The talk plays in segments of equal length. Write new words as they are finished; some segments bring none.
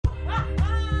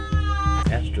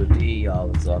Astro D,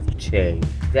 y'all, is off the chain.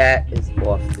 That is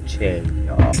off the chain,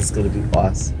 y'all. This is gonna be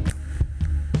awesome.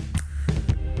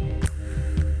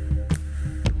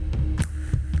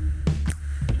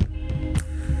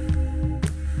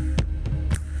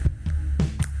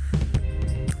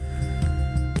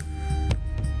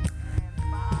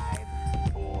 Five,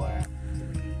 four,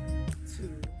 three,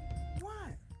 two,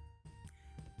 one.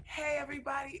 Hey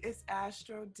everybody, it's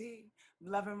Astro D.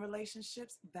 Love and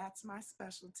relationships, that's my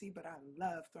specialty, but I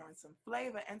love throwing some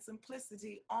flavor and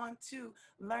simplicity onto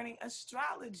learning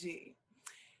astrology.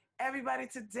 Everybody,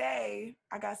 today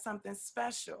I got something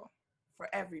special for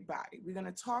everybody. We're going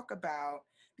to talk about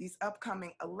these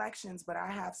upcoming elections, but I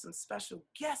have some special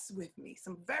guests with me,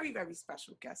 some very, very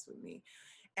special guests with me.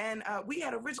 And we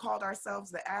had originally called ourselves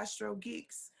the Astro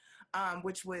Geeks,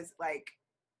 which was like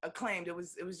acclaimed. It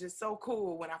was just so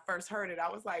cool when I first heard it. I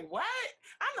was like, what?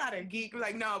 I'm not a geek.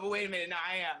 Like, no, but wait a minute. No,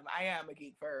 I am a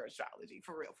geek for astrology,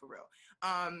 for real, for real.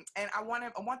 And I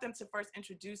want them to first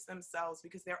introduce themselves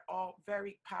because they're all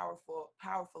very powerful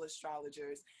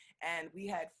astrologers. And we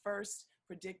had first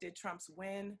predicted Trump's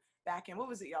win back in, what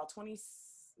was it, y'all?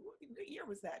 What year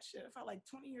was that? Shit, it felt like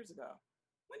 20 years ago.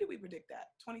 When did we predict that?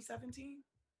 2017?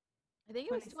 I think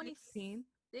it was 2016.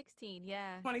 2016.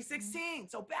 Yeah. 2016.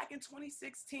 So back in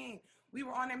 2016, we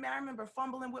were on it. Man, I remember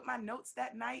fumbling with my notes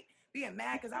that night, being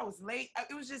mad because I was late.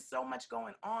 It was just so much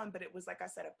going on, but it was, like I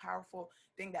said, a powerful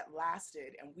thing that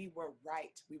lasted, and we were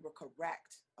right. We were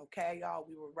correct. Okay, y'all,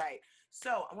 we were right.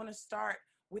 So I want to start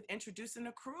with introducing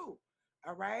the crew.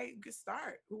 All right, good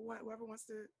start. Whoever wants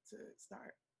to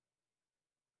start.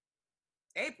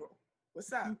 April,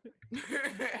 what's up?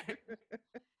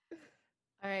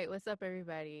 All right. What's up,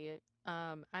 everybody?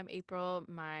 I'm April.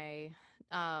 My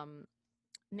um,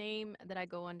 name that I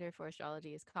go under for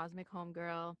astrology is Cosmic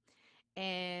Homegirl,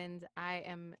 and I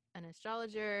am an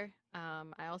astrologer.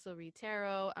 I also read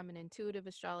tarot. I'm an intuitive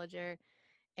astrologer,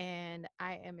 and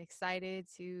I am excited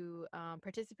to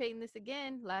participate in this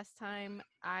again. Last time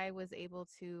I was able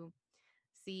to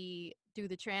see through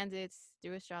the transits,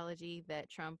 through astrology, that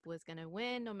Trump was going to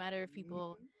win, no matter if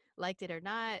people liked it or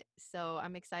not. So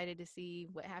I'm excited to see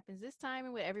what happens this time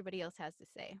and what everybody else has to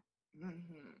say.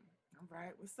 Mm-hmm. All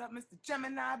right, what's up, Mr.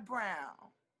 Gemini Brown?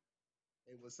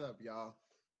 Hey, what's up, y'all?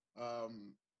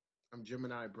 Um, I'm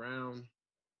Gemini Brown.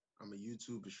 I'm a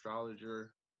YouTube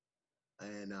astrologer,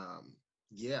 and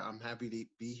yeah, I'm happy to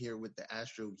be here with the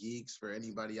Astro Geeks. For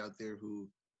anybody out there who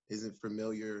isn't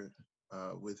familiar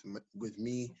with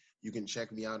me, you can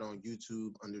check me out on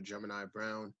YouTube under Gemini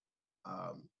Brown.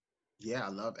 Um, yeah, I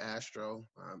love Astro.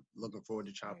 I'm looking forward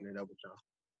to chopping Right. it up with y'all.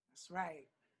 That's right.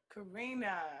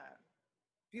 Karina.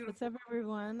 What's Beautiful. up,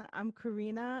 everyone? I'm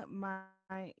Karina. My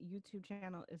YouTube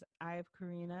channel is Eye of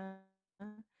Karina,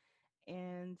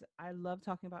 and I love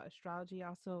talking about astrology. I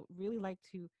also really like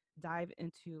to dive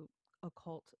into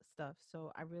occult stuff.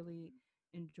 So I really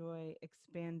enjoy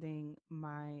expanding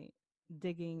my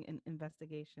digging and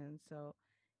investigation. So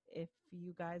if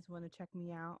you guys want to check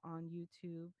me out on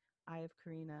YouTube, Eye of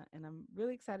Karina, and I'm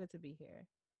really excited to be here.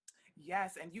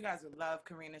 Yes, and you guys would love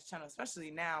Karina's channel,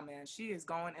 especially now, man. She is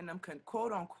going in them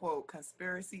quote unquote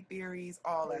conspiracy theories,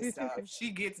 all that stuff. She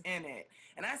gets in it.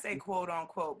 And I say quote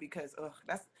unquote because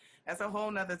that's a whole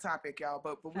nother topic, y'all.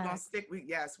 But we're gonna Facts. stick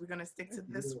we're gonna stick to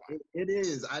this Yeah, one. it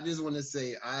is. I just want to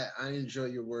say I enjoy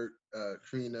your work,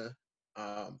 Karina.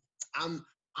 I'm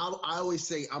I always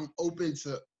say I'm open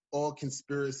to all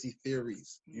conspiracy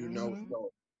theories. Mm-hmm. So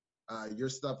your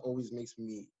stuff always makes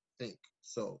me think.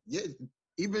 So yeah,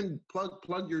 even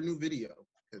plug your new video.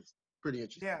 It's pretty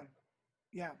interesting. Yeah,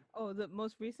 yeah. Oh, the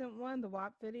most recent one, the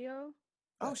WAP video.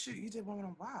 Oh Yes. shoot, you did one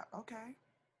on WAP. Okay.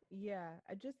 Yeah,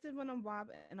 I just did one on WAP,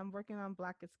 and I'm working on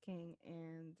Black is King,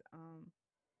 and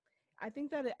I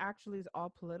think that it actually is all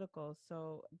political.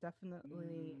 So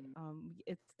definitely, Mm.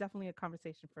 it's definitely a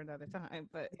conversation for another time.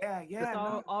 But Yeah, it's yeah,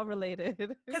 no. all related.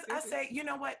 Because I say, you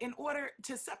know what, in order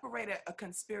to separate a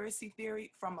conspiracy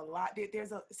theory from a lie,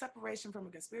 there's a separation from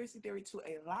a conspiracy theory to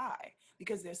a lie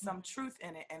because there's some truth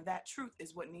in it. And that truth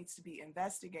is what needs to be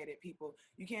investigated, people.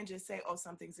 You can't just say, oh,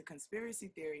 something's a conspiracy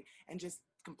theory and just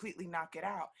completely knock it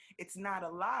out. It's not a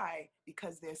lie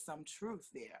because there's some truth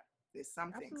there. There's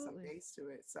something, some Absolutely. base to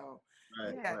it. So,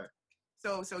 Right. yeah. Right.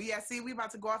 So yeah, see, we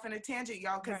about to go off in a tangent,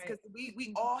 y'all, because Right.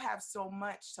 we all have so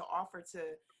much to offer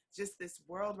to just this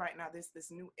world right now,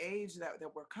 this new age that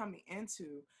we're coming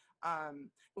into.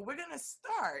 But we're gonna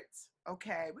start,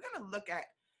 okay? We're gonna look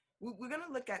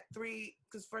at three,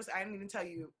 because first I didn't even tell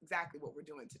you exactly what we're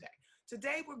doing today.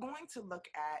 Today we're going to look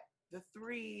at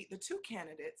the two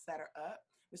candidates that are up,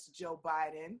 Mr. Joe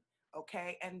Biden,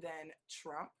 okay, and then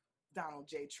Trump, Donald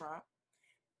J. Trump.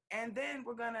 And then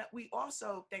we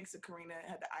also, thanks to Karina,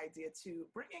 had the idea to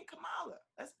bring in Kamala.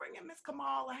 Let's bring in Miss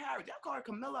Kamala Harris. Y'all call her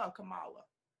Camilla or Kamala?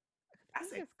 I I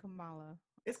think say it's Kamala.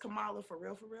 it's Kamala for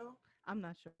real, for real. I'm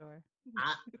not sure.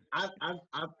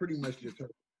 I pretty much just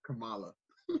heard Kamala.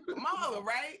 Kamala,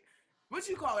 right? What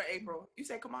you call her, April? You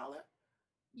say Kamala?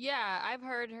 Yeah, I've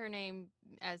heard her name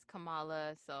as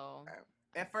Kamala, so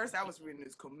At first, I was reading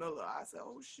this Camilla. I said,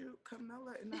 "Oh shoot,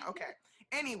 Camilla." And okay.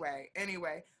 Anyway.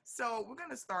 So we're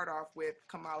gonna start off with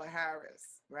Kamala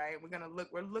Harris, right?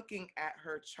 We're looking at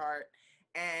her chart,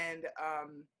 and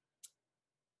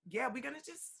yeah, we're gonna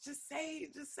just say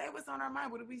what's on our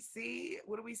mind. What do we see?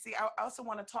 What do we see? I also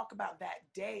want to talk about that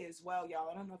day as well, y'all.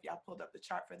 I don't know if y'all pulled up the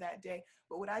chart for that day,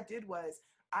 but what I did was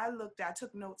I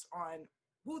took notes on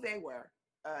who they were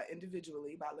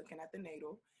individually by looking at the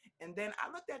natal, and then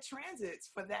I looked at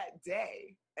transits for that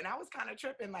day, and I was kind of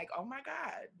tripping, like, oh my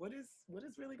God, what is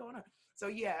really going on? So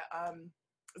yeah,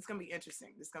 it's gonna be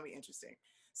interesting. It's gonna be interesting.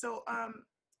 So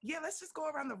yeah, let's just go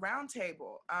around the round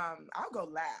table. I'll go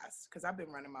last because I've been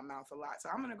running my mouth a lot, so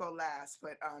I'm gonna go last.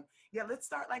 But yeah, let's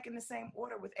start like in the same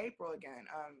order with April again.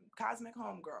 Cosmic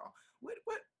Homegirl.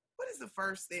 What is the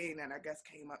first thing that I guess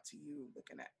came up to you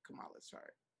looking at Kamala's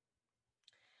chart?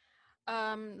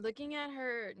 looking at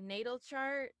her natal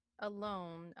chart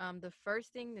alone, the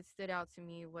first thing that stood out to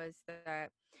me was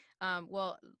that,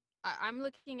 well, I'm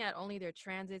looking at only their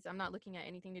transits. I'm not looking at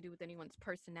anything to do with anyone's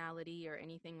personality or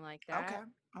anything like Okay, that.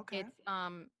 okay, It's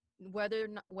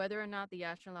whether or not the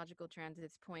astrological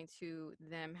transits point to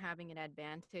them having an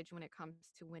advantage when it comes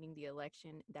to winning the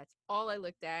election. That's all I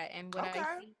looked at, and what I okay.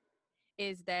 see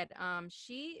is that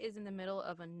she is in the middle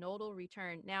of a nodal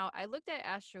return. Now, I looked at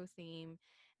Astro Theme.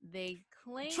 They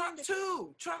Trump claimed,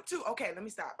 too. Trump too. Okay, let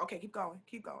me stop. Okay, keep going.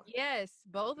 Keep going. yes,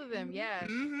 both of them, yeah.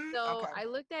 Mm-hmm. So Okay. I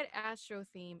looked at Astro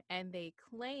Theme, and they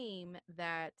claim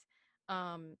that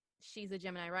she's a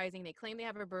Gemini rising. They claim they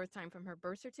have her birth time from her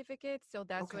birth certificate. So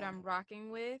that's what Okay. I'm rocking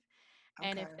with.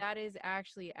 And if Okay. that is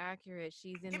actually accurate,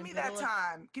 she's in Give the me that middle of,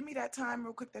 time. Give me that time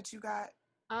real quick that you got.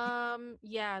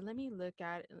 yeah, let me look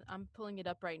at it. I'm pulling it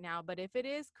up right now. But if it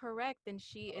is correct, then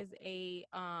she's a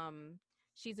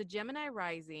Gemini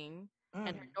rising,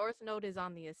 and her Mm. north node is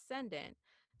on the ascendant.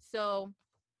 So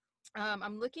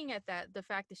I'm looking at the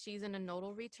fact that she's in a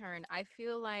nodal return. I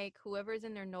feel like whoever's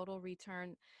in their nodal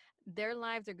return, their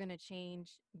lives are gonna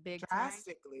change big time.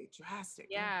 Drastically.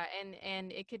 Yeah,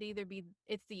 and it could either be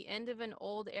it's the end of an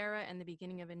old era and the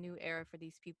beginning of a new era for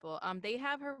these people. They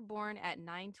have her born at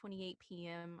 9:28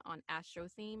 p.m. on Astro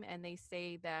Theme, and they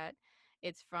say that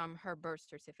it's from her birth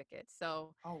certificate.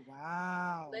 So Oh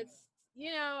wow. let's,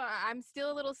 I'm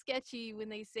still a little sketchy when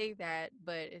they say that,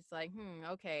 but it's like,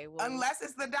 okay, well, Unless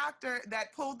it's the doctor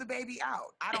that pulled the baby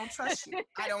out. I don't trust you.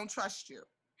 I don't trust you.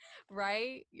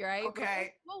 right, but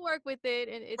Okay. we'll work with it,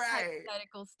 and it's Right.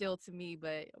 hypothetical still to me,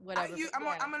 but whatever. But yeah.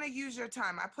 I'm gonna use your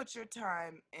time. I put your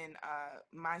time in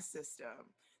my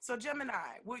system. So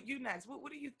Gemini, what you next?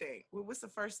 What do you think? What's the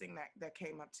first thing that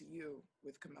came up to you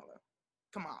with Camilla?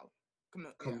 Kamala.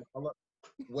 Camilla. Yeah. Kamala.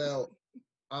 Well,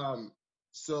 um,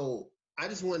 so I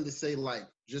just wanted to say, like,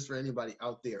 just for anybody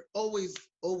out there, always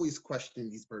question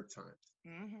these birth times.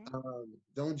 Mm-hmm.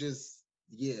 Don't just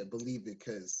believe it,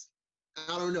 because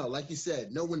I don't know. Like you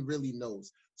said, no one really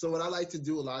knows. So what I like to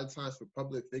do a lot of times for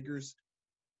public figures,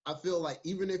 I feel like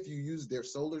even if you use their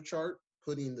solar chart,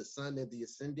 putting the sun at the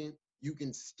ascendant, you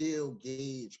can still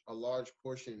gauge a large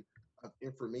portion of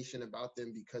information about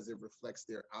them because it reflects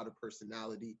their outer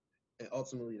personality, and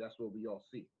ultimately that's what we all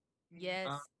see. Yes,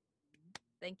 Uh,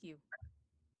 thank you.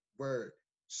 Word.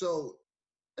 So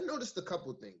I noticed a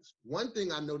couple things. One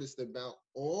thing I noticed about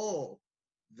all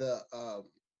the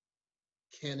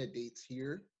candidates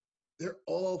here, they're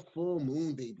all full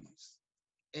moon babies.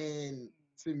 And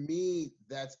to me,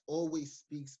 that's always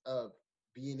speaks of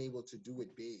being able to do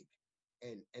it big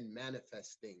and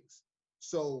manifest things.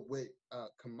 So with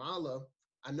Kamala,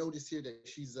 I noticed here that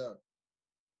she's a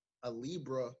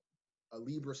Libra, a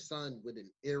Libra sun with an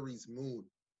Aries moon.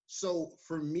 So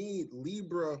for me,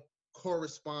 Libra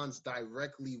corresponds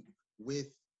directly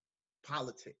with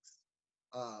politics.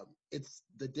 It's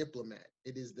the diplomat.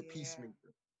 It is the Yeah.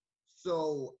 peacemaker.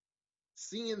 So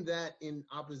seeing that in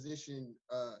opposition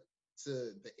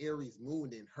to the Aries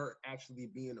moon and her actually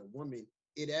being a woman,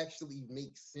 it actually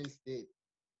makes sense that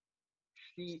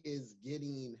she is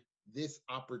getting this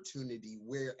opportunity,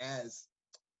 whereas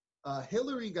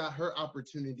Hillary got her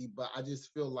opportunity, but I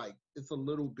just feel like it's a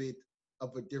little bit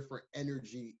of a different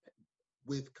energy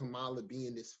with Kamala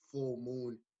being this full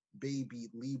moon baby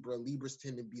Libra. Libras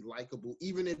tend to be likable,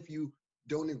 even if you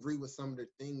don't agree with some of the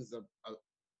things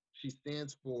she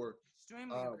stands for.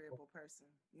 Extremely agreeable person.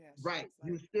 Yeah, Right, she's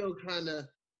you like, still kind of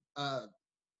uh,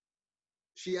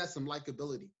 she has some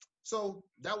likability. So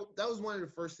that was one of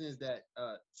the first things that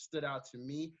stood out to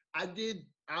me. I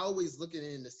always look at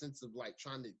it in the sense of like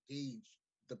trying to gauge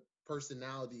the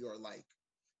personality or like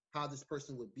how this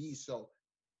person would be. So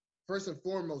first and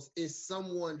foremost is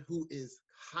someone who is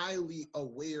highly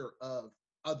aware of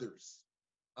others.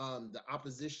 The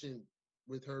opposition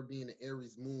with her being an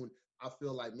Aries moon, I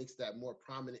feel like makes that more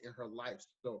prominent in her life.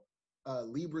 So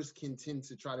Libras can tend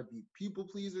to try to be people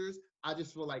pleasers. I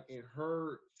just feel like in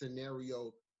her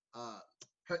scenario, uh,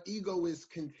 her ego is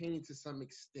contained to some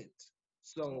extent.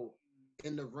 So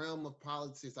in the realm of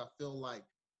politics, I feel like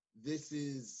this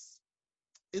is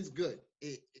it's good.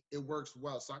 It works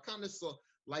well. So I kind of saw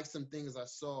like some things I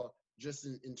saw just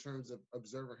in terms of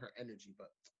observing her energy. But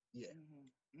yeah.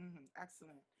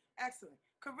 Excellent. Excellent.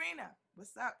 Karina,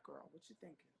 what's up, girl? What you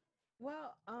thinking?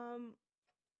 Well,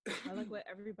 I like what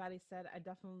everybody said. I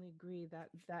definitely agree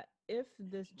that if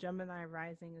this Gemini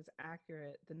rising is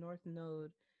accurate, the North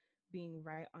Node being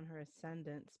right on her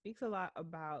ascendant speaks a lot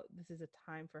about this is a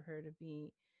time for her to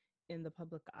be in the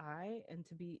public eye and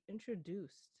to be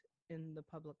introduced in the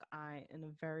public eye in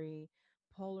a very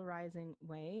polarizing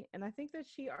way. And I think that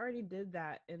she already did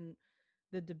that in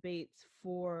the debates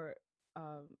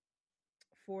um,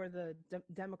 for the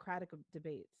Democratic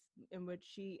debates, in which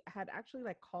she had actually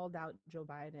like called out Joe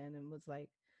Biden and was like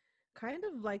kind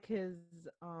of like his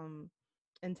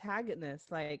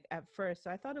antagonist like at first.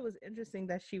 So I thought it was interesting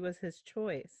that she was his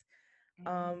choice.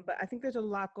 But I think there's a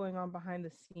lot going on behind the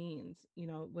scenes, you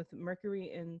know, with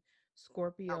Mercury in I was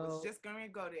Scorpio. just going to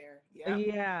go there.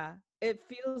 Yep. Yeah, it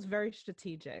feels very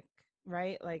strategic,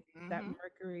 right? Like that Mm-hmm.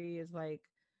 Mercury is like,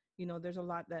 you know, there's a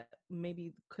lot that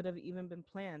maybe could have even been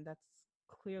planned. That's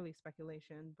clearly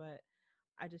speculation, but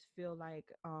I just feel like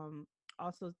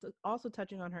also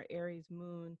touching on her Aries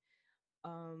moon,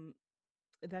 um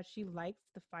that she likes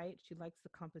the fight, she likes the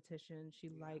competition, she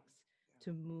Yeah. likes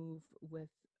to move with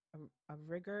a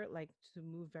rigor, like to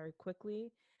move very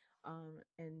quickly.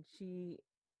 And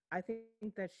I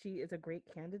think that she is a great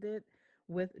candidate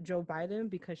with Joe Biden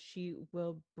because she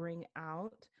will bring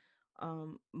out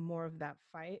more of that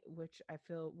fight, which I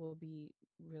feel will be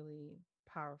really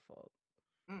powerful.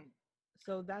 Mm,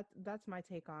 So that's my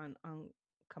take on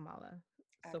Kamala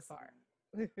so far.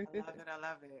 excellent. I love it. I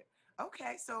love it.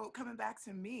 Okay, so coming back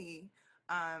to me,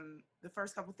 the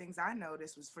first couple things I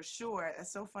noticed was for sure.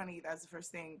 That's so funny. That's the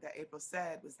first thing that April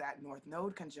said was that North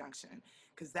Node conjunction,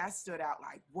 because that stood out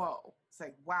like, whoa. It's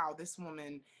like, wow, this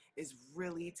woman is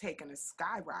really taking a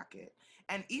skyrocket.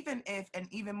 And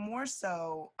even more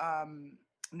so,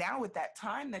 now with that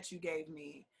time that you gave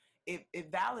me,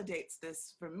 it validates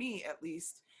this for me at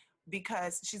least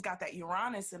because she's got that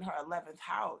Uranus in her 11th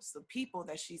house, the people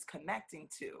that she's connecting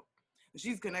to.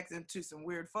 She's connecting to some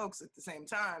weird folks at the same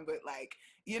time, but like,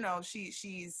 you know,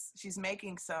 she's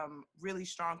making some really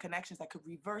strong connections that could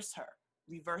reverse her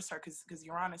because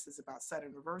Uranus is about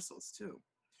sudden reversals too.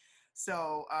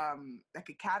 So that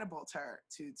could catapult her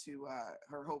to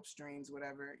her hopes, dreams,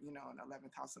 whatever, you know, in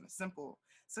 11th house on a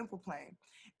simple plane.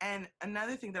 And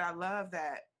another thing that I love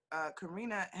that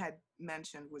Karina had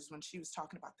mentioned was when she was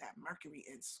talking about that Mercury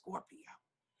in Scorpio.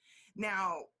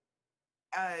 Now,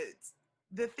 uh,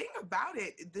 the thing about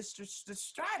it, the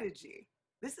strategy.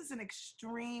 This is an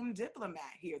extreme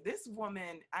diplomat here. This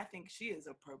woman, I think she is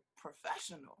a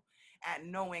professional at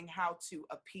knowing how to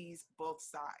appease both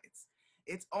sides.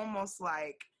 It's almost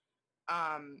like,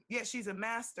 yeah, she's a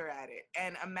master at it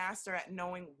and a master at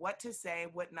knowing what to say,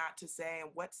 what not to say,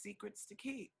 and what secrets to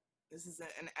keep. This is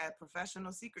a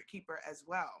professional secret keeper as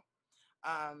well.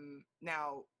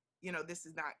 Now, you know, this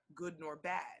is not good nor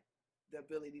bad, the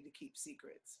ability to keep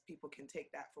secrets. People can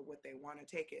take that for what they want to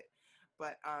take it.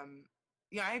 But,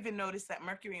 yeah, I even noticed that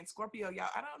Mercury and Scorpio, y'all,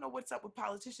 I don't know what's up with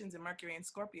politicians in Mercury and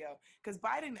Scorpio, because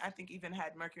Biden, I think, even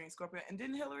had Mercury and Scorpio. And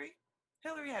didn't Hillary?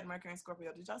 Hillary had Mercury and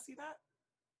Scorpio. Did y'all see that?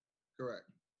 Correct.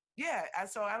 Yeah,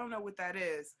 so I don't know what that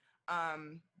is.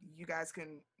 You guys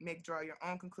can draw your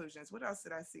own conclusions. What else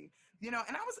did I see? You know,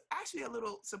 and I was actually a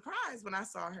little surprised when I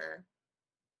saw her.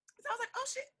 So I was like, oh,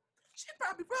 she's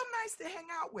probably real nice to hang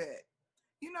out with.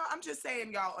 You know, I'm just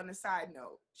saying, y'all, on a side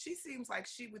note, she seems like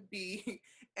she would be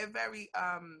a very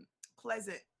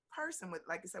pleasant person with,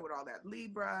 like I said, with all that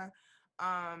Libra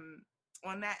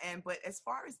on that end. But as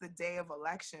far as the day of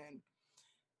election,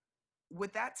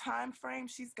 with that time frame,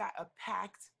 she's got a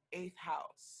packed eighth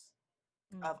house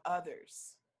of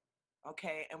others,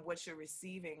 okay, and what you're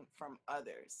receiving from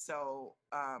others. So,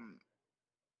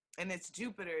 and it's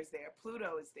Jupiter is there,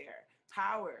 Pluto is there,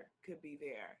 power could be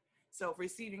there. So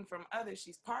receiving from others,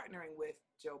 she's partnering with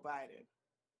Joe Biden.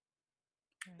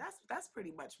 Right. That's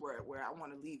pretty much where I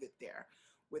want to leave it there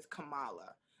with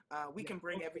Kamala. We Yeah. can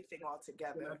bring Okay. everything all Can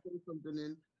I together. throw something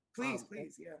in? Please,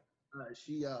 please, yeah.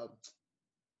 She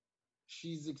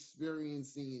she's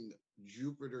experiencing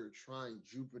Jupiter trying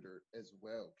Jupiter as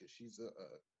well because she's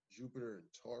a Jupiter in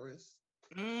Taurus.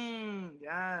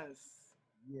 Yes.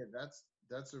 Yeah,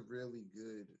 that's a really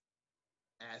good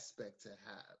aspect to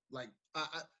have. Like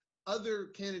other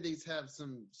candidates have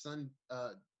some Sun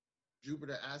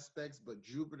Jupiter aspects, but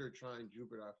Jupiter trying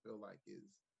Jupiter, I feel like is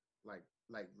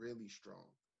like really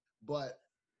strong. But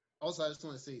also, I just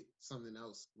want to say something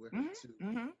else with her too.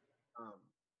 Mm-hmm. Mm-hmm. Um,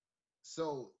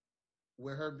 so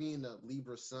with her being a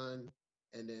Libra sun,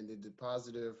 and then the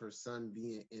depositor of her sun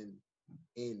being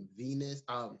in Venus,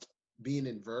 being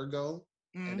in Virgo,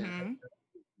 and then Mm-hmm.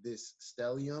 this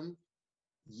stellium.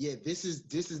 Yeah, this is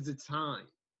the time.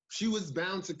 She was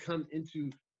bound to come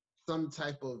into some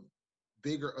type of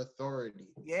bigger authority.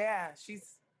 Yeah,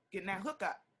 she's getting that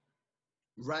hookup.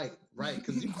 Right, right.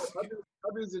 Because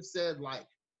others have said like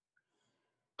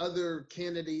other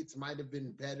candidates might have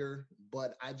been better,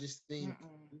 but I just think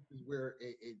Mm-mm. this is where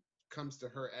it comes to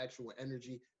her actual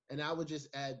energy. And I would just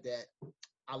add that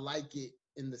I like it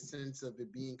in the sense of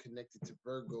it being connected to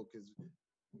Virgo because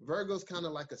Virgo's kind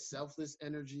of like a selfless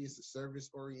energy. It's a service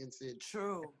oriented.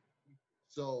 True.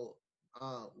 So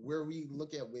where we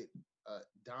look at with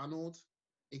Donald,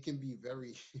 it can be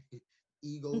very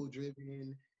ego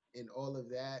driven and all of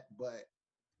that. But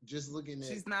just looking at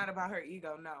She's not about her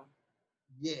ego, no.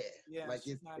 yeah, Yeah, like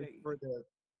she's not it's a for the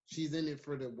she's in it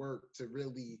for the work to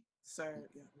really sir.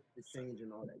 Yeah. the change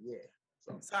and all that. Yeah.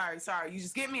 So Sorry. You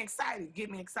just get me excited. Get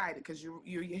me excited because you're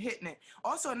hitting it.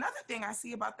 Also, another thing I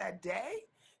see about that day,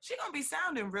 she gonna be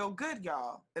sounding real good,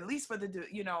 y'all. At least for the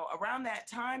around that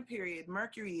time period,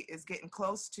 Mercury is getting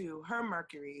close to her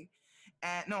Mercury,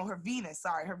 and no, her Venus.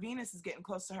 Sorry, her Venus is getting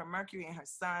close to her Mercury and her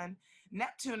Sun.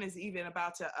 Neptune is even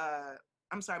about to.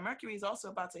 I'm sorry, Mercury is also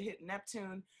about to hit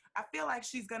Neptune. I feel like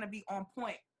she's gonna be on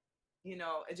point,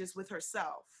 just with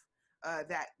herself.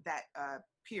 That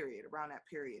period, around that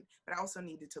period. But I also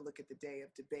needed to look at the day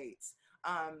of debates.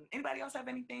 Anybody else have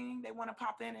anything they want to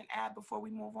pop in and add before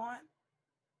we move on?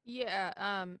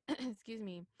 Yeah, excuse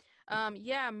me.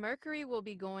 Yeah, Mercury will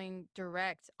be going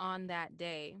direct on that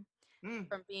day Mm,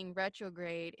 from being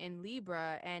retrograde in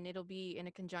Libra, and it'll be in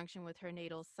a conjunction with her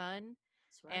natal sun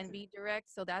that's and right. be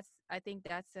direct. So I think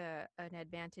that's an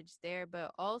advantage there. But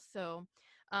also,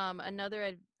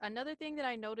 another thing that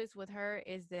I noticed with her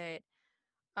is that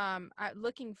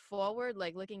looking forward,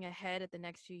 like looking ahead at the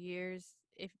next few years,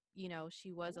 if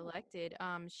she was elected,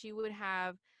 she would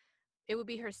have it would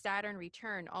be her Saturn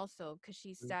return also because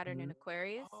she's Saturn in mhm.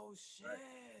 Aquarius. Oh shit.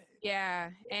 Yeah,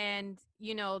 and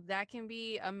that can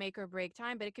be a make or break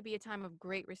time, but it could be a time of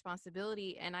great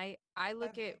responsibility. And I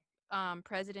look at Heavy.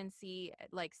 presidency,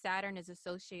 like Saturn is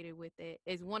associated with it,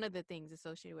 is one of the things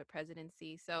associated with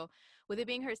presidency. So with it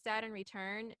being her Saturn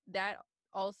return, that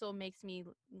also makes me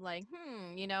like,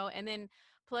 and then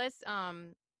plus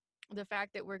the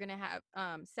fact that we're going to have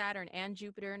Saturn and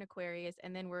Jupiter in Aquarius,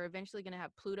 and then we're eventually going to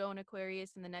have Pluto in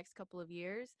Aquarius in the next couple of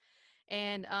years.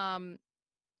 And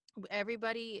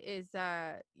everybody is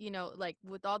like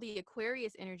with all the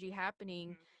Aquarius energy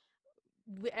happening,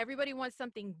 everybody wants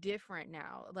something different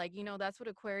now. Like, that's what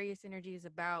Aquarius energy is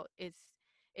about.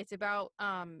 It's about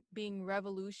being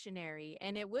revolutionary,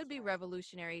 and it would That's be right.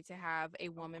 revolutionary to have a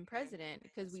woman And president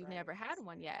because that's we've right. never had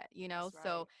one yet, That's right.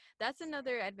 so that's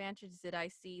another advantage that I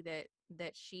see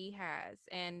that she has.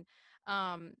 And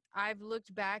I've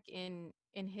looked back in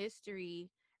history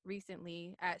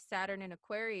recently at Saturn and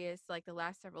Aquarius, like the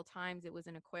last several times it was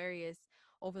in Aquarius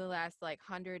over the last like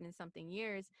 100 and something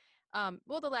years, the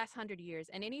last 100 years.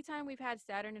 And anytime we've had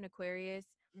Saturn and Aquarius,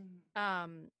 Mhm.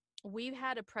 um we've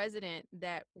had a president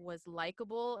that was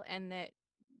likable and that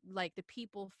like the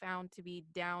people found to be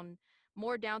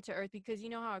more down to earth, because you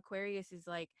know how Aquarius is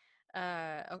like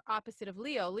opposite of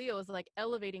Leo is like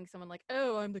elevating someone, like,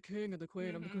 oh, I'm the king of the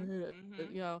queen, I'm the Mhm.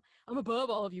 queen, Mhm. I'm above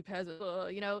all of you peasants,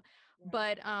 Right.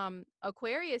 but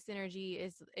Aquarius energy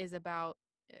is about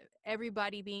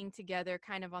everybody being together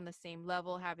kind of on the same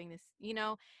level, having this, and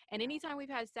Right. anytime we've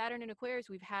had Saturn in Aquarius,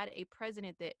 we've had a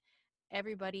president that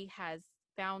everybody has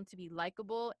found to be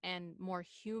likable and more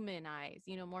humanized,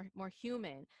 more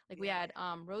human. Like we Yeah.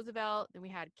 had Roosevelt, then we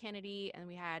had Kennedy, and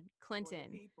we had For the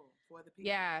Clinton. people. For the people.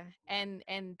 Yeah,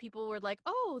 and people were like,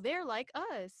 "Oh, they're like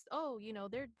us. Oh,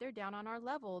 they're down on our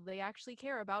level. They actually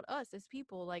care about us as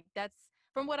people." Like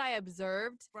from what I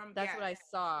observed, From that's what I from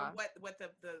saw. what the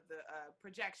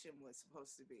projection was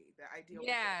supposed to be, the ideal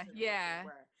Yeah, projection of what they yeah.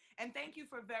 were. And thank you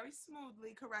for very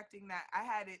smoothly correcting that. I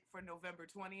had it for November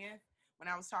 20th when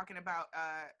I was talking about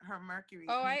her Mercury,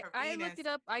 Oh, I her I looked Venus. it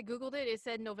up. I googled it. It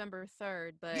said November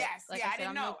 3rd, but Yes, like yeah, I I said, didn't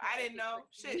I'm no know. I didn't astrology know.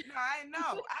 person. Shit, no, I didn't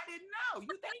know. I didn't know.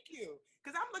 You, thank you.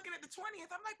 Because I'm looking at the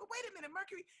 20th. I'm like, but wait a minute,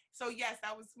 Mercury. So, yes,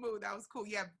 that was smooth. That was cool.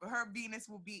 Yeah, her Venus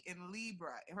will be in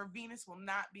Libra. Her Venus will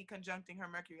not be conjuncting her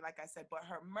Mercury, like I said, but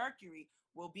her Mercury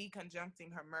will be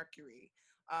conjuncting her Mercury.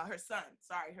 Her sun,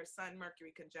 sorry, her sun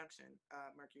Mercury conjunction.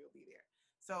 Mercury will be there.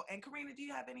 So, and Karina, do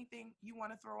you have anything you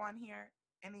want to throw on here?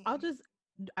 I'll Any just,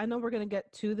 I know we're gonna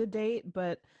get to the date,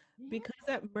 but Mhm. because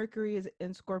that Mercury is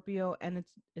in Scorpio and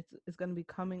it's gonna be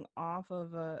coming off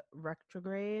of a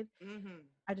retrograde, Mm-hmm.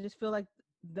 I just feel like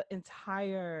the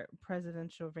entire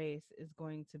presidential race is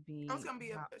going to Oh, it's be gonna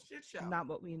be a shit show. not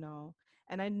what we know.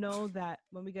 And I know that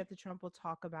when we get to Trump, we'll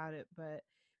talk about it, but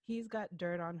he's got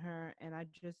dirt on her, and I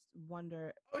just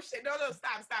wonder. Oh shit! No, no,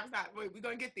 stop, stop, stop. Wait, we're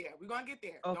gonna get there. We're gonna get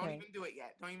there. Don't Okay. even do it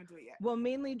yet. Don't even do it yet. Well,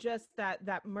 mainly just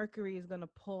that Mercury is going to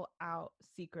pull out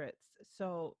secrets.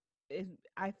 So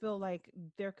I feel like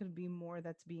there could be more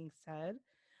that's being said.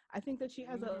 I think that she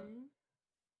has a Mm-hmm.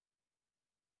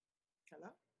 Hello.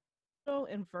 Pluto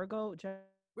in Virgo.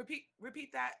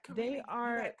 Repeat that, Karina. They You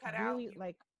are had cut out. really You,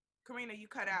 like. Karina, you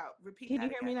cut out. Repeat Can you that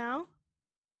hear me again. now?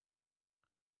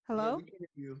 Yeah, Hello. we can hear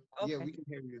you. Yeah, Okay. we can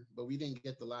hear you, but we didn't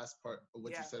get the last part of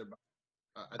what you Yeah. said about.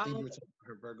 I think you Um, were talking about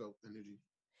her Virgo energy.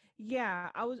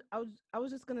 yeah, I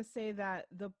was just gonna say that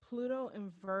the Pluto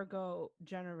and Virgo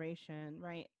generation,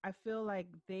 right? I feel like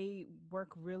they work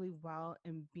really well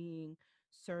in being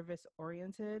service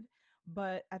oriented,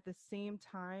 but at the same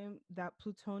time, that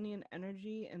Plutonian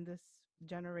energy in this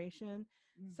generation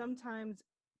Mm. sometimes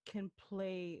can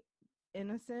play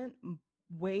innocent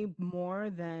way more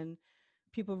than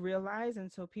people realize,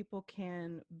 and so people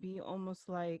can be almost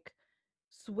like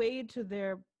swayed to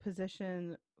their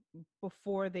position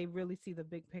before they really see the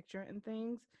big picture in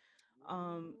things.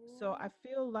 So I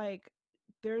feel like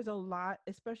there's a lot,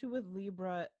 especially with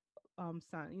Libra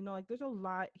sun, like there's a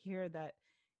lot here that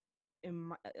in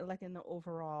my, like in the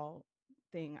overall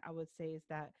thing, I would say is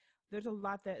that there's a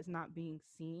lot that is not being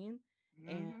seen.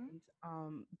 And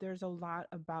Mm-hmm. there's a lot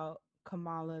about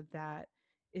Kamala that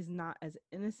is not as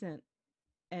innocent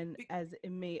and as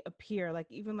it may appear, like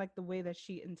even like the way that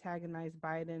she antagonized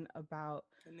Biden about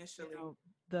Initially.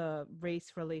 the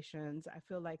race relations. I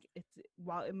feel like it's,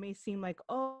 while it may seem like,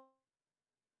 oh,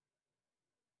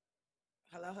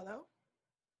 Hello, hello.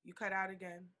 You cut out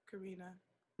again, Karina.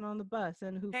 on the bus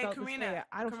and who Hey, felt this way, Karina.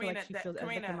 I don't feel like Karina. she That feels as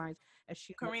Karina. victimized as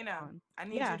she looks Karina. on. I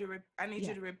need you Yeah, to. I need you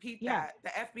yeah, to repeat yeah.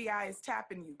 that. The FBI is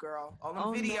tapping you, girl. All them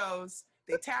Oh no. videos,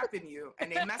 they tapping you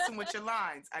and they messing with your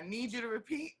lines. I need you to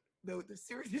repeat the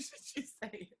serious shit she's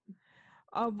saying.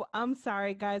 Oh, I'm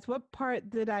sorry, guys. What part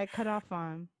did I cut off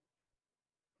on?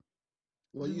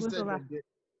 Well, you Was the said last?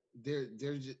 that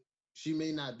there just, she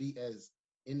may not be as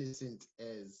innocent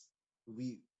as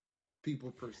we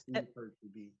people perceive her to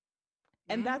be.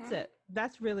 And that's Mm-hmm. it.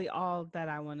 That's really all that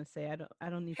I want to say. I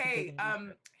don't need to dig Hey,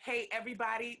 in. hey,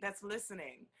 everybody that's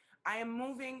listening. I am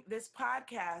moving this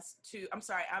podcast to, I'm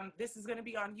sorry, this is going to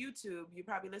be on YouTube. You're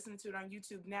probably listening to it on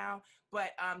YouTube now,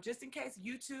 but just in case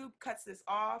YouTube cuts this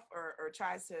off or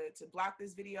tries to block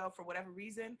this video for whatever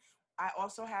reason, I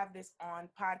also have this on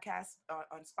podcast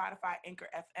on Spotify, Anchor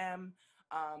FM,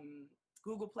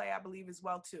 Google Play, I believe as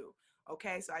well too.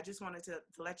 Okay, so I just wanted to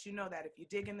let you know that if you're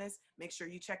digging this, make sure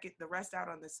you check the rest out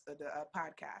on this the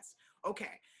podcast.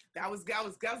 Okay, that was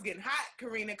getting hot,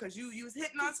 Karina, because you was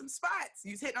hitting on some spots.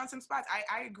 You was hitting on some spots.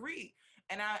 I agree,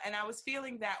 and I was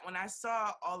feeling that when I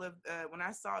saw when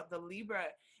I saw the Libra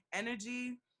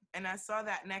energy, and I saw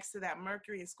that next to that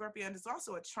Mercury and Scorpio, and it's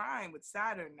also a trine with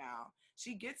Saturn now.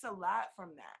 She gets a lot from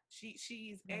that.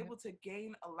 She's Right. able to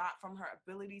gain a lot from her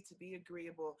ability to be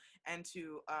agreeable and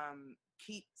to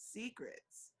keep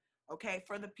secrets. Okay,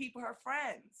 for the people, her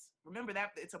friends. Remember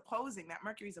that it's opposing, that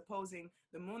Mercury's opposing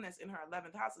the moon that's in her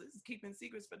 11th house. So this is keeping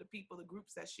secrets for the people, the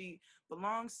groups that she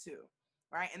belongs to,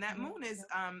 right? And that moon is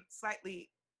slightly,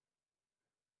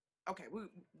 okay,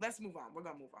 let's move on. We're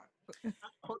going to move on.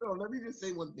 Hold on, let me just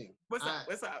say one thing. What's up?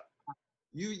 What's up?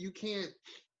 You can't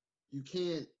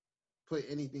put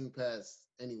anything past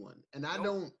anyone. And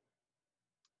Nope.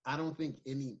 I don't think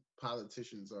any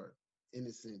politicians are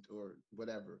innocent or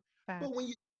whatever. Facts. But when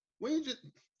you just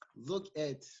look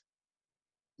at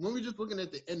when we're just looking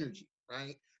at the energy,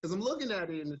 right? Because I'm looking at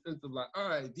it in the sense of like, all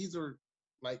right, these are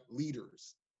like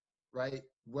leaders, right?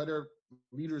 What are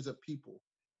leaders of people?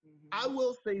 I Mm-hmm.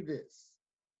 will say this.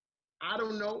 I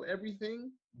don't know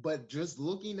everything, but just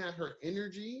looking at her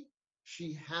energy,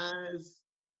 she has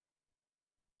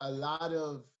a lot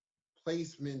of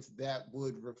placements that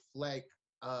would reflect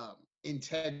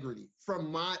integrity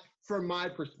from my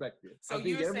perspective. So I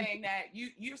think you're every saying that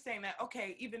you're saying that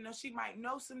okay, even though she might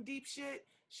know some deep shit,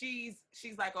 she's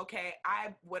like, okay,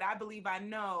 what I believe I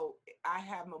know, I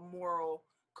have a moral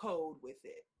code with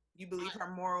it. You believe her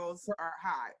morals are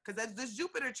high because the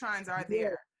Jupiter trines are yeah,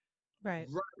 there. Right.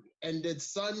 right. And the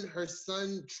sun, her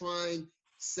sun trine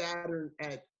Saturn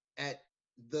at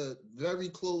the very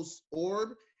close orb,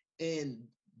 and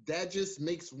that just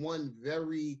makes one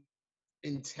very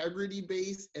integrity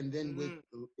based. And then with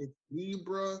Mm-hmm. it's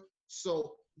Libra,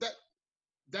 so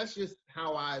that's just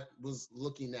how I was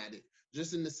looking at it.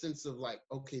 Just in the sense of like,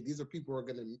 okay, these are people who are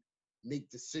gonna make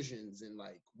decisions and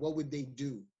like what would they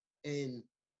do? And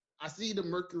I see the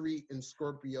Mercury in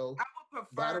Scorpio, I would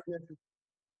but I prefer. don't know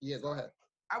yeah, go ahead.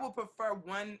 I would prefer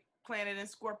one planet in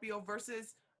Scorpio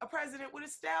versus a president with a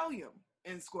stellium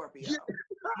in Scorpio. Yeah.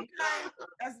 Okay,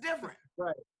 that's different.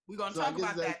 Right. We're gonna So I talk guess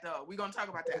about that that though. We're gonna talk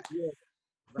about that. yeah,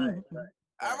 right, right,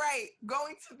 All right. right,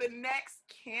 going to the next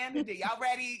candidate. Y'all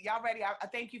ready? Y'all ready? I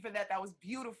thank you for that. That was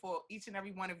beautiful, each and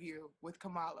every one of you with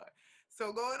Kamala.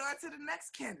 So going on to the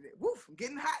next candidate. Woof, I'm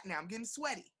getting hot now. I'm getting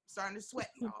sweaty. Starting to sweat,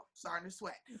 y'all. Starting to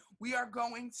sweat. We are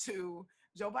going to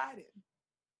Joe Biden.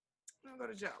 We're gonna go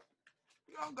to Joe.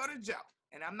 We're gonna go to Joe.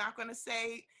 And I'm not gonna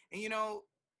say, and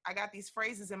I got these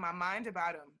phrases in my mind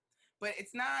about him, but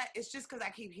it's just because I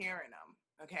keep hearing them.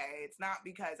 Okay. It's not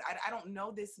because I don't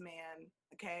know this man.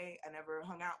 Okay. I never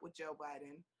hung out with Joe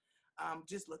Biden.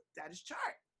 Just looked at his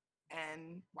chart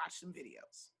and watched some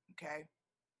videos. Okay.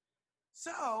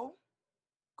 So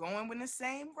going with the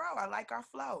same row. I like our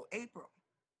flow. April,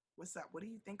 what's up? What do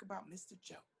you think about Mr.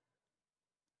 Joe?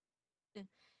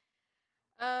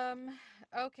 Um,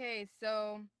 okay,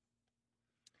 so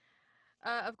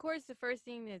of course the first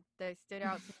thing that stood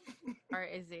out to me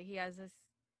is that he has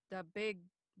the big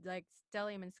like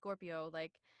stellium in Scorpio.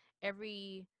 Like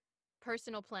every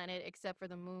personal planet except for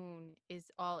the moon is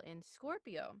all in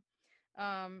Scorpio.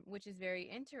 Which is very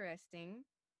interesting.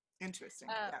 Interesting.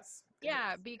 Uh Yes, it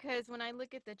yeah, is. because when I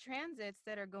look at the transits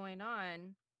that are going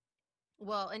on,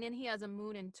 well, and then he has a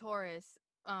moon in Taurus.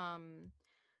 Um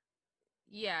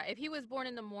Yeah, if he was born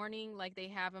in the morning, like they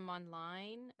have him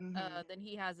online, Mm-hmm. then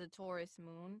he has a Taurus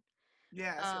moon.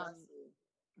 Yeah, that's what I Um, see.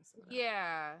 That's what I.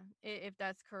 yeah, if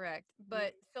that's correct.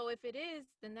 But so if it is,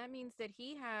 then that means that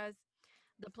he has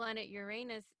the planet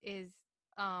Uranus is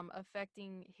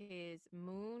affecting his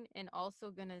moon and also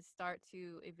gonna start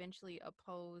to eventually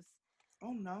oppose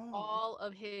Oh no. all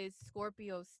of his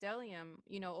Scorpio stellium,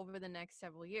 over the next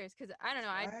several years. Because I don't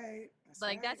That's know, I right. That's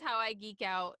like right. that's how I geek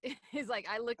out. Is like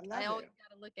I I love always it.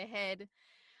 gotta look ahead.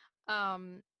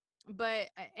 um but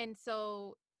and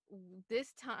so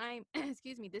this time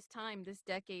excuse me, this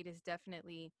decade is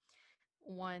definitely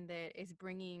one that is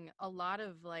bringing a lot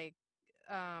of like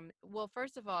well,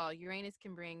 first of all, Uranus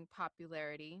can bring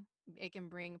popularity. It can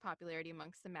bring popularity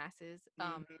amongst the masses,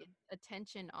 Mm-hmm.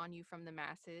 attention on you from the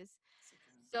masses. Yes, it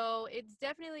can. So it's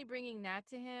definitely bringing that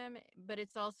to him, but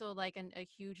it's also like a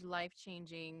huge life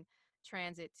changing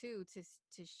transit too,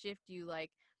 to shift you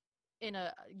like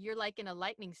you're like in a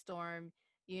lightning storm,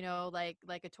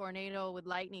 like a tornado with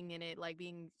lightning in it, like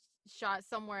being shot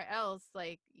somewhere else,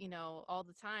 like, all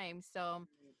the time. So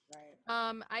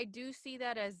Right. I do see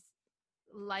that as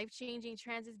life changing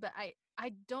transits, but I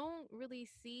don't really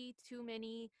see too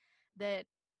many that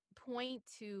point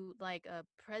to like a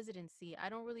presidency. I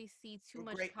don't really see too With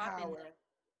much great pop in him. power.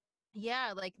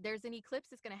 Yeah, like there's an eclipse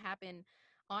that's going to happen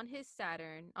on his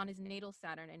Saturn, on his natal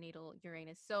Saturn and natal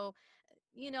Uranus. So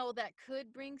that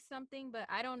could bring something, but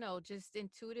I don't know. Just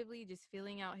intuitively, just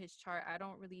feeling out his chart, I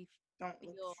don't really Don't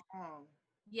look feel. strong.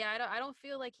 Yeah, I don't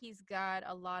feel like he's got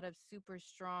a lot of super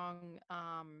strong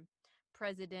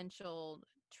presidential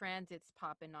transits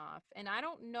popping off, and I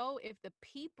don't know if the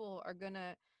people are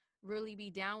gonna really be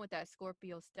down with that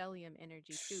Scorpio stellium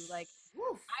energy too. Like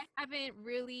Woof.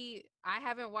 I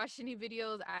haven't watched any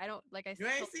videos. I don't like I You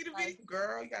ain't told see the you guys. video,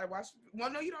 girl. You gotta watch.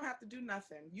 Well, no, you don't have to do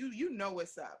nothing. You know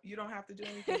what's up. You don't have to do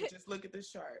anything. Just look at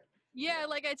this chart. Yeah,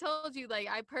 like I told you, like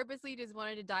I purposely just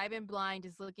wanted to dive in blind,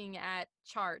 just looking at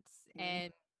charts Mm-hmm.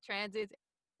 and transits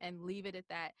and leave it at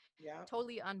that. Yeah.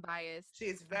 Totally unbiased. She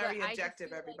is But very I just objective,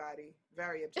 feel like everybody.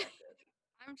 Very objective.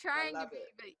 I'm I trying to love be,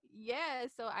 it. but yeah,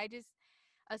 so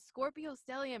a Scorpio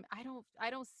stellium, I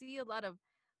don't see a lot of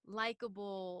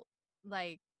likable,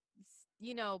 like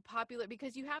popular,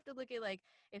 because you have to look at like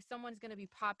if someone's going to be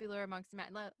popular amongst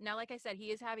now, like I said,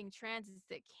 he is having transits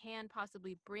that can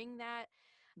possibly bring that.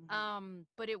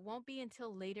 But it won't be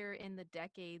until later in the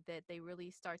decade that they really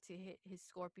start to hit his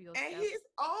Scorpio And stellium. he's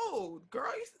old,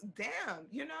 girl. Damn,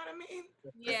 you know what I mean?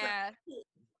 It's like, Yeah.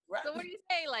 right, So what do you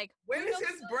say? Like, when who is knows?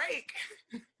 his break?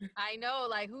 I know,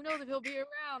 like, who knows if he'll be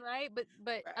around, right?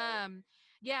 Right.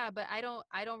 Yeah, but I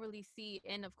don't really see.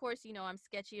 And of course, I'm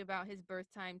sketchy about his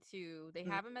birth time too. They Mm,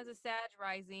 have him as a Sag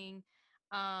rising.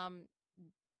 Um,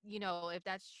 if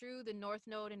that's true, the North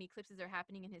Node and eclipses are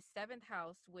happening in his seventh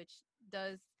house, which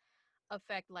does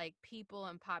affect like people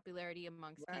and popularity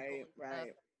amongst people right, and stuff.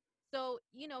 right. So,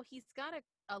 he's got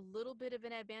a little bit of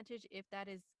an advantage if that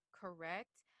is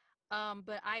correct.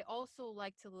 But I also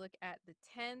like to look at the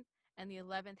 10th and the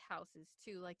 11th houses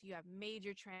too. Like, do you have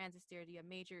major transits there? Do you have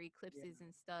major Yeah. eclipses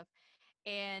and stuff?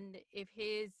 And if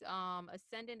his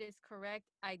ascendant is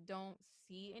correct, I don't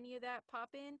see any of that pop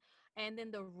in. And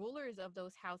then the rulers of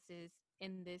those houses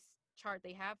in this chart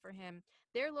they have for him,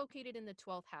 they're located in the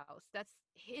 12th house. That's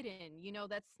hidden,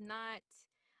 that's not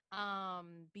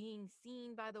being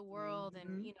seen by the world,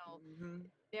 and Mm-hmm. Mm-hmm.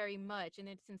 very much. And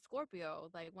it's in Scorpio,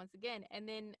 like, once again. And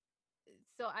then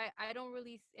so I don't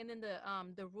really and then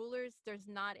the rulers, there's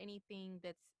not anything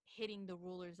that's hitting the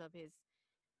rulers of his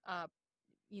uh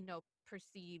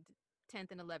perceived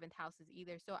 10th and 11th houses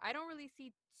either. So I don't really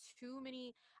see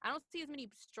I don't see as many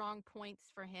strong points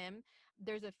for him.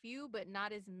 There's a few, but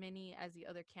not as many as the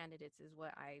other candidates, is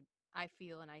what I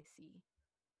feel and I see.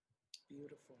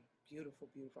 Beautiful, beautiful,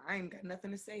 beautiful. I ain't got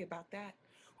nothing to say about that.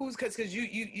 Who's because you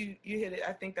hit it.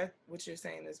 I think that what you're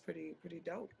saying is pretty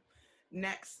dope.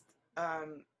 Next,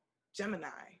 Gemini.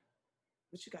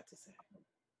 What you got to say?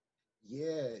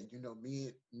 Yeah,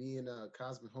 me and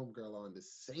Cosmic Homegirl are on the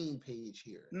same page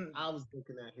here. Mm. I was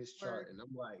looking at his chart Word. and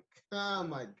I'm like, oh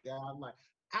my God, I'm like,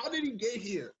 how did he get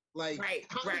here? Like, Right,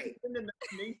 how did right. he get in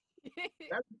the nation?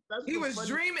 That's He the was funny.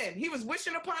 dreaming. He was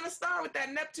wishing upon a star with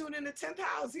that Neptune in the 10th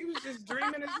house. He was just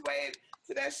dreaming his way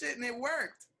to that shit, and it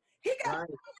worked. He got. Right,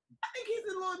 I think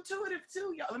he's a little intuitive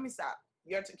too, y'all. Let me stop.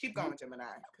 Keep going, Gemini.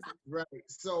 right.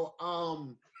 So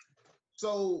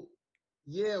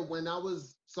yeah,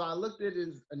 I looked at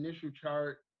his initial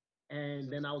chart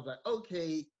and then I was like,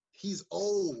 okay, he's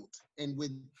old. And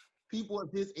with people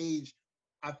of his age,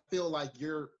 I feel like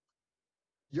your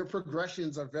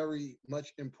progressions are very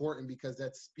much important because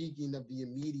that's speaking of the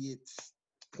immediate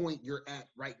point you're at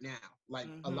right now. Like a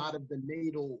Mm-hmm. lot of the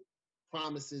natal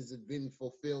promises have been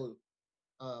fulfilled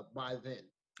by then.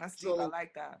 That's deep. I So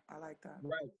like that. I like that.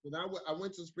 right, and I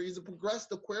went to Springs of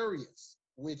Progressed Aquarius,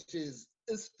 which is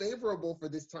favorable for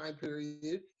this time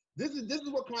period. This is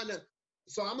what kind of.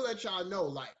 So I'm gonna let y'all know.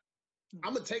 Like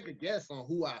I'm gonna take a guess on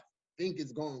who I think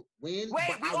is going to win. Wait,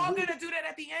 But we I all really, gonna do that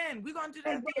at the end. We're gonna do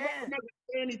that I'm at the not end. gonna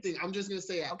say anything. I'm just gonna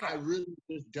say Okay. I really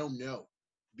just don't know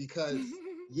because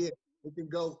yeah, it can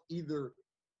go either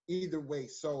way.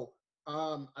 So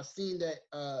I seen that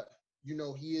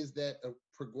he is that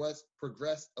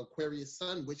progressed Aquarius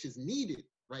sun, which is needed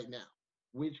right now,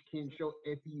 which can show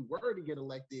if he were to get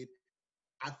elected.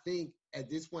 I think at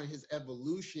this point his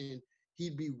evolution,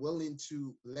 he'd be willing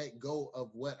to let go of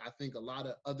what I think a lot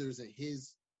of others in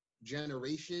his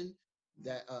generation,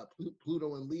 that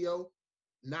Pluto and Leo,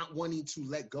 not wanting to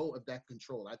let go of that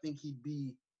control. I think he'd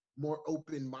be more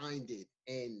open-minded,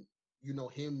 and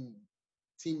him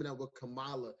teaming up with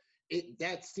Kamala,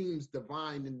 that seems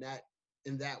divine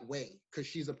in that way because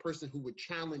she's a person who would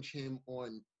challenge him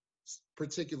on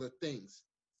particular things.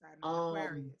 Saturn in Um,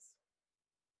 Aquarius.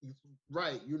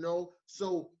 right,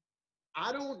 so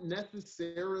I don't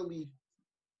necessarily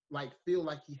like feel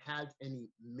like he has any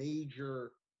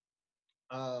major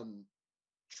um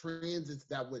transits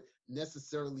that would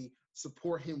necessarily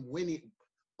support him winning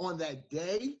on that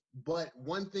day. But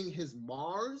one thing, his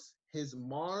Mars,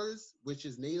 which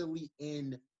is natively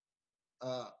in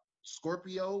uh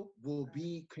Scorpio, will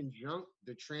be conjunct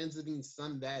the transiting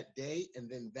sun that day, and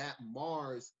then that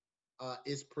Mars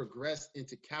is progressed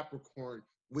into Capricorn,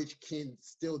 which can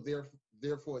still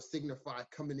therefore signify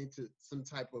coming into some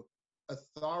type of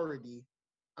authority.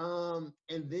 And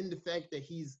then the fact that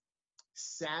he's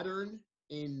Saturn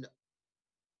in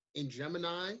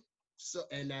Gemini, so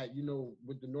and that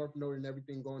with the North Node and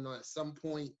everything going on, at some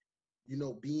point,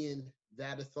 being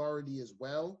that authority as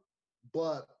well.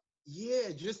 But yeah,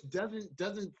 it just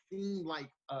doesn't seem like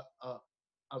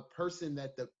a person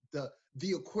that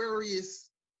the Aquarius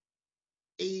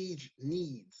age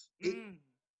needs. Mm.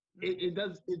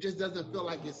 It just doesn't feel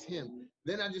like it's him.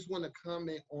 Then I just want to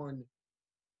comment on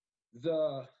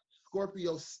the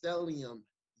Scorpio stellium.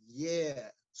 Yeah,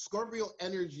 Scorpio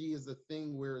energy is a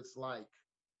thing where it's like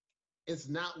it's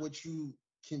not what you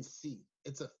can see.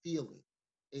 It's a feeling.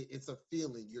 It's a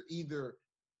feeling. You're either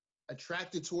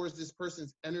attracted towards this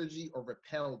person's energy or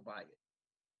repelled by it.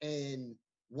 And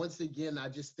once again, I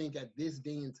just think at this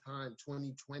day and time,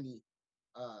 2020,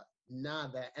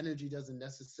 that energy doesn't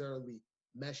necessarily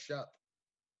mesh up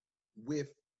with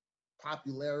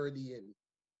popularity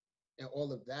and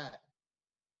all of that.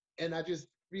 And I just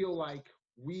feel like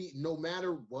no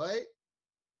matter what,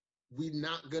 we're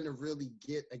not gonna really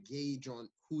get a gauge on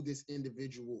who this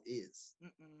individual is.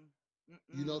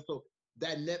 You know, so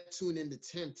that Neptune in the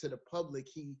 10th to the public,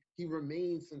 he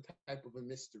remains some type of a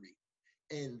mystery.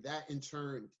 And that in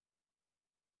turn,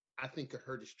 I think could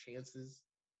hurt his chances.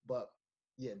 But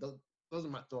yeah, those are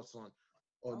my thoughts on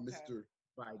Okay. Mr.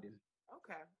 Biden.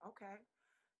 Okay.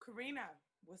 Karina,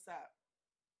 what's up?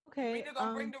 Okay. Karina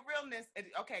gonna bring the realness.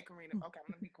 Okay, Karina. Okay,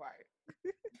 I'm gonna be quiet.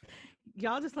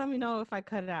 Y'all just let me know if I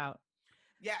cut it out.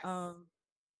 Yes.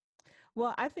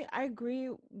 Well, I think I agree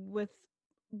with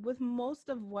most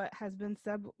of what has been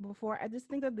said before. I just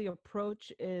think that the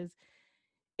approach is,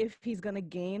 if he's going to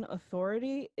gain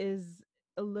authority, is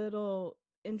a little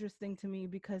interesting to me,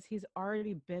 because he's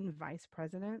already been vice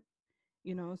president,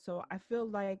 you know, so I feel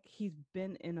like he's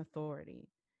been in authority.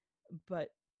 But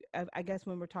I guess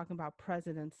when we're talking about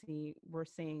presidency, we're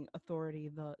saying authority,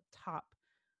 the top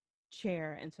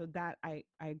chair. And so that I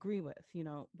agree with, you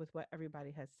know, with what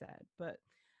everybody has said. But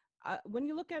when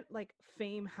you look at like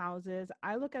fame houses,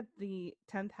 I look at the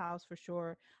 10th house for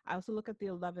sure. I also look at the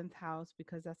 11th house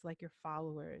because that's like your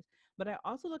followers. But I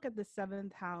also look at the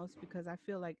 7th house because I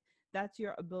feel like that's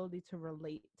your ability to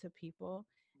relate to people.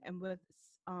 And with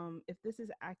if this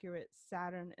is accurate,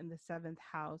 Saturn in the 7th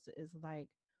house is like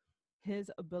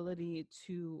his ability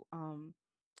to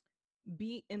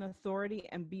be in authority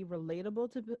and be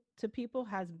relatable to people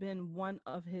has been one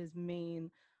of his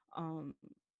main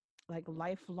like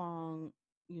lifelong,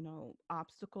 you know,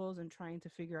 obstacles, and trying to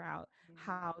figure out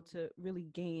how to really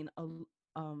gain a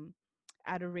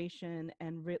adoration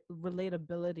and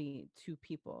relatability to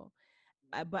people.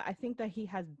 But I think that he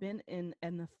has been in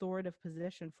an authoritative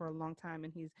position for a long time,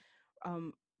 and he's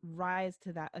rise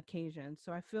to that occasion.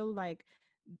 So I feel like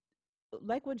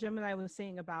what Gemini was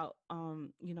saying about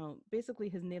you know, basically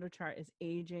his natal chart is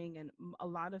aging, and a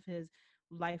lot of his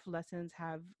life lessons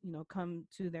have, you know, come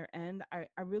to their end. I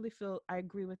really feel I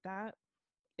agree with that,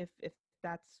 if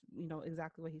that's, you know,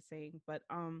 exactly what he's saying. But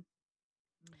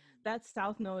that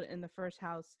south node in the first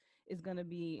house is going to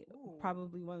be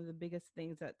probably one of the biggest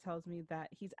things that tells me that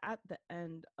he's at the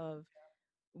end of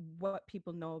what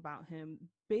people know about him.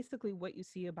 Basically what you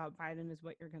see about Biden is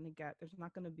what you're going to get. There's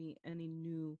not going to be any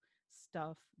new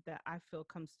stuff that I feel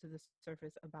comes to the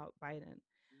surface about Biden.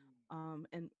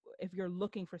 And if you're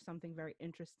looking for something very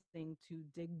interesting to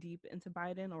dig deep into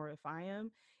Biden, or if I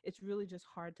am, it's really just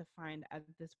hard to find at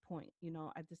this point. You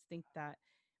know, I just think that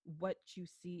what you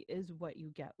see is what you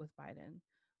get with Biden.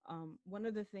 One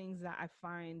of the things that I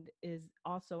find is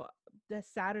also that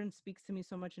Saturn speaks to me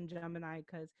so much in Gemini,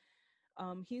 because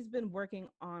he's been working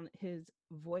on his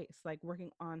voice, like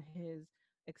working on his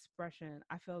expression.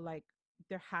 I feel like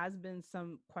there has been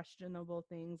some questionable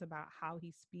things about how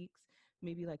he speaks,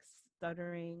 maybe like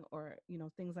stuttering or, you know,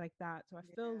 things like that. So I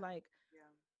feel like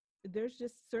there's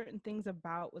just certain things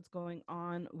about what's going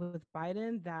on with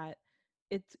Biden that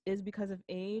it is because of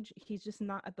age. He's just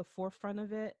not at the forefront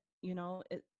of it, you know,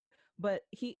 but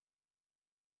he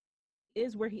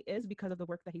is where he is because of the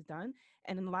work that he's done.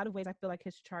 And in a lot of ways, I feel like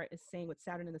his chart is saying, with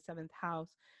Saturn in the 7th house,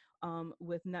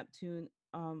 with Neptune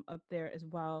up there as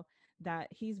well, that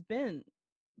he's been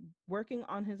working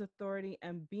on his authority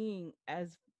and being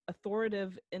as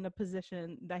authoritative in a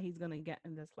position that he's going to get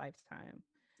in this lifetime.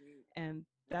 And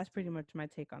that's pretty much my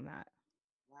take on that.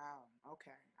 Wow.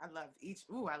 Okay. I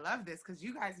love this, because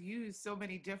you guys use so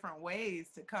many different ways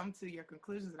to come to your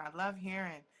conclusions. And I love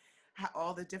hearing how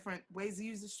all the different ways to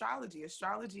use astrology.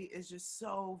 Astrology is just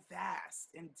so vast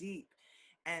and deep,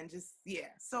 and just,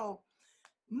 So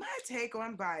my take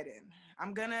on Biden,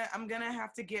 I'm gonna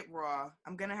have to get raw.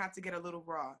 I'm gonna have to get a little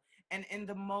raw, and in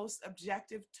the most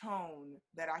objective tone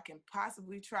that I can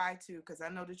possibly try to, because I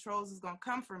know the trolls is gonna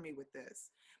come for me with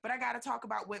this, but I got to talk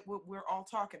about what we're all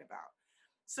talking about.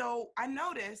 So I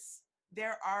notice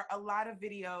there are a lot of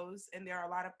videos and there are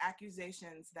a lot of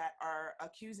accusations that are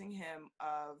accusing him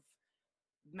of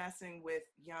messing with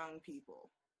young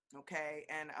people. Okay.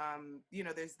 And, you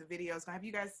know, there's the videos. Have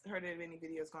you guys heard of any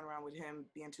videos going around with him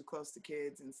being too close to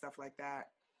kids and stuff like that?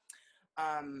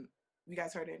 You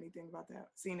guys heard anything about that?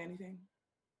 Seen anything?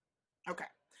 Okay.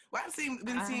 Well, I've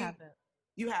been seeing. I haven't.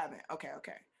 You haven't? Okay.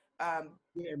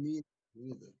 Yeah, me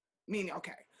neither. Meaning,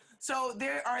 okay. So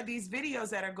there are these videos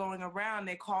that are going around.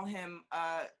 They call him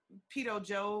Pedo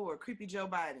Joe or Creepy Joe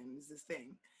Biden is this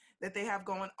thing. that they have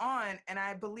going on. And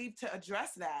I believe to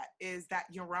address that is that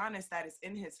Uranus that is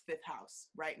in his fifth house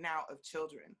right now of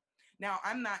children. Now,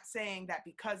 I'm not saying that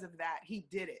because of that, he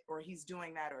did it or he's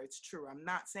doing that or it's true. I'm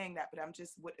not saying that, but I'm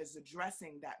just what is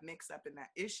addressing that mix up in that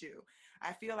issue.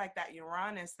 I feel like that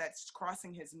Uranus that's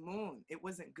crossing his moon, it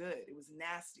wasn't good. It was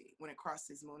nasty when it crossed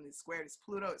his moon. It squared his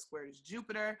Pluto, it squared his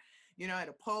Jupiter, you know, it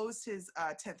opposed his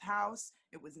 10th house.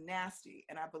 It was nasty.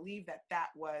 And I believe that that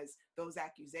was those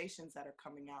accusations that are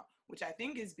coming out, which I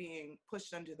think is being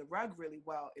pushed under the rug really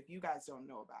well if you guys don't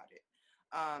know about it.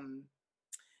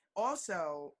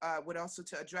 Also would also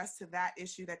to address to that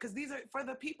issue that because these are for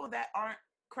the people that aren't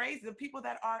crazy, the people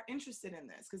that are interested in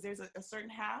this, because there's a certain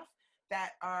half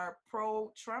that are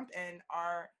pro-Trump and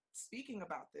are speaking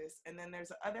about this, and then there's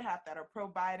the other half that are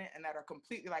pro-Biden and that are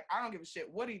completely like, I don't give a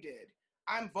shit what he did,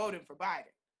 I'm voting for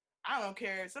Biden. I don't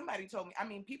care. Somebody told me, I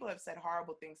mean, people have said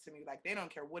horrible things to me, like they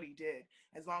don't care what he did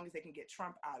as long as they can get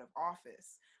Trump out of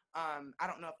office. I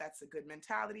don't know if that's a good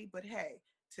mentality, but hey,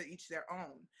 to each their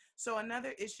own. So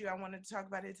another issue I wanted to talk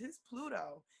about is his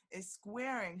Pluto is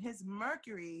squaring his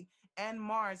Mercury and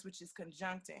Mars, which is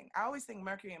conjuncting. I always think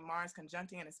Mercury and Mars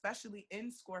conjuncting, and especially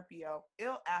in Scorpio,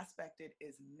 ill aspected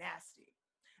is nasty.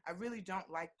 I really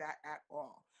don't like that at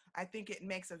all. I think it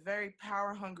makes a very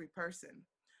power hungry person.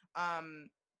 And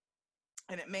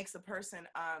it makes a person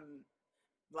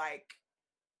like,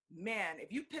 man,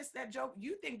 if you piss that Joe,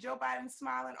 you think Joe Biden's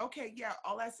smiling? Okay, yeah,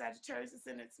 all that Sagittarius is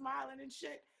in it smiling and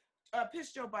shit.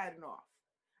 Piss Joe Biden off.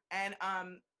 And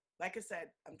like I said,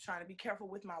 I'm trying to be careful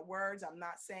with my words. I'm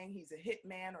not saying he's a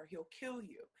hitman or he'll kill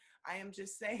you. I am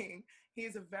just saying he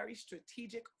is a very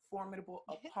strategic, formidable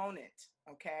opponent.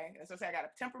 Okay, that's what I say. I got to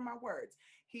temper my words.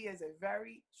 He is a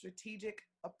very strategic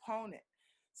opponent.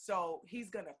 So he's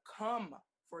gonna come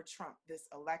for Trump this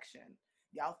election.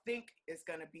 Y'all think it's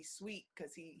gonna be sweet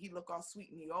because he look all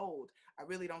sweet and he old. I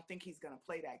really don't think he's gonna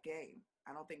play that game.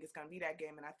 I don't think it's gonna be that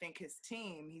game, and I think his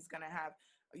team, he's gonna have,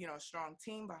 you know, a strong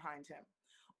team behind him.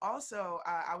 Also,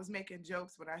 I was making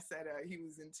jokes when I said he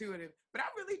was intuitive, but I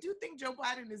really do think Joe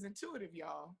Biden is intuitive,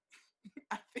 y'all.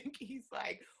 I think he's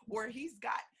like, or he's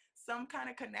got some kind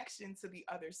of connection to the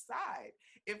other side.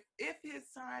 If his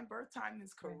birth time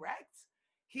is correct,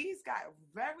 he's got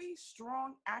very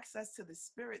strong access to the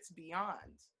spirits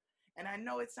beyond. And I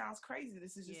know it sounds crazy.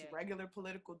 This is just a regular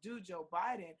political dude, Joe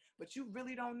Biden, but you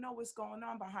really don't know what's going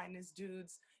on behind this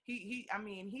dude's. I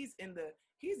mean, he's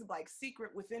like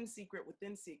secret within secret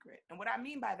within secret. And what I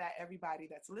mean by that, everybody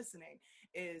that's listening,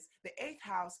 is the 8th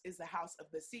house is the house of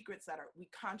the secrets that we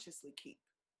consciously keep.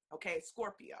 Okay,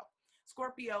 Scorpio.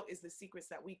 Scorpio is the secrets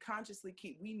that we consciously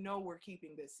keep. We know we're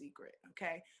keeping this secret,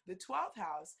 okay? The 12th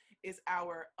house is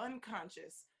our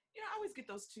unconscious. You know, I always get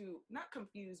those two, not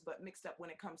confused, but mixed up when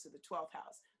it comes to the 12th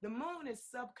house. The moon is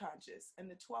subconscious and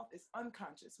the 12th is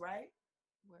unconscious, right?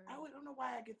 Word. I don't know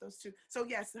why I get those two. So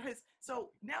yes, so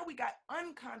now we got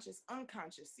unconscious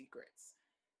secrets.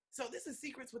 So this is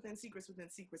secrets within secrets within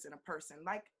secrets in a person.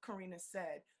 Like Karina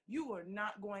said, you are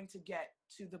not going to get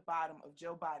to the bottom of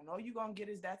Joe Biden. All you're going to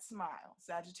get is that smile,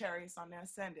 Sagittarius on the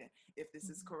ascendant, if this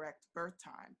is correct birth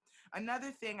time.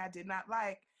 Another thing I did not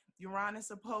like, Uranus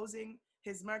opposing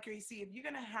his Mercury. See, if you're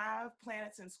going to have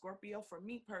planets in Scorpio, for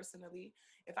me personally,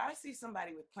 if I see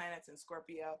somebody with planets in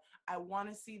Scorpio, I want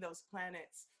to see those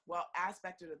planets, well,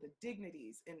 aspected of the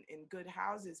dignities in good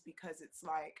houses, because it's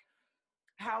like,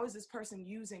 how is this person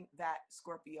using that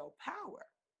Scorpio power?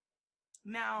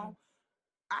 Now,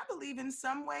 I believe in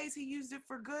some ways he used it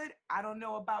for good. I don't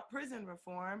know about prison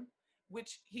reform,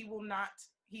 which he will not,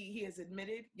 he has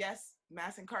admitted, yes,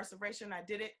 mass incarceration, I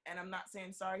did it, and I'm not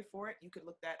saying sorry for it. You could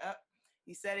look that up.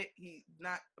 He said it, he's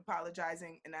not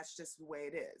apologizing, and that's just the way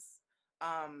it is.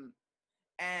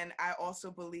 And I also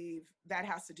believe that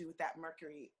has to do with that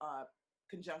Mercury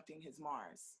conjuncting his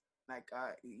Mars. Like,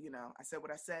 you know, I said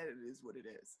what I said, it is what it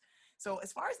is. So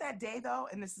as far as that day though,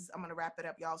 and I'm going to wrap it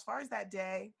up, y'all. As far as that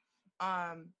day,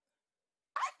 I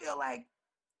feel like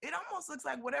it almost looks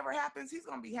like whatever happens, he's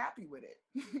going to be happy with it.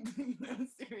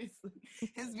 Seriously.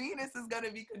 His Venus is going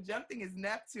to be conjuncting his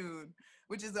Neptune,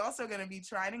 which is also going to be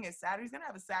trining his Saturn. He's going to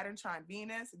have a Saturn trine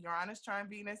Venus, Uranus trine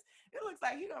Venus. It looks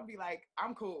like he's going to be like,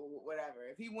 I'm cool with whatever.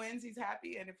 If he wins, he's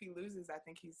happy. And if he loses, I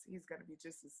think he's going to be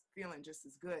feeling just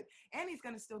as good. And he's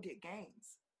going to still get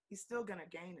gains. He's still going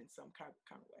to gain in some kind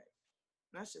of way.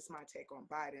 And that's just my take on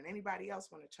Biden. Anybody else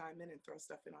want to chime in and throw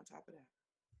stuff in on top of that?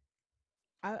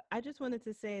 I just wanted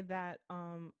to say that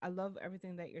I love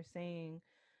everything that you're saying,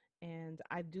 and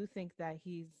I do think that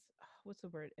he's what's the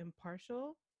word,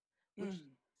 impartial, which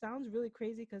sounds really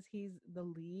crazy because he's the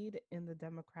lead in the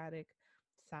Democratic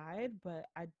side, but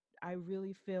I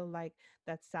really feel like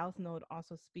that South Node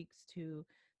also speaks to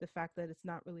the fact that it's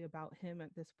not really about him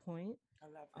at this point, I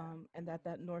love that. and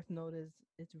that North Node is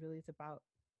it's really it's about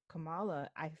Kamala.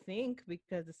 I think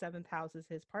because the seventh house is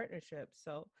his partnership,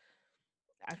 so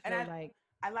I And feel like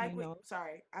I like you what, know.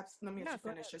 sorry, let me let Yeah, you go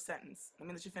finish ahead. your sentence. Let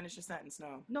me let you finish your sentence.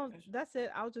 No. No, Finish. that's it.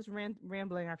 I was just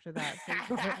rambling after that. So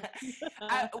go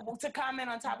ahead. Well, to comment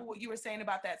on top of what you were saying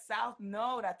about that South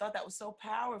Node, I thought that was so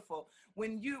powerful.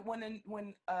 When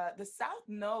the South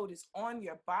Node is on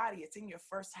your body, it's in your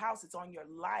first house, it's on your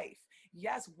life.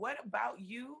 Yes, what about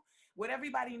you? What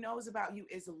everybody knows about you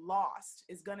is lost,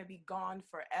 is going to be gone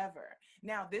forever.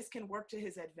 Now, this can work to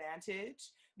his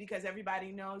advantage because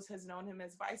everybody has known him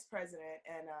as vice president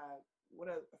and I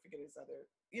forget his other,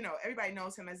 everybody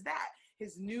knows him as that.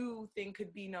 His new thing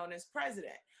could be known as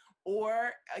president,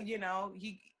 or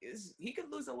he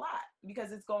could lose a lot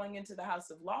because it's going into the house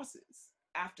of losses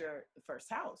after the first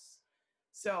house.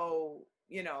 So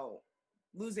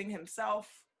losing himself,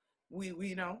 we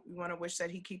we want to wish that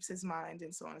he keeps his mind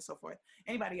and so on and so forth.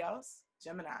 Anybody else?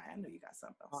 Gemini, I know you got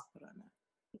something else to put on that.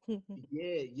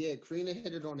 Yeah, Karina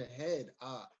hit it on the head.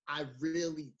 I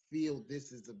really feel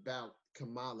this is about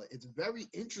Kamala. It's very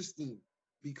interesting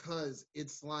because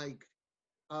it's like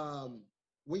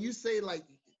when you say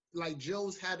like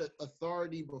Joe's had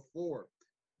authority before,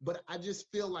 but I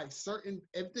just feel like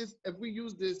if we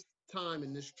use this time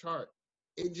in this chart,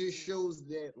 it just shows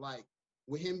that like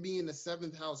with him being a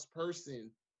seventh house person,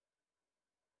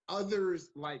 others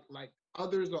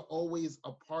are always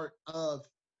a part of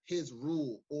his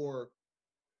rule or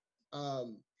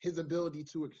his ability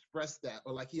to express that,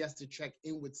 or like he has to check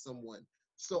in with someone.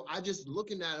 So I just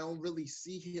looking at it, I don't really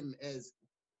see him as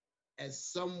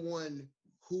someone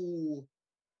who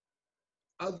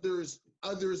others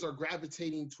are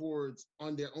gravitating towards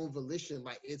on their own volition.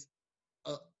 Like it's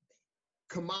uh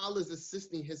Kamala's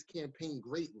assisting his campaign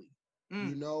greatly,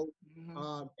 you know.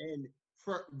 And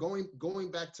for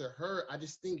going back to her, I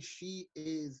just think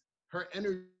her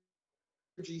energy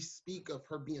speak of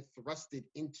her being thrusted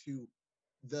into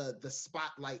the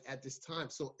spotlight at this time.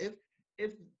 So if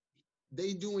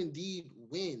they do indeed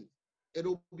win,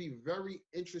 it'll be very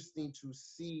interesting to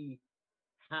see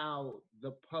how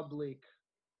the public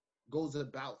goes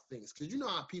about things, because you know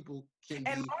how people can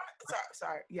And be.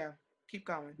 sorry, yeah, keep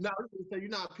going. No, so you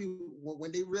know how people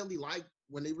when they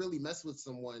really mess with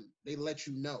someone, they let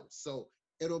you know. So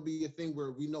it'll be a thing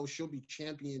where we know she'll be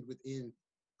championed within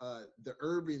the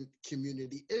urban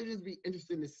community. It'll just be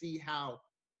interesting to see how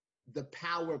the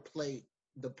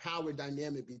the power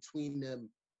dynamic between them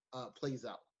plays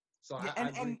out. So Yeah, I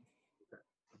agree.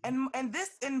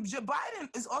 and Joe Biden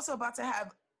is also about to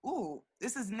have,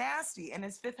 this is nasty, in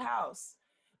his fifth house.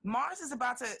 Mars is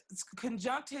about to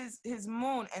conjunct his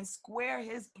moon and square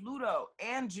his Pluto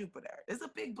and Jupiter. There's a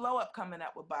big blow up coming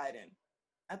up with Biden.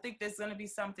 I think there's going to be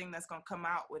something that's going to come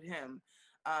out with him.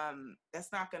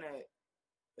 That's not going to,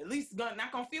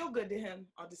 not going to feel good to him.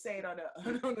 I'll just say it on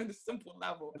a simple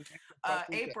level.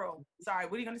 April, sorry,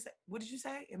 what are you going to say? What did you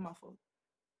say? It muffled.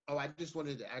 Oh, I just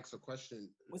wanted to ask a question.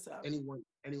 What's up? Anyone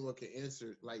can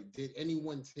answer. Like, did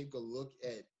anyone take a look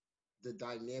at the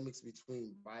dynamics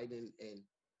between Biden and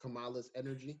Kamala's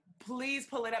energy? Please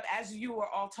pull it up. As you were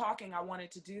all talking, I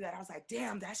wanted to do that. I was like,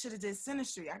 damn, that should have did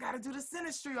synastry. I got to do the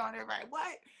synastry on it, right?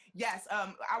 What? Yes,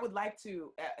 I would like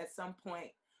to at some point,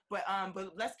 but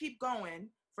let's keep going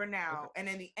for now. Okay. And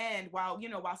in the end, while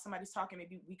somebody's talking,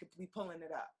 maybe we could be pulling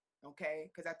it up. Okay,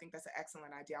 because I think that's an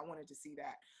excellent idea. I wanted to see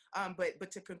that.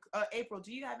 But to April,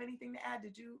 do you have anything to add?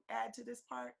 Did you add to this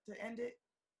part to end it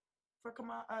for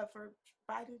for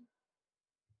Biden?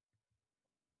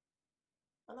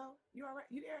 Hello, you all right?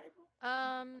 You there, April?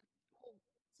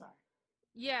 Sorry.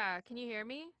 Yeah, can you hear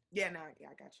me? Yeah, no, yeah,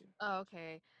 I got you. Oh,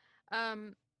 okay.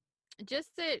 Just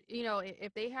that,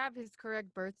 if they have his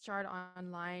correct birth chart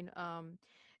online,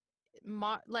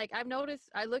 like I've noticed,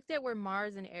 I looked at where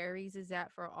Mars and Aries is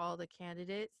at for all the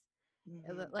candidates,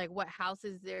 like what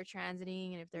houses they're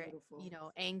transiting and if they're,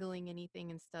 angling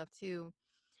anything and stuff too.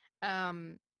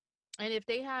 And if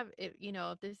they have, if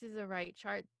this is the right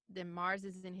chart, then Mars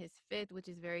is in his fifth, which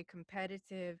is very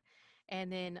competitive.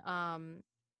 And then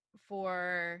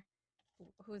for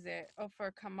who's it? Oh,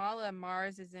 for Kamala,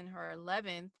 Mars is in her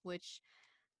 11th, which,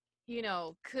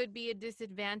 could be a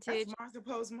disadvantage. That's Mars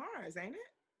opposed Mars, ain't it?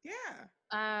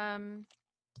 Yeah.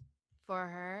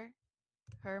 For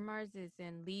her Mars is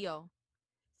in Leo.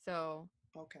 So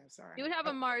okay, sorry. You would have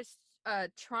a Mars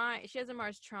trine. She has a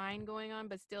Mars trine going on,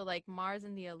 but still like Mars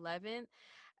in the 11th.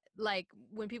 Like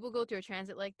when people go through a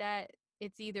transit like that,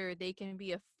 it's either they can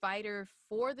be a fighter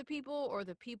for the people or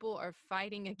the people are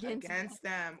fighting against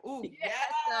them. Ooh,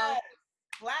 yes.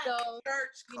 Clap,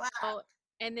 church, clap.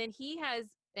 And then he has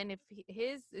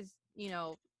his is,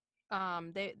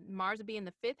 they Mars would be in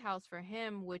the fifth house for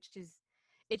him, which is,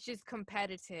 it's just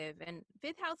competitive, and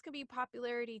fifth house could be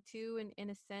popularity too, in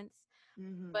a sense,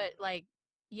 Mm-hmm. but like,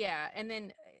 yeah. And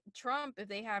then Trump, if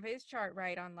they have his chart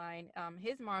right online,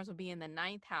 his Mars will be in the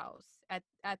ninth house at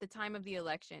the time of the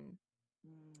election,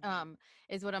 um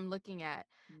is what I'm looking at.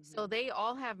 So Mm-hmm. they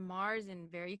all have Mars in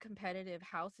very competitive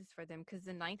houses for them, because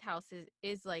the ninth house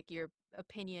is like your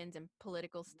opinions and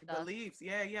political stuff. Beliefs.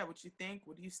 Yeah, yeah. What you think?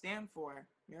 What do you stand for?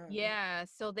 Yeah. Yeah,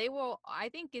 so they will, I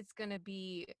think it's going to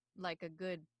be like a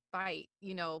good fight,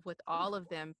 with all of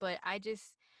them, but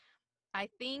I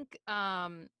think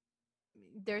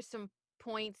there's some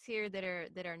points here that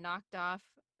are knocked off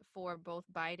for both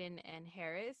Biden and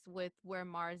Harris with where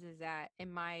Mars is at,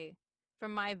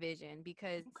 from my vision,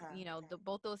 because Okay.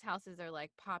 both those houses are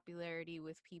like popularity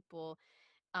with people,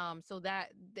 so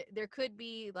that there could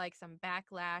be like some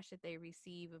backlash that they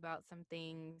receive about some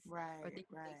things, or Right. things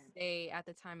they Right. say at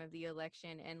the time of the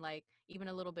election, and like even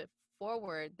a little bit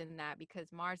forward than that,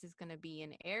 because Mars is going to be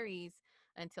in Aries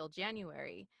until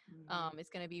January. Mm-hmm. It's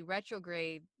going to be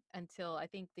retrograde until I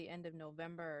think the end of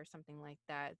November or something like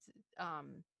that.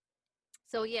 um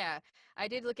so yeah, I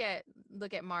did look at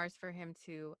Mars for him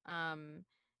too,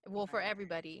 well, for Right.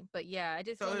 everybody, but yeah, I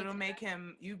just So wanted it'll make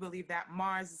him, you believe that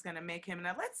Mars is going to make him,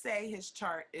 now let's say his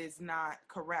chart is not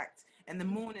correct and the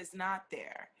to. moon is not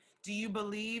there. Do you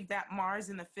believe that Mars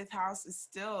in the fifth house is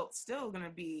still going to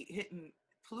be hitting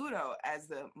Pluto as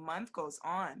the month goes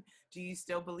on? Do you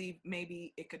still believe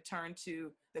maybe it could turn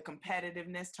to the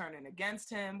competitiveness turning against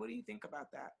him? What do you think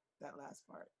about that last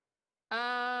part?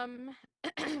 Um,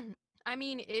 I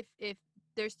mean, if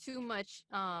there's too much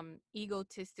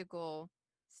egotistical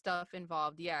stuff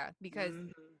involved, yeah, because Mm-hmm.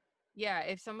 yeah,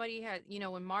 if somebody has,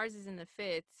 when Mars is in the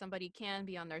fifth, somebody can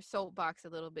be on their soapbox a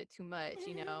little bit too much. That's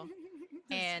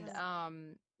And right.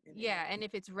 In yeah, Aries. and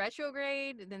if it's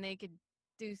retrograde, then they could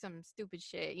do some stupid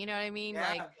shit. You know what I mean? Yeah,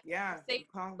 Like, yeah. say,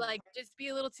 Calm. like, just be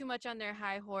a little too much on their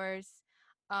high horse.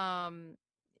 Um,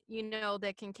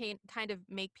 that can kind of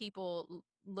make people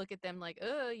look at them like,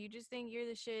 oh, you just think you're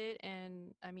the shit,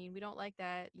 and I mean, we don't like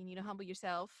that. You need to humble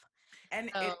yourself.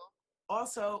 And So, it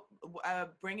also,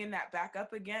 bringing that back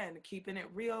up again, keeping it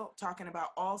real, talking about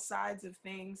all sides of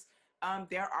things.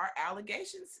 There are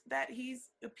allegations that he's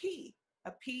a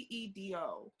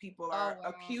PEDO. People oh are wow.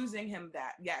 accusing him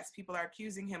that. Yes, people are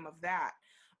accusing him of that.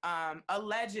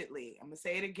 Allegedly, I'm gonna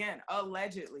say it again.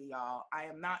 Allegedly, y'all. I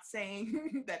am not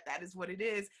saying that is what it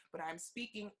is, but I'm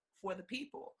speaking for the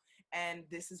people, and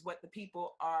this is what the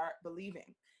people are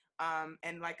believing.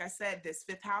 And like I said, this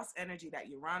fifth house energy, that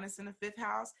Uranus in the fifth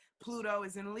house, Pluto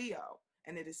is in Leo,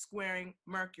 and it is squaring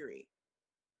Mercury.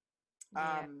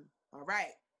 Yeah. All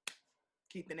right,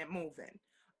 keeping it moving.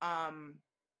 Um,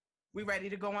 we ready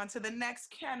to go on to the next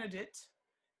candidate,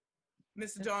 Mr.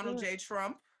 Let's Donald do it. J.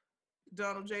 Trump.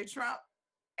 Donald J. Trump.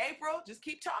 April, just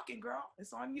keep talking, girl.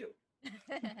 It's on you.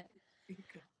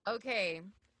 Okay.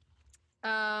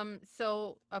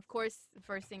 So of course,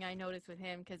 first thing I noticed with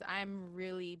him, because I'm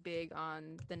really big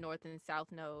on the north and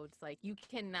south nodes. Like, you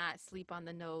cannot sleep on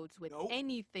the nodes with Nope.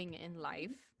 anything in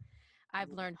life. I've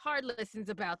Nope. learned hard lessons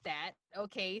about that.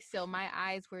 Okay, so my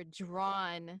eyes were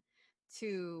drawn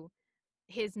to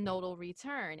his nodal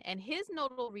return, and his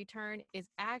nodal return is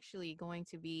actually going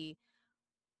to be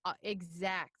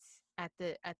exact at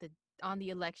the on the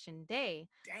election day.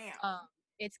 Damn. um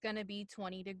it's going to be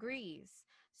 20 degrees.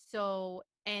 So,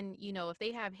 and if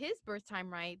they have his birth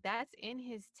time right, that's in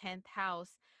his 10th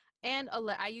house, and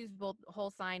I use both whole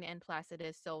sign and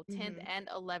Placidus, so 10th Mm-hmm. and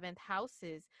 11th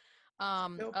houses,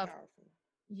 Still of, powerful.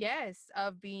 yes,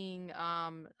 of being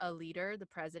a leader, the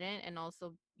president, and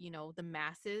also the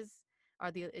masses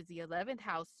is the 11th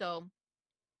house. So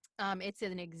it's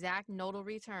an exact nodal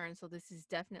return. So this is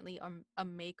definitely a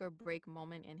make or break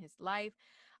moment in his life.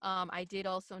 I did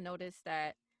also notice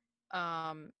that,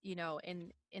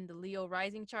 in the Leo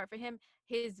rising chart for him,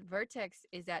 his vertex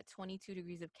is at 22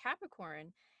 degrees of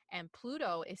Capricorn, and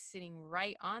Pluto is sitting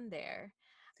right on there.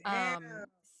 Damn.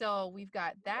 So we've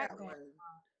got that That going. was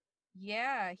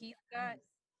Yeah, he's got nice.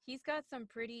 he's got some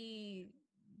pretty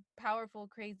powerful,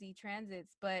 crazy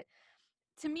transits. But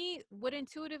to me, what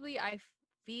intuitively I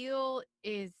feel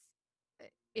is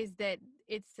that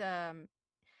it's um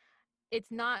it's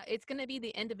going to be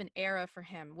the end of an era for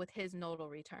him with his nodal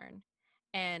return,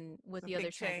 and with It's a the other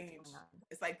big transits change. going on.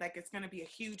 It's like it's gonna be a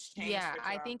huge change Yeah, for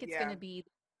I Trump. think it's going Yeah. to be.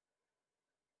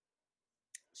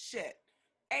 Shit.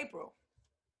 April.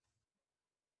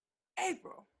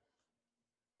 April.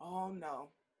 Oh no.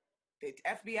 The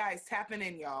FBI is tapping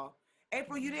in, y'all.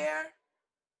 April, you there?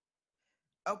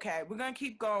 Okay, we're gonna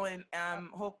keep going.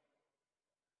 Hope.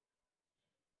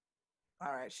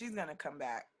 All right, she's gonna come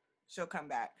back. She'll come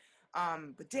back.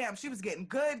 But damn, she was getting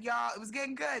good, y'all. It was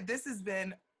getting good. This has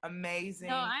been amazing.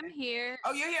 No, I'm here.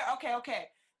 Oh, you're here. Okay, okay.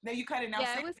 Now you cut it. Now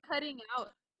Yeah, say it was cutting out.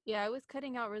 Yeah, it was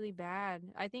cutting out really bad.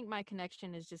 I think my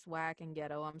connection is just whack and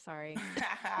ghetto. I'm sorry.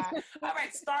 All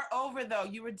right, start over though.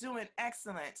 You were doing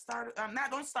excellent. Start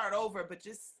not don't start over, but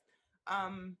just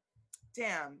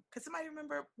damn. Could somebody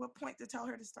remember what point to tell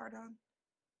her to start on?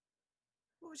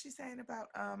 What was she saying about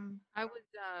I was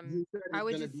You said I it's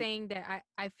was gonna just be saying that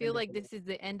I end feel of like the this is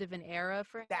the end of an era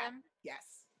for that? him.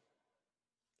 Yes.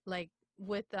 Like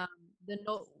with the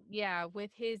no yeah,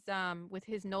 with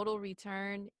his nodal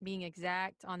return being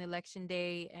exact on election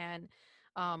day, and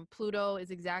Pluto is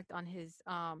exact on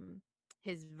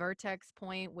his vertex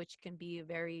point, which can be a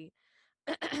very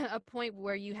a point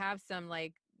where you have some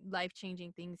like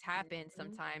life-changing things happen Mhm,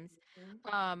 sometimes.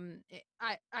 mhm.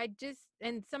 I just,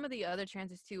 and some of the other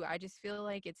transits too, I just feel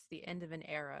like it's the end of an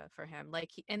era for him,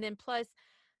 like and then plus,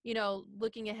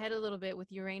 looking ahead a little bit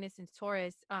with Uranus and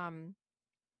Taurus,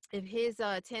 if his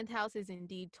 10th house is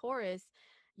indeed Taurus,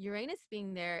 Uranus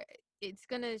being there, it's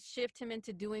going to shift him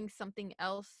into doing something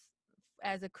else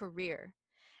as a career.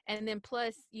 And then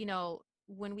plus,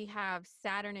 when we have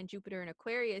Saturn and Jupiter in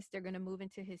Aquarius, they're going to move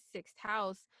into his 6th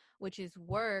house, which is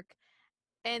work.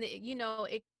 And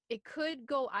it could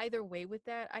go either way with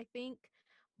that, I think.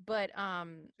 But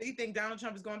So you think Donald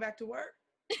Trump is going back to work?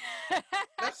 That's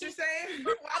what you're saying?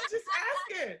 Well, I'm just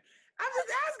asking. I'm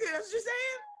just asking. That's what you're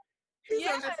saying? He's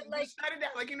yeah, gonna just shut it down.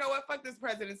 Like, you know what? Fuck this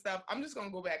president stuff. I'm just gonna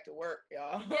go back to work,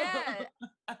 y'all. yeah,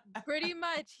 pretty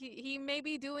much. He may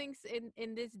be doing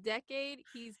in this decade.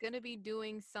 He's gonna be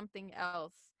doing something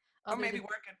else Or other maybe than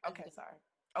working. Okay, president. sorry.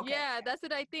 Okay. Yeah, that's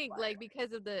what I think. Right. Like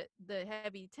because of the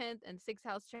heavy 10th and 6th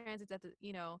house transits at the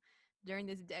during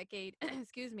this decade.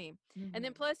 Excuse me. And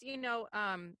then Mhm. plus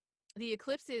the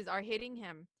eclipses are hitting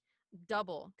him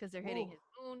double because they're hitting Ooh. his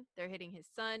moon, they're hitting his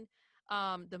sun.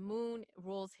 The moon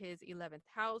rules his 11th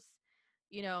house.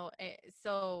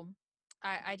 So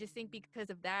I just think because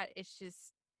of that,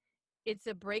 it's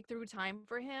a breakthrough time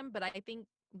for him. But I think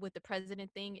with the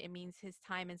president thing, it means his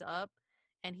time is up,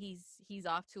 and he's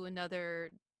off to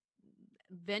another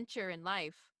venture in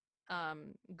life,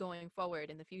 going forward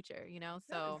in the future. That is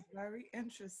So very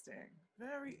interesting.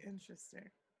 Very interesting.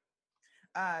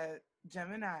 Uh,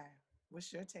 Gemini,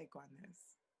 what's your take on this?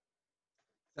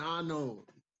 Donald,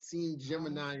 Team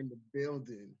Gemini in the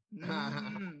building.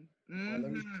 Mm-hmm.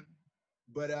 Let me, Mm-hmm.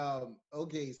 but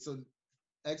okay, so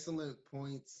excellent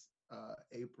points,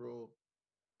 April.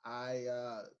 I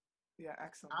Yeah,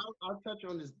 excellent. I'll touch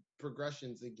on his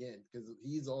progressions again because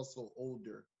he's also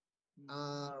older.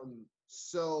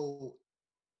 So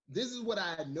this is what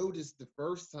I had noticed the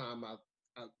first time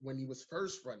when he was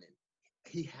first running.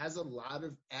 He has a lot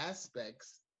of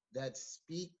aspects that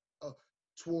speak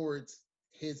towards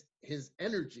his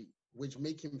energy, which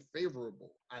make him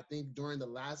favorable. I think during the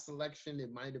last election,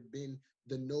 it might have been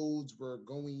the nodes were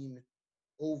going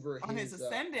over On his his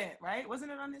ascendant, right?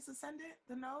 Wasn't it on his ascendant,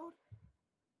 the node?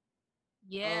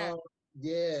 yeah,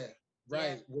 yeah, yeah.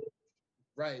 right,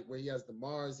 right, where he has the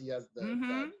Mars, he has the Mm-hmm.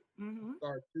 that Mm-hmm.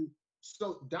 star too.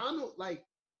 So Donald, like,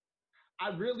 I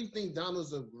really think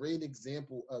Donald's a great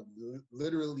example of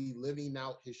literally living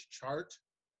out his chart.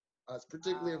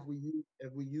 Particularly Wow.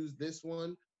 if we use this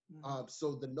one. Mm-hmm.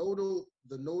 So the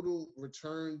nodal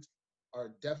returns are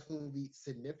definitely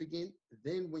significant.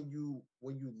 Then when you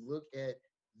look at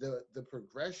the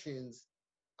progressions,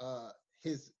 uh,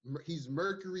 he's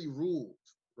Mercury ruled,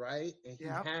 right, and he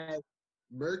Yep. had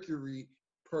Mercury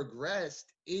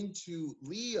progressed into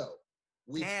Leo,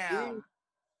 which is Damn.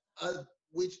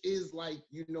 which is like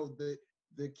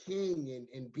the king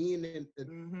and being in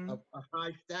Mm-hmm. a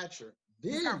high stature.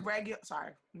 He's Then got regular.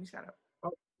 Sorry, let me shut up.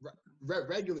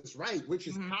 Regulus, right, which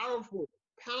is Mm-hmm.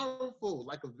 powerful,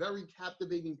 like a very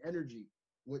captivating energy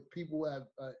with people who have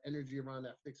energy around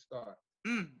that fixed star.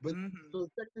 But Mm-hmm. so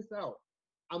check this out.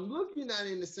 I'm looking at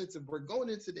it in the sense of we're going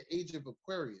into the age of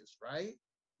Aquarius, right?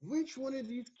 Which one of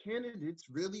these candidates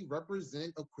really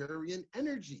represent Aquarian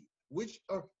energy? Which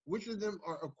of them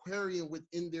are Aquarian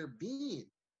within their being?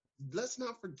 Let's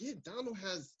not forget Donald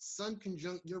has Sun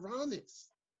conjunct Uranus.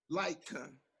 Like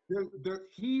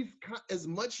he's as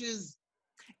much as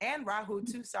And Rahu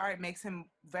too. Sorry, it makes him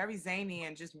very zany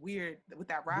and just weird with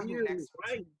that Rahu weird, next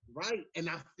to him too. right. And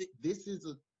I think this is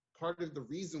a part of the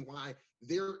reason why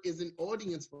there is an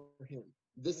audience for him.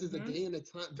 This is a Mm-hmm. day and a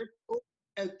time.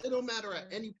 And it don't matter at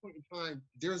any point in time,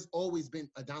 there's always been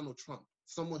a Donald Trump,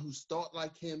 someone who's thought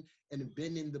like him and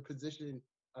been in the position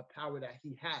of power that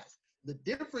he has. The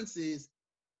difference is,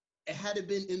 had it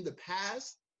been in the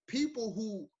past,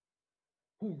 people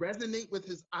who resonate with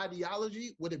his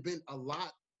ideology would have been a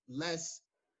lot less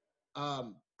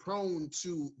prone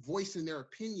to voicing their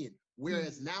opinion.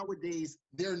 Whereas nowadays,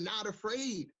 they're not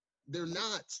afraid. They're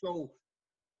not. So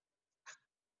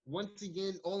once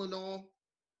again, all in all,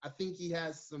 I think he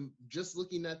has some, just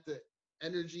looking at the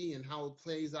energy and how it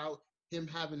plays out, him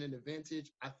having an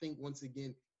advantage, I think once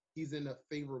again, he's in a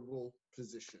favorable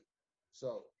position.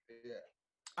 So, yeah.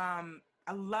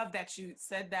 I love that you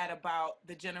said that about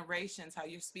the generations, how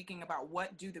you're speaking about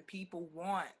what do the people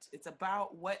want. It's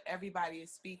about what everybody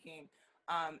is speaking,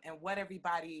 and what are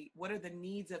the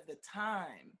needs of the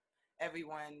time.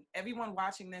 Everyone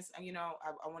watching this, you know,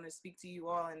 I want to speak to you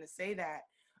all and to say that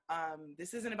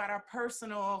this isn't about our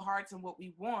personal hearts and what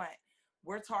we want.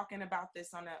 We're talking about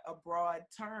this on a broad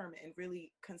term and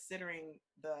really considering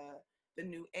the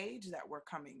new age that we're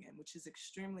coming in, which is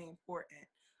extremely important.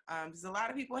 Because a lot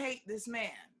of people hate this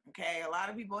man, okay? A lot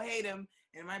of people hate him,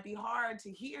 and it might be hard to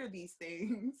hear these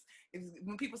things.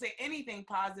 When people say anything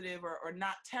positive or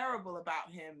not terrible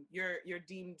about him, you're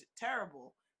deemed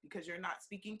terrible because you're not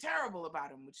speaking terrible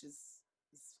about him, which is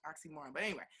oxymoron. But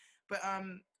anyway,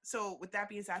 so with that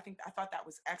being said, I thought that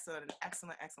was excellent, an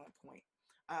excellent point.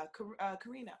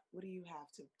 Karina, what do you have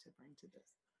to bring to this?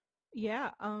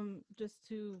 Yeah, just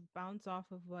to bounce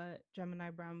off of what Gemini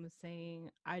Brown was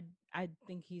saying, I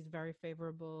think he's very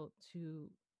favorable to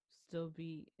still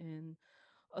be in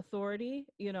authority,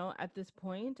 you know, at this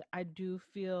point. I do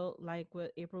feel like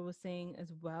what April was saying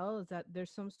as well is that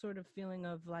there's some sort of feeling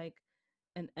of like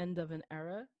an end of an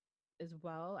era as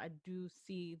well. I do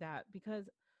see that because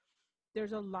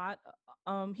there's a lot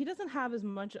he doesn't have as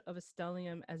much of a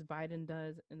stellium as Biden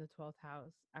does in the 12th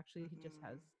house. Actually, he just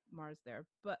has Mars there.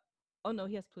 But oh no,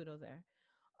 he has Pluto there.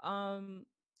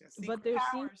 But there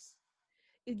seems, powers.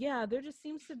 yeah, there just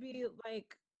seems to be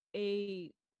like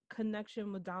a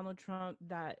connection with Donald Trump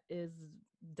that is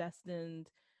destined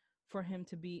for him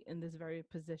to be in this very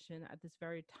position at this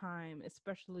very time,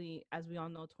 especially as we all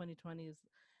know 2020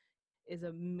 is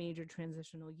a major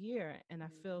transitional year, and I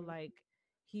feel like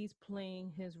he's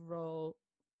playing his role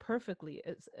perfectly,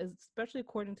 especially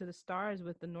according to the stars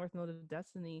with the North Node of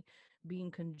Destiny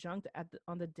being conjunct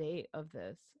on the day of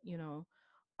this, you know.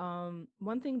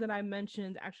 One thing that I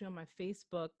mentioned actually on my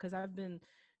Facebook, because I've been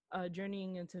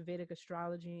journeying into Vedic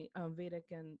astrology, Vedic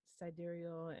and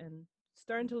sidereal, and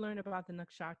starting to learn about the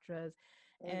nakshatras.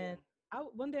 And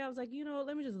one day I was like, you know,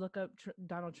 let me just look up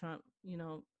Donald Trump, you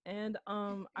know, and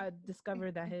I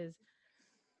discovered that his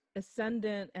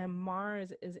ascendant and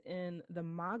Mars is in the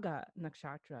Maga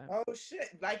nakshatra. Oh shit!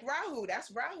 Like Rahu,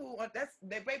 that's Rahu.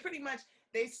 They pretty much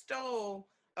they stole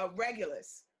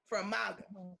Regulus from Maga.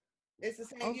 It's the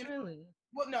same. Oh, really?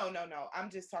 Well, no. I'm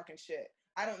just talking shit.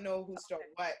 I don't know who stole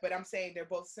what, but I'm saying they're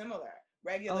both similar.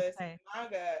 Regulus and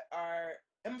Maga are.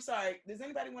 I'm sorry. Does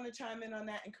anybody want to chime in on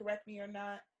that and correct me or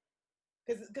not?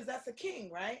 Because that's the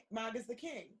king, right? Maga's the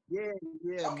king. Yeah.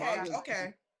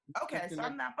 Okay. So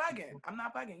I'm not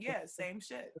bugging. Yeah, same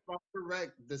shit. If I'm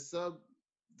correct, the sub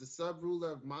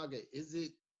ruler of Maga, is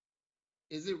it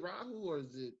Rahu or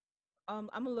is it? I'm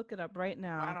gonna look it up right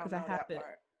now because I have it.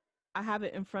 Part. I have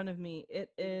it in front of me. It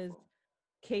is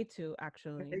Ketu,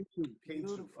 actually. Ketu.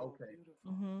 Beautiful. Okay.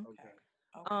 Mm-hmm.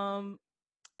 Okay.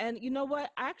 And you know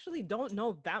what? I actually don't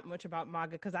know that much about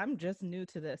Maga because I'm just new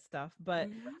to this stuff. But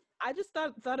I just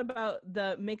thought about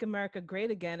the Make America Great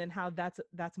Again and how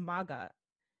that's Maga,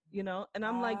 you know. And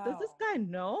I'm like, does this guy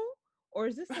know, or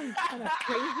is this some kind of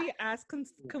crazy ass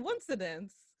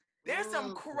coincidence? There's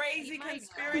some crazy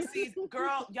conspiracies,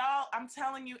 girl. Y'all, I'm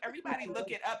telling you, everybody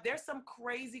look it up. There's some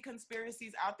crazy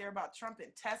conspiracies out there about Trump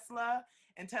and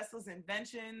Tesla's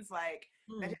inventions, like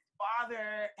that his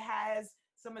father has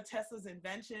some of Tesla's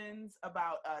inventions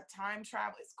about time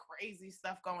travel. It's crazy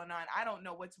stuff going on. I don't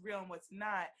know what's real and what's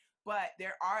not, but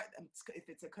there are, if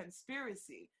it's a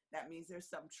conspiracy, that means there's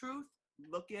some truth.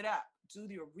 Look it up. Do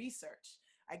your research.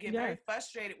 I get very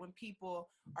frustrated when people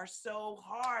are so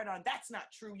hard on, that's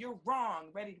not true, you're wrong,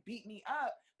 ready to beat me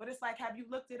up. But it's like, have you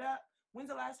looked it up? When's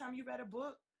the last time you read a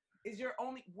book?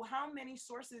 How many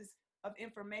sources of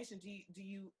information do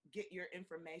you get your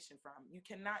information from? You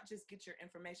cannot just get your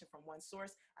information from one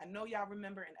source. I know y'all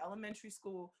remember in elementary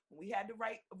school, when we had to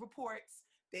write reports,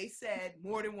 they said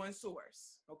more than one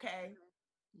source, okay?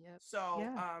 Yep. So,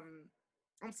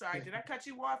 I'm sorry, did I cut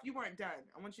you off? You weren't done.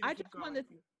 I want you to keep going.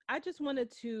 I just wanted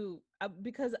to,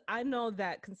 because I know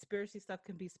that conspiracy stuff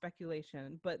can be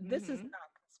speculation, but this is not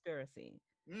conspiracy.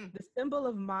 The symbol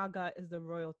of Maga is the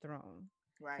royal throne.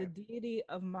 Right. The deity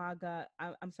of Maga,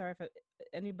 I'm sorry if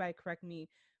anybody correct me,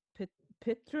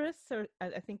 Pitris, or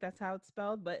I think that's how it's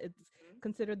spelled, but it's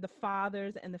considered the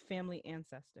fathers and the family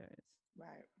ancestors.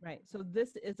 Right. right? So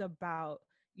this is about,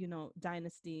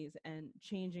 dynasties and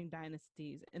changing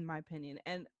dynasties, in my opinion.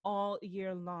 And all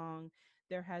year long,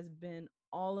 there has been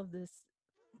all of this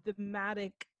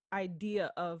thematic idea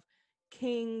of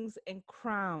kings and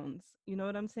crowns. You know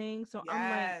what I'm saying? So I'm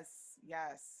like, Yes.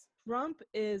 Yes. Trump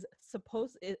is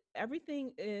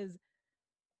everything is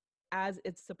as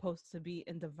it's supposed to be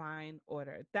in divine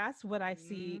order. That's what I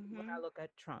see when I Hmm. look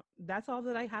at Trump. That's all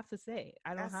that I have to say. I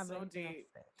don't That's have so anything else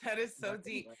deep. to That is so Right,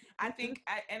 deep. right. say.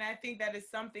 I think that is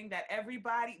something that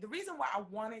everybody, the reason why I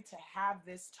wanted to have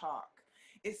this talk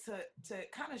is to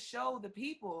kind of show the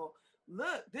people,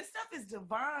 look, this stuff is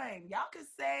divine. Y'all could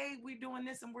say we're doing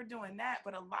this and we're doing that,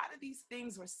 but a lot of these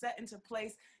things were set into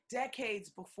place decades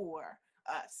before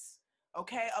us.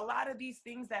 Okay? A lot of these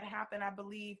things that happen, I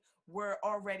believe, were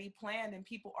already planned and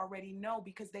people already know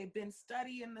because they've been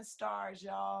studying the stars,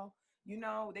 y'all.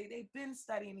 They've been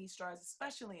studying these stars,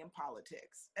 especially in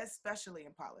politics,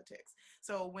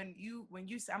 so when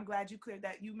you say, I'm glad you cleared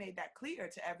that, you made that clear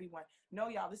to everyone. No,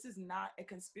 y'all, this is not a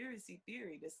conspiracy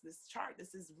theory. This chart,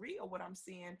 this is real, what I'm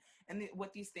seeing, and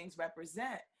what these things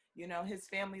represent. His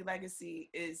family legacy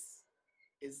it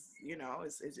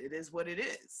is what it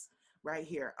is right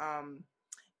here.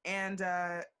 And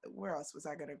where else was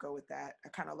I going to go with that? I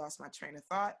kind of lost my train of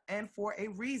thought, and for a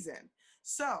reason.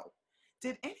 So,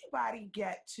 did anybody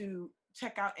get to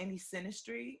check out any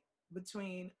synastry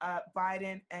between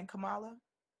Biden and Kamala?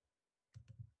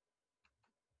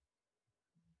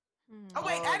 Oh,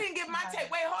 wait, Hmm. I Um, didn't give my take.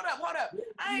 Wait, hold up.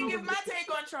 I didn't give my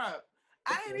take on Trump.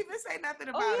 I didn't even say nothing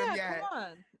Oh about him yeah, come yet.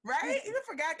 on. Right? You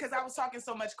forgot because I was talking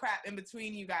so much crap in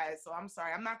between you guys. So I'm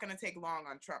sorry. I'm not going to take long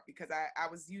on Trump because I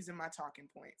was using my talking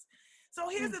points. So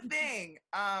here's the thing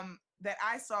that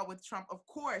I saw with Trump. Of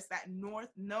course, that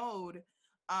North Node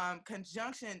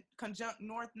conjunct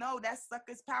North Node, that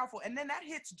sucker's powerful. And then that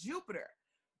hits Jupiter,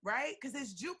 right? Because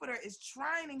his Jupiter is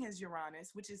trining his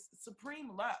Uranus, which is supreme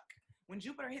luck. When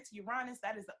Jupiter hits Uranus,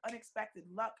 that is the unexpected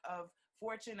luck of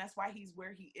fortune. That's why he's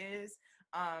where he is.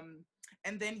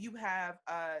 And then you have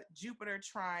Jupiter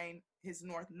trine his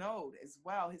North Node as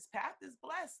well. His path is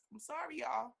blessed. I'm sorry,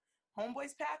 y'all.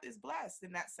 Homeboy's path is blessed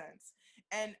in that sense.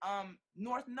 And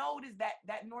North Node is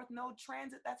that North Node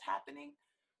transit that's happening.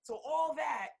 So all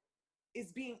that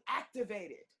is being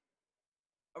activated.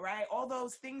 All right, all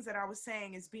those things that I was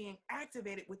saying is being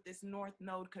activated with this North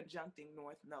Node conjuncting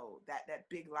North Node, that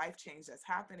big life change that's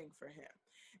happening for him.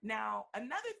 Now,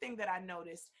 another thing that I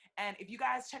noticed, and if you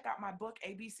guys check out my book,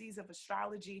 ABCs of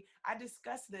Astrology, I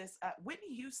discussed this.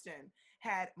 Whitney Houston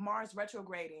had Mars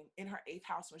retrograding in her 8th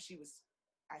house when she was,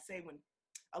 I say when,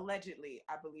 allegedly,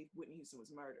 I believe Whitney Houston was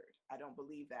murdered. I don't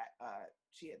believe that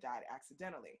she had died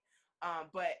accidentally.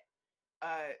 But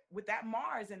with that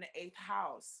Mars in the 8th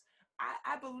house,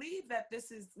 I believe that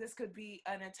this could be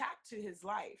an attack to his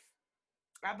life.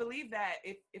 I believe that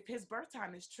if his birth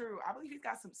time is true, I believe he's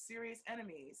got some serious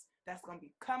enemies that's going to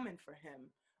be coming for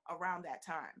him around that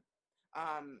time,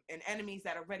 and enemies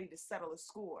that are ready to settle a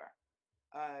score,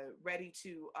 ready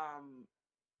to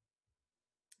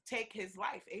take his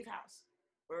life, 8th house,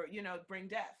 or bring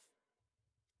death.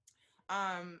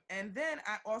 And then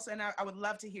I would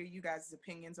love to hear you guys'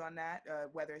 opinions on that,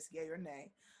 whether it's yay or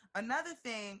nay. Another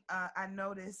thing I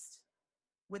noticed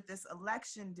with this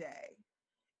election day,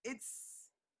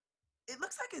 it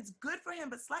looks like it's good for him,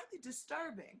 but slightly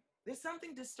disturbing. There's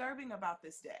something disturbing about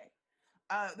this day.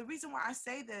 The reason why I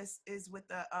say this is with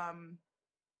the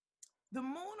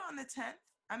moon on the 10th.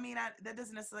 I mean, that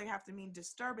doesn't necessarily have to mean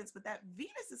disturbance, but that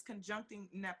Venus is conjuncting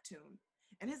Neptune,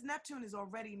 and his Neptune is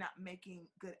already not making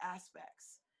good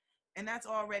aspects. And that's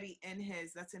already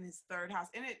that's in his 3rd house.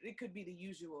 And it could be the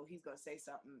usual. He's going to say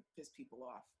something, piss people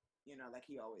off, like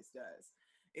he always does.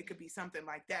 It could be something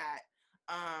like that.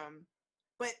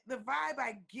 But the vibe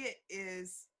I get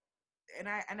is,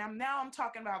 I'm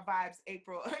talking about vibes,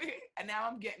 April, and now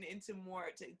I'm getting into more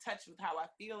to touch with how I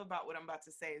feel about what I'm about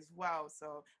to say as well.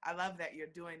 So I love that you're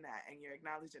doing that and you're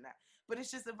acknowledging that. But it's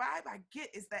just the vibe I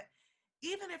get is that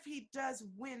even if he does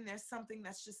win, there's something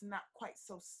that's just not quite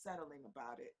so settling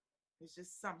about it. It's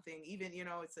just something, even,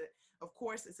 of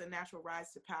course, it's a natural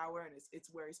rise to power, and it's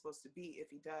where he's supposed to be if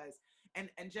he does.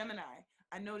 And Gemini,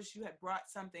 I noticed you had brought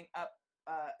something up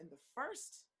in the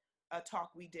first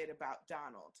talk we did about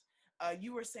Donald.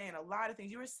 You were saying a lot of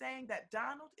things. You were saying that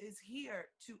Donald is here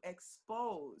to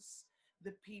expose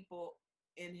the people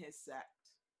in his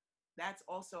sect. That's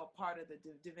also a part of the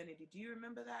divinity. Do you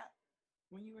remember that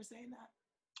when you were saying that?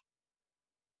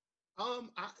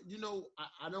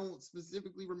 I don't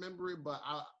specifically remember it, but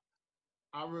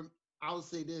I'll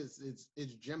say this: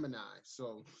 it's Gemini.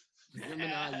 So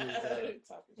Gemini is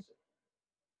Talking shit.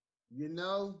 You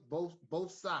know,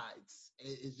 both sides.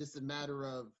 It's just a matter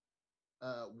of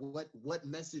what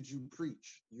message you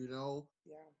preach. You know,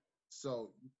 Yeah.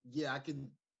 so yeah, I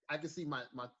can see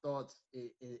my thoughts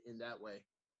in that way.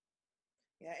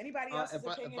 Yeah. Anybody else's If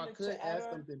opinion I to could add ask on?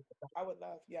 something, I would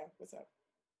love. Yeah. What's up?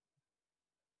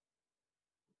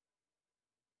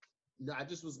 no, I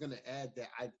just was gonna add that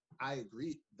I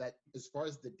agree that as far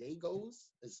as the day goes,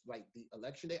 it's like the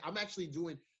election day. I'm actually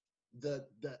doing the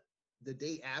the the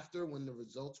day after when the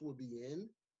results will be in.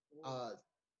 Ooh. Uh,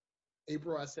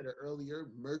 April, I said it earlier.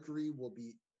 Mercury will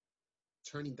be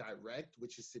turning direct,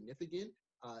 which is significant.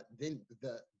 Then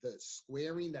the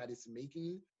squaring that it's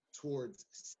making towards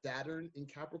Saturn in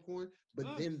Capricorn,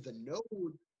 but Mm, then the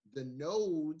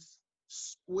nodes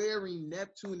squaring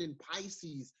Neptune in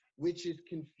Pisces, which is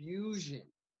confusion.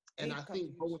 And I deep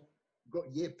think confusion.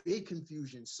 yeah, big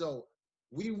confusion. So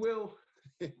we will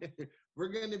we're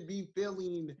gonna be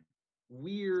feeling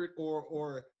weird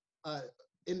or uh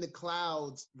in the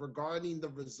clouds regarding the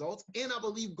results, and I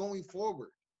believe going forward.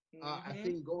 I Mm-hmm.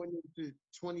 think going into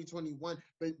 2021,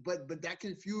 but that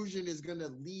confusion is going to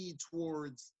lead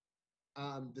towards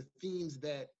the themes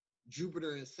that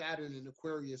Jupiter and Saturn and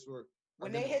Aquarius are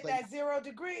When going they to hit play. that 0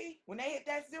 degree,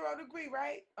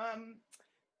 right?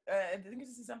 I think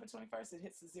it's December 21st. It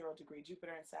hits the 0 degree.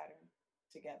 Jupiter and Saturn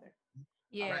together.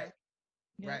 Yeah. Right,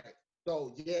 Yeah. right.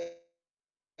 So yeah,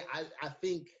 I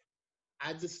think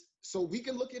I just so we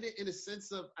can look at it in a sense of I think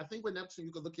with Neptune you can look at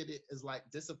it as like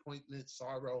disappointment,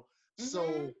 sorrow. So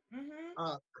Mm-hmm. Mm-hmm.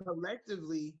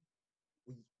 collectively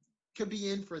we could be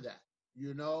in for that,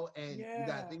 you know, and you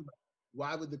got to Yeah. think about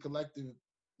why would the collective,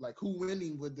 like who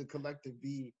winning would the collective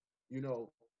be, you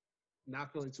know,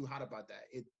 not feeling too hot about that.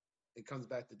 It comes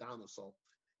back to Donald. So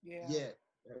Yeah. yeah,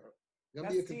 gonna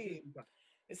be That's a deep. confusing time.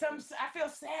 I feel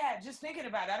sad just thinking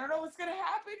about it. I don't know what's gonna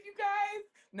happen, you guys.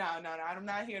 No, no, no. I'm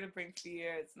not here to bring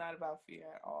fear. It's not about fear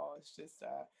at all. It's just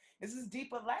this is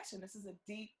deep election. This is a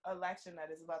deep election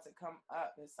that is about to come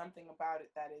up. There's something about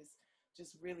it that is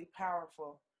just really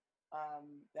powerful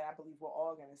that I believe we're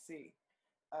all gonna see.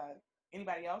 Uh,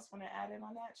 Anybody else want to add in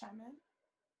on that? Chime in.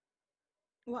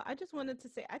 Well, I just wanted to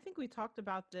say, I think we talked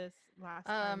about this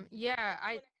last time. Yeah,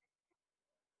 I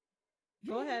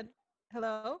Go ahead.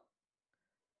 Hello?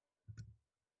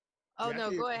 Oh Yeah, I can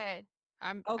no, hear go you. ahead.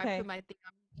 I put Okay. my thing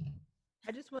on.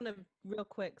 I just want to real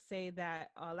quick say that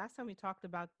last time we talked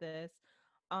about this,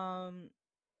 um,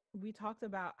 we talked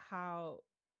about how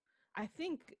I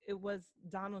think it was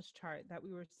Donald's chart that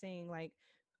we were saying like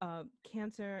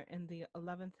Cancer in the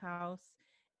 11th house,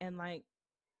 and like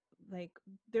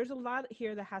there's a lot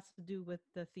here that has to do with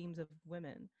the themes of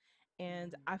women.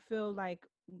 And I feel like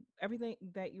everything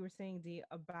that you were saying, Dee,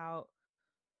 about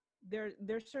there's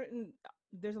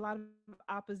a lot of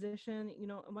opposition, you know, and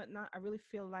whatnot. I really feel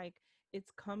like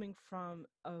it's coming from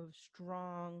a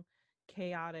strong,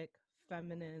 chaotic,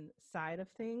 feminine side of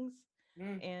things.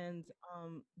 Mm. And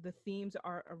the themes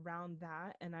are around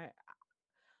that. And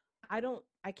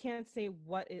I can't say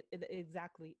what it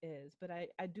exactly is, but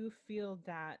I do feel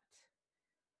that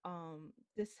um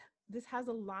this this has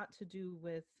a lot to do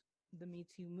with the Me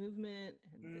Too movement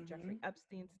and the Mm-hmm. Jeffrey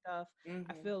Epstein stuff.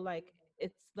 I Mm-hmm. feel like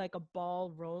it's like a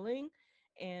ball rolling,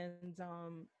 and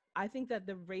I think that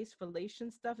the race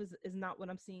relation stuff is not what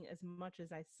I'm seeing as much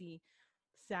as I see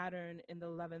Saturn in the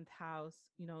 11th house,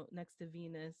 you know, next to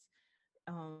Venus.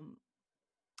 um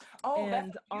Oh, that's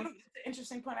and a also, beautiful, that's an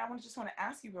interesting point. Just want to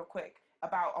ask you real quick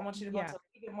about. I want you to go yeah. into a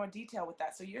little bit more detail with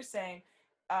that. So you're saying,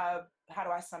 how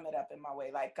do I sum it up in my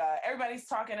way? Like everybody's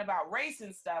talking about race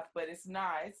and stuff, but it's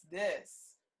not. It's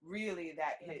this really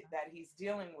Yeah, that he's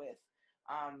dealing with.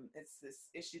 It's this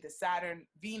issue, the Saturn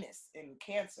Venus in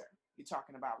Cancer. You're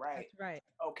talking about, right? that's right.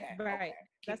 Okay. Right, Okay.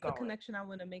 that's Keep the going. connection I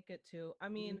want to make it to. I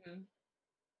mean, Mm-hmm.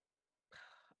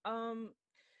 um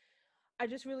I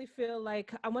just really feel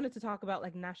like I wanted to talk about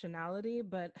like nationality,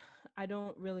 but I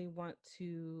don't really want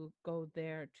to go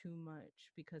there too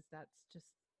much because that's just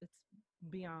it's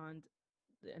beyond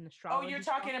an Oh, you're astrology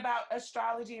talk. talking about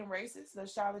astrology and races, the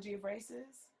astrology of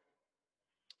races.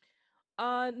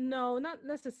 No, not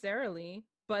necessarily,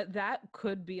 but that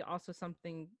could be also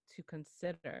something to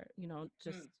consider, you know,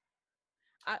 just Mm.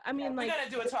 I Yeah, mean we're like gonna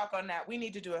do a talk on that. We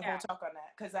need to do a whole yeah, talk on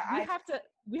that because we I have to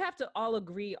we have to all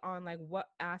agree on like what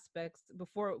aspects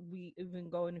before we even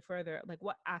go any further, like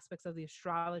what aspects of the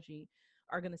astrology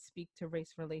are going to speak to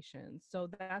race relations. So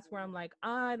that's where I'm like,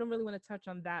 I don't really want to touch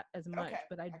on that as much, okay,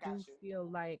 but I I got do you. feel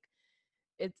like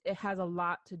it has a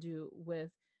lot to do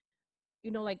with,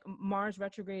 you know, like Mars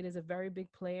retrograde is a very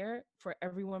big player for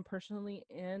everyone personally,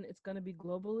 and it's going to be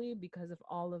globally because of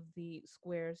all of the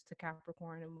squares to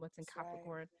Capricorn and what's in That's right.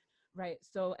 Capricorn. right?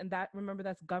 So, and that, remember,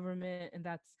 that's government and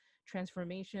that's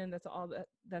transformation, that's all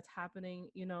that's happening,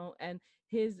 you know. And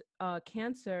his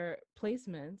cancer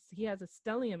placements, he has a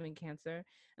stellium in cancer,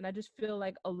 and I just feel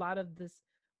like a lot of this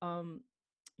um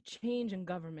change in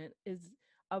government is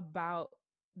about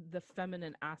the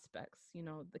feminine aspects, you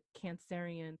know, the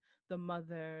cancerian, the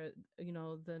mother, you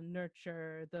know, the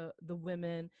nurture, the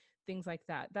women, things like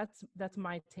that. That's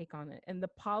my take on it, and the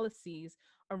policies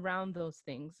around those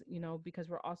things, you know, because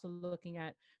we're also looking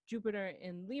at Jupiter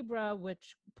in Libra,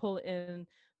 which pull in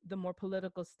the more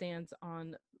political stance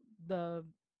on the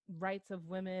rights of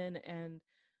women, and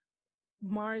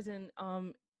Mars and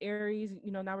Aries,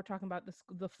 you know, now we're talking about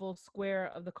the full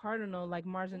square of the cardinal, like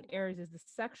Mars and Aries is the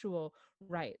sexual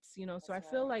rights, you know. So That's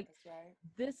I feel right. like That's right.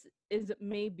 this is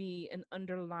maybe an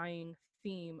underlying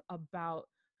theme about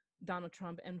Donald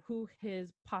Trump and who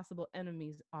his possible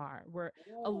enemies are, where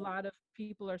a Ooh. lot of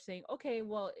people are saying, okay,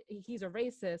 well, he's a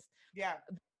racist, Yeah.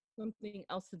 something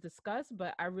else to discuss,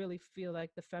 but I really feel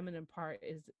like the feminine part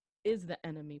is the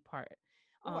enemy part.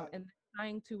 Ooh, And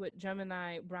tying to what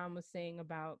Gemini Brown was saying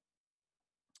about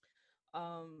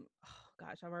oh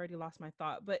gosh, I've already lost my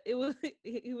thought, but it was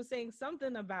he was saying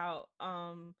something about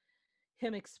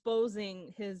him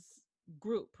exposing his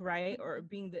group, right, or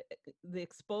being the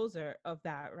exposer of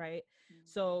that, right.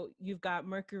 So you've got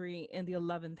Mercury in the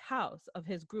 11th house of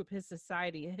his group, his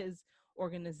society, his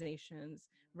organizations,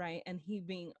 right, and he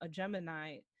being a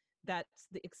Gemini, that's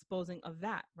the exposing of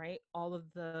that, right, all of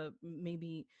the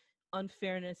maybe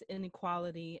unfairness,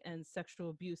 inequality, and sexual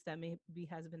abuse that maybe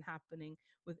has been happening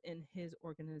within his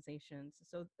organizations.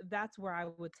 So that's where I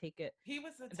would take it. he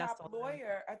was the And that's top all that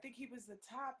lawyer. I think he was the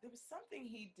top. There was something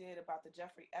he did about the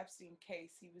Jeffrey Epstein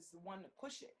case. He was the one to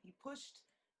push it. He pushed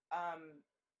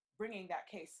bringing that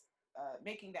case,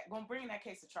 bringing that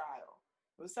case to trial.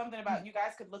 It was something about, you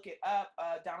guys could look it up,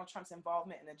 Donald Trump's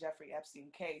involvement in the Jeffrey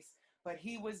Epstein case. But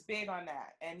he was big on that,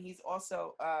 and he's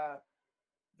also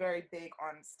very big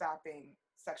on stopping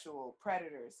sexual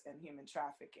predators and human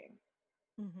trafficking.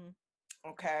 mm-hmm.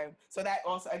 Okay, so that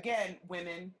also, again,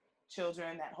 women,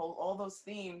 children, that whole, all those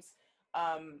themes,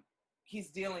 he's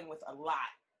dealing with a lot,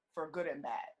 for good and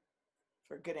bad,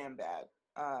 for good and bad.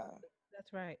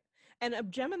 That's right. And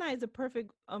Gemini is a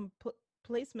perfect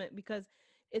placement because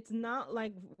it's not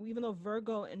like, even though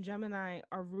Virgo and Gemini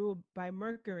are ruled by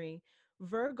Mercury,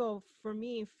 Virgo for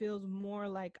me feels more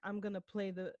like I'm going to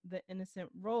play the innocent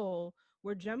role,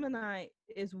 where Gemini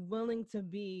is willing to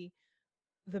be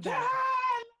the Yeah, bad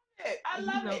guy. I You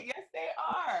love know, it. Yes, they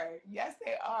are. Yes,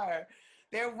 they are.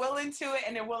 They're willing to it,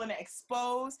 and they're willing to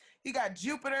expose. You got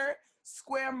Jupiter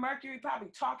square Mercury, probably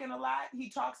talking a lot.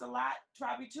 He talks a lot,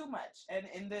 probably too much, and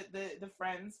the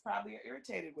friends probably are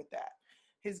irritated with that.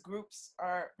 His groups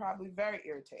are probably very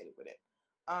irritated with it.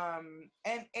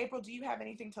 And April, do you have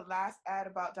anything to last add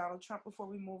about Donald Trump before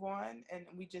we move on and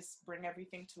we just bring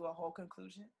everything to a whole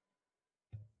conclusion?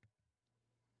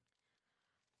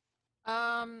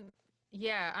 Um,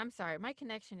 yeah, I'm sorry. My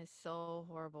connection is so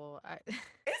horrible.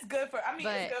 It's good for. I mean,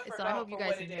 it's But good for so I hope you guys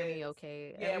what can it hear me is.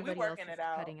 okay. Yeah, we're Everybody else working is it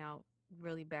out. cutting out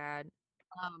really bad.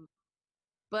 Um,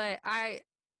 but I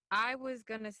was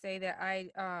gonna say that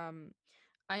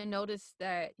I noticed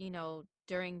that, you know,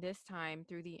 during this time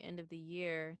through the end of the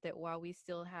year, that while we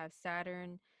still have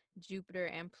Saturn, Jupiter,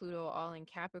 and Pluto all in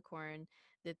Capricorn,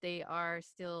 that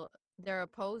they're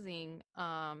opposing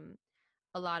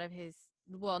a lot of his,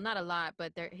 well, not a lot,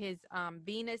 but they're his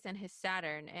Venus and his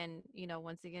Saturn. And, you know,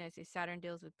 once again, I say Saturn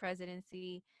deals with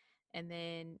presidency, and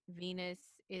then Venus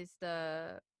is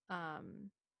the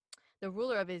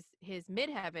ruler of his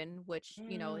midheaven, which,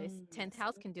 you know, his 10th Yes.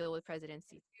 house can deal with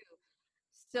presidency too.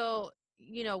 So,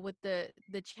 you know, with the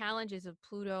challenges of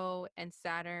Pluto and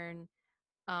Saturn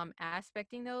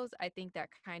aspecting those, I think that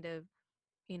kind of,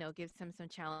 you know, gives him some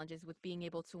challenges with being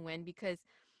able to win, because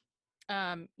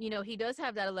you know, he does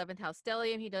have that 11th house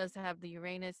stellium. He does have the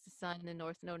Uranus, the sun, the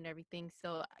North Node, and everything.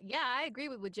 So yeah, I agree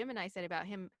with what Gemini said about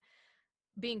him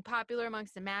being popular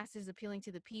amongst the masses, appealing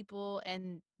to the people,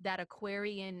 and that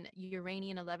Aquarian,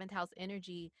 Uranian 11th house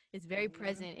energy is very Mm-hmm.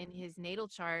 present in his natal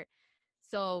chart.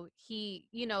 So he,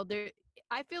 you know,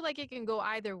 I feel like it can go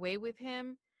either way with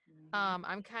him. Mm-hmm.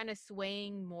 I'm kind of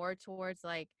swaying more towards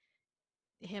like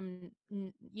him,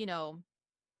 you know,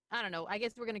 I don't know. I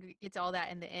guess we're gonna get to all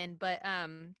that in the end,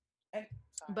 And sorry.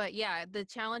 but yeah, the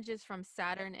challenges from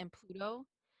Saturn and Pluto.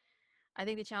 I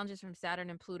think the challenges from Saturn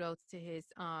and Pluto to his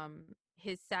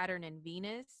Saturn and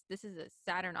Venus. This is a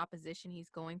Saturn opposition he's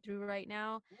going through right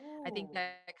now. I think Ooh.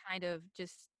 that kind of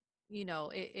just, you know,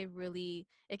 it really,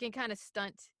 it can kind of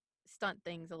stunt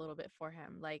things a little bit for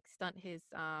him, like stunt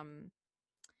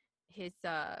his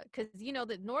because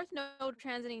the North Node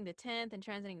transiting the 10th and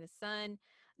transiting the Sun,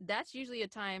 that's usually a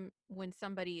time when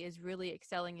somebody is really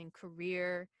excelling in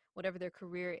career, whatever their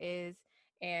career is,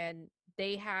 and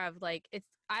they have like it's.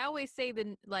 I always say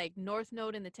the like North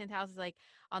Node in the 10th house is like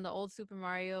on the old Super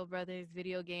Mario Brothers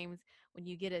video games when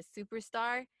you get a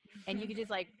superstar and you can just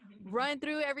like run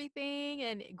through everything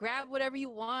and grab whatever you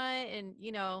want, and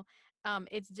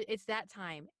it's that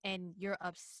time, and you're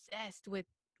obsessed with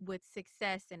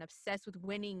success and obsessed with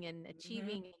winning and Hmm.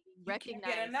 achieving and being You can't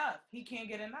get recognized. enough. He can't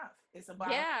get enough. It's a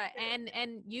bottom. Yeah,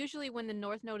 and usually when the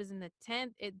North Node is in the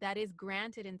 10th, that is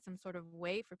granted in some sort of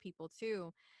way for people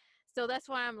too. So that's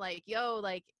why I'm like, yo,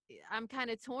 like I'm kind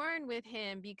of torn with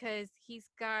him because he's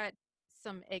got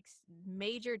some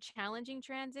major challenging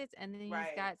transits, and then he's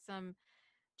Right. got some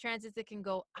transits that can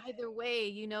go either way,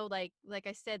 like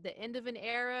I said, the end of an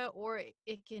era, or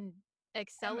it can And,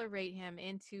 accelerate him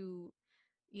into,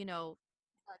 you know,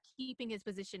 keeping his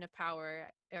position of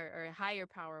power, or higher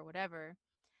power, whatever.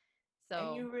 and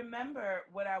So you remember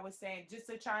what I was saying, just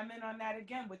to chime in on that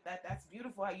again with that, that's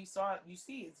beautiful how you saw it. You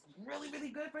see, it's really, really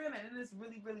good for him, and it is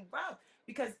really, really rough.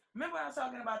 Because remember, I was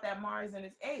talking about that Mars in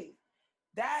its eighth.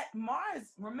 That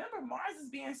Mars, remember, Mars is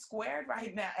being squared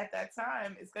right now. At that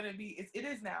time, it's going to be, it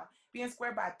is now being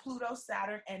squared by Pluto,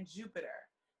 Saturn, and Jupiter.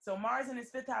 So Mars in his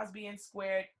fifth house being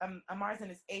squared, Mars in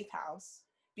his eighth house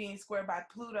being squared by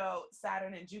Pluto,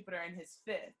 Saturn, and Jupiter in his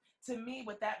fifth. To me,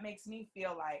 what that makes me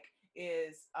feel like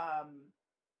is,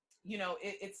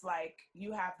 it's like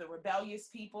you have the rebellious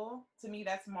people. To me,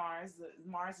 that's Mars.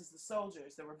 Mars is the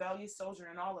soldiers. The rebellious soldier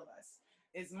in all of us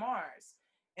is Mars.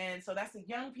 And so that's the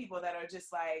young people that are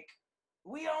just like,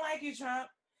 we don't like you, Trump.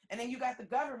 And then you got the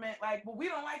government like, well, we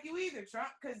don't like you either, Trump,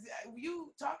 because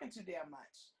you talking too damn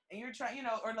much. And you're trying,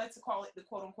 or let's call it the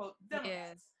quote unquote yeah.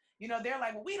 Democrats. They're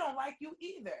like, well, we don't like you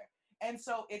either. And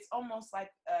so it's almost like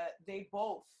they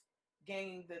both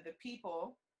gain the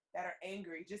people that are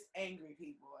angry, just angry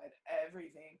people at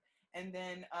everything. And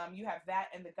then you have that,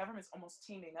 and the government's almost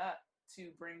teaming up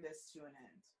to bring this to an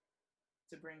end,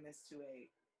 to bring this to a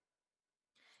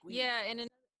squeeze. Yeah, and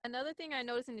another thing I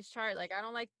noticed in this chart, like I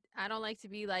don't like to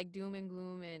be like doom and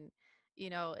gloom, and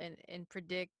and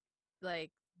predict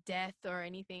like death or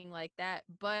anything like that.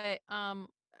 But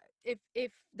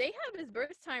if they have his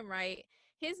birth time right,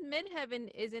 his midheaven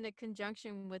is in a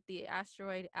conjunction with the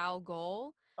asteroid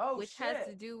Algol, Oh which has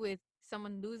to shit. do with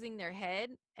someone losing their head,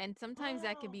 and sometimes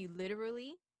that could Oh, be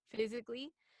literally,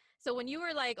 physically. So when you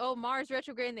were like, "Oh, Mars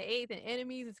retrograde in the eighth and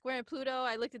enemies and squaring Pluto,"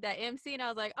 I looked at that MC and I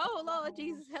was like, "Oh Lord oh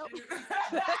Jesus, help!" shit.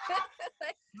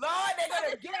 Like, Lord, they're what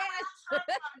gonna is get around this? Trump.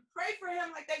 Pray for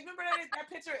him. Like they remember that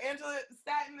picture of Angela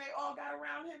Staten, they all got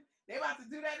around him. They about to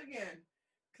do that again.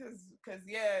 Cause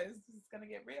yeah, it's gonna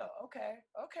get real. Okay.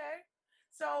 Okay.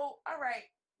 So all right.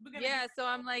 We're gonna get Yeah, so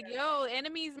I'm ready like, yo,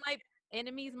 enemies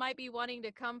might be wanting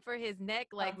to come for his neck,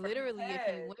 to like come for his literally. If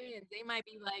he head. wins, they might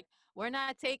be like, "We're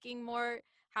not taking more.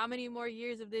 How many more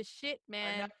years of this shit, Enough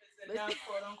man? is Let's enough,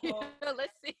 quote unquote.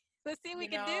 let's see what we you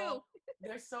can do." know,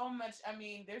 there's so much. I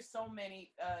mean, there's so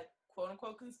many quote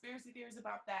unquote conspiracy theories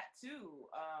about that too.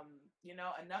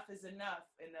 Enough is enough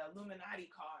in the Illuminati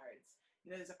cards.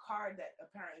 There's a card that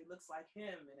apparently looks like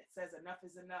him, and it says enough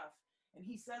is enough, and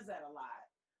he says that a lot.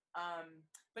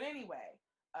 But anyway,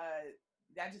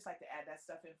 I just like to add that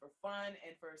stuff in for fun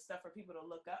and for stuff for people to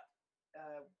look up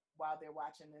while they're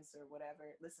watching this or whatever,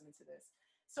 listening to this.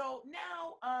 So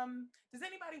now, does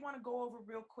anybody want to go over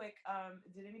real quick?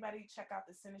 Did anybody check out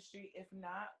the Synastry? If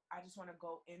not, I just want to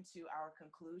go into our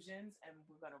conclusions and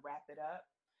we're going to wrap it up.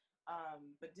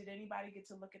 But did anybody get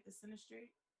to look at the Synastry?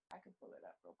 I could pull it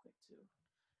up real quick too.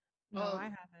 No, I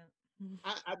Um, haven't.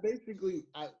 I basically,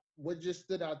 what just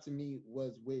stood out to me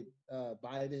was with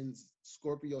Biden's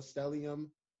Scorpio stellium,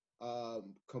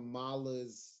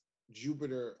 Kamala's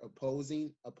Jupiter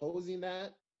opposing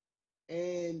that,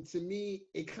 and to me,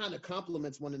 it kind of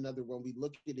complements one another when we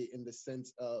look at it in the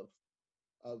sense of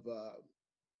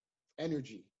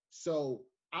energy. So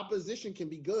opposition can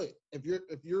be good if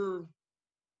you're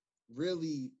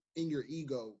really in your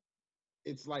ego.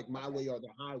 It's like my Okay. way or the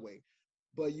highway.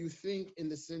 But you think in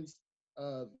the sense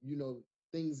of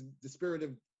things, the spirit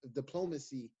of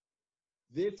diplomacy.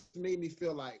 This made me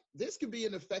feel like this could be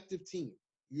an effective team.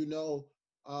 You know,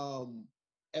 um,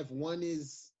 if one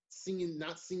is singing,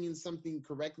 not singing something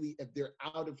correctly, if they're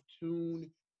out of tune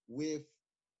with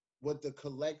what the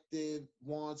collective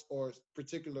wants or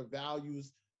particular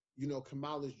values,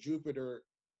 Kamala's Jupiter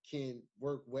can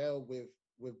work well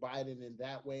with Biden in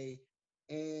that way.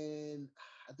 And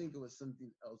I think it was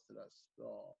something else that I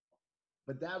saw,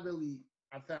 but that really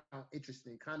I found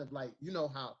interesting. Kind of like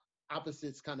how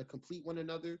opposites kind of complete one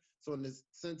another. So in this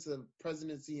sense of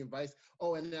presidency and vice.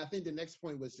 Oh, and I think the next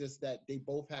point was just that they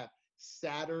both have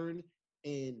Saturn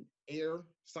in air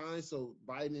signs. So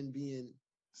Biden being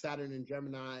Saturn in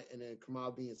Gemini and then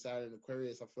Kamala being Saturn in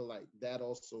Aquarius, I feel like that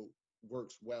also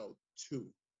works well too.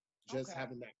 Just Okay.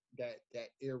 having that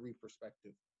airy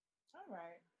perspective. All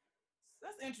right.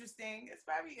 That's interesting. It's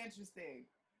very interesting.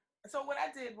 So what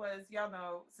I did was, y'all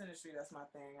know synastry, that's my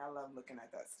thing. I love looking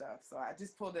at that stuff. So I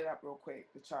just pulled it up real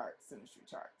quick, the charts, synastry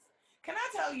charts. Can I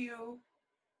tell you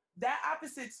that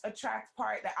opposites attract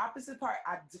part, the opposite part,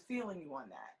 I'm feeling you on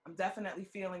that. I'm definitely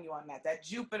feeling you on that. That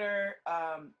Jupiter,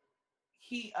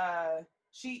 he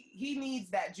needs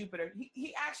that Jupiter.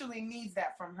 He actually needs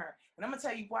that from her. And I'm gonna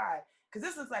tell you why. Because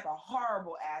this looks like a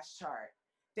horrible ass chart.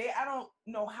 I don't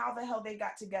know how the hell they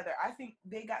got together. I think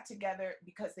they got together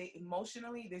because they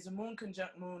emotionally, there's a moon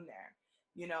conjunct moon there.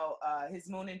 You know, his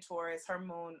moon in Taurus, her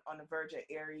moon on the verge of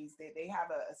Aries. They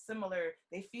have a similar,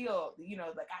 they feel, you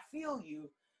know, like I feel you,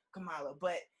 Kamala.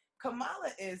 But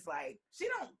Kamala is like, she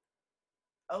don't,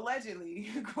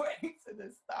 allegedly, according to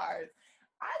the stars,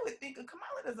 I would think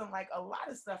Kamala doesn't like a lot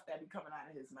of stuff that be coming out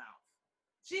of his mouth.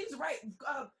 She's right.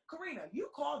 Karina, you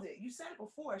called it. You said it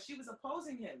before. She was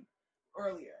opposing him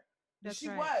earlier. That's she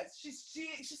right. was. She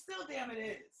still damn it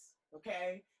is.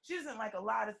 Okay? She doesn't like a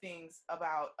lot of things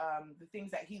about the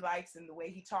things that he likes and the way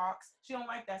he talks. She don't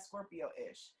like that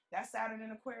Scorpio-ish. That Saturn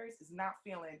in Aquarius is not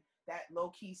feeling that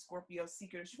low-key Scorpio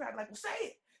secret. She's probably like, well, say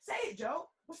it. Say it, Joe.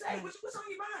 Well, say it. What's on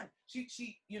your mind?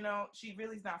 She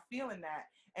really's not feeling that.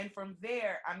 And from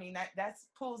there, I mean, that's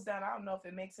pulls down. I don't know if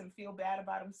it makes him feel bad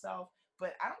about himself,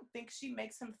 but I don't think she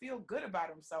makes him feel good about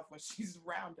himself when she's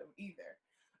around him either.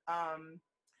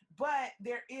 But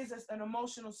there is an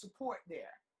emotional support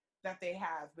there that they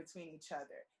have between each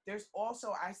other. There's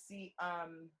also, I see, I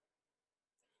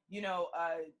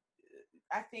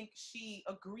think she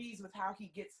agrees with how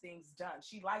he gets things done.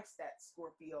 She likes that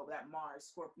Scorpio, that Mars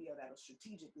Scorpio that'll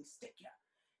strategically stick you.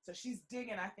 So she's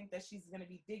digging. I think that she's going to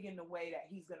be digging the way that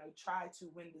he's going to try to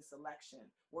win this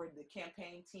election, or the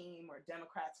campaign team, or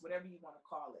Democrats, whatever you want to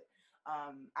call it.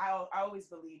 I always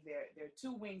believe they're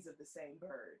two wings of the same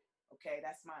bird. Okay,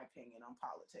 that's my opinion on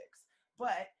politics.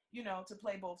 But to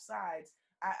play both sides,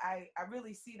 I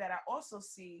really see that. I also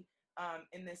see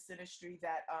in this synastry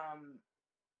that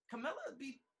Camilla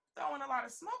be throwing a lot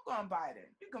of smoke on Biden.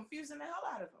 You're confusing the hell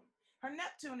out of him. Her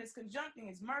Neptune is conjuncting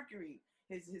his Mercury,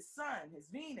 his sun, his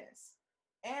Venus,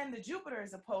 and the Jupiter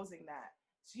is opposing that.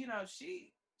 So,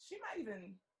 she might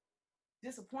even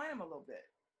disappoint him a little bit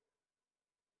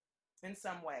in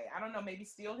some way. I don't know, maybe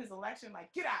steal his election,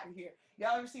 like, get out of here.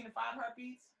 Y'all ever seen the Five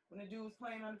Heartbeats when the dude was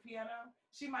playing on the piano?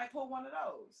 She might pull one of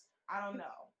those. I don't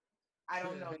know.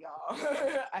 Y'all.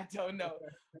 I don't know.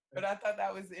 But I thought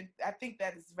I think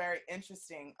that is very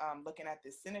interesting, looking at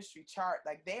this synastry chart.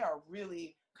 Like, they are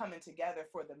really coming together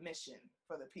for the mission,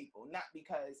 for the people, not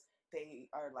because they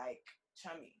are like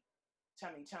chum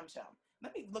chum.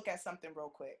 Let me look at something real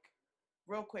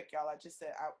quick, y'all. I just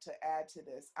said out to add to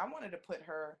this. I wanted to put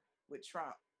her with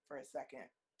Trump for a second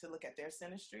to look at their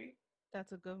synastry.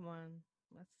 That's a good one.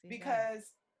 Let's see.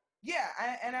 Because, yeah,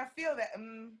 I feel that,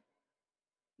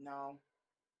 no.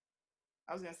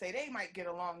 I was going to say they might get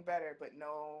along better, but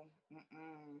no.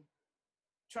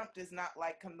 Trump does not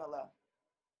like Camilla.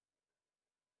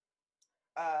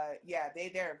 Yeah,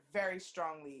 they're very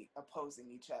strongly opposing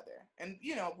each other. And,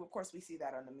 of course, we see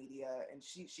that on the media, and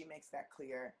she makes that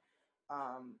clear.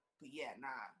 But yeah, nah.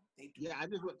 They do. Yeah,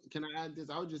 can I add this?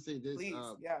 I would just say this. Please,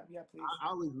 yeah, please. I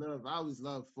always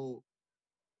love full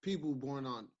people born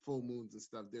on full moons and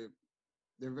stuff.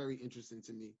 They're very interesting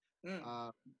to me.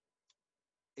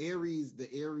 The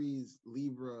Aries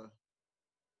Libra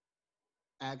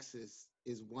axis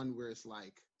is one where it's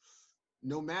like,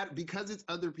 no matter, because it's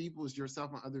other people, it's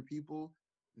yourself and other people,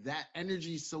 that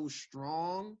energy is so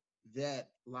strong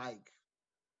that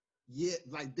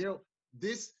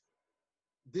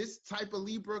this type of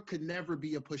Libra could never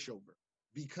be a pushover,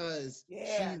 because she's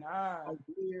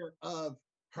aware of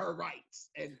her rights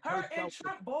and her and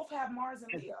Trump both have Mars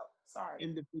and Leo. Sorry.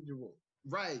 Individual.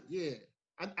 Right, yeah.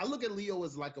 I look at Leo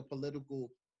as like a political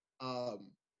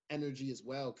energy as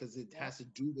well, because it has to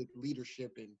do with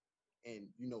leadership and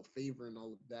favor and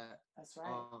all of that. That's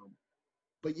right.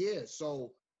 But yeah,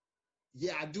 so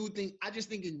yeah, I just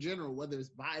think in general, whether it's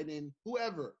Biden,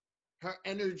 whoever, her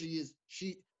energy is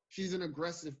she's an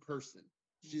aggressive person.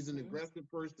 She's an aggressive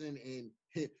person, and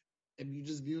if you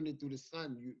just viewing it through the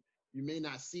sun, you may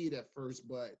not see it at first,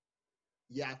 but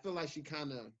yeah, I feel like she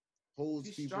kind of holds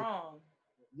She's people strong.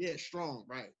 Yeah, strong,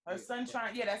 right. Her sun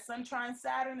trine, that sun trine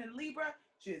Saturn in Libra,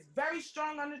 She is very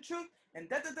strong on the truth, and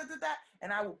da da da da da.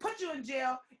 And I will put you in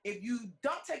jail if you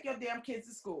don't take your damn kids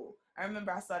to school. I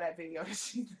remember I saw that video that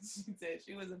she did.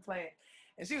 She wasn't playing.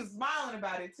 And she was smiling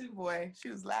about it too, boy. She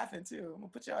was laughing too. I'm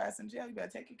gonna put your ass in jail. You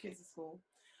better take your kids to school.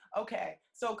 Okay,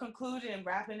 so conclusion,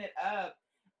 wrapping it up.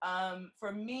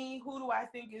 For me, who do I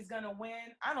think is gonna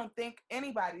win? I don't think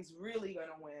anybody's really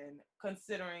gonna win,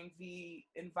 considering the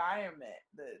environment,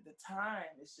 the time.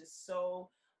 It's just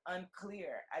so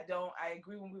unclear. I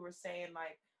agree when we were saying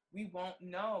like we won't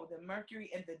know. The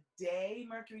Mercury and the day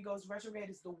Mercury goes retrograde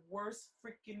is the worst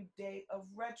freaking day of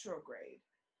retrograde.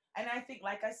 And I think,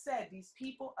 like I said, these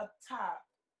people up top,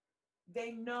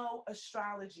 they know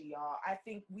astrology, y'all. I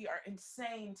think we are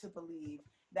insane to believe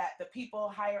that the people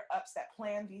higher ups that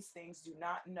plan these things do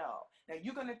not know. Now,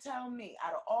 you're going to tell me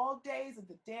out of all days of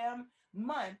the damn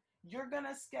month, you're going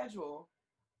to schedule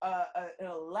an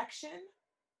election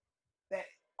that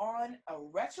on a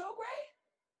retrograde?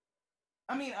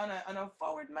 I mean, on a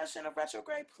forward motion of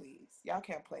retrograde, please. Y'all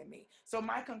can't play me. So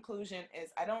my conclusion is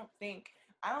I don't think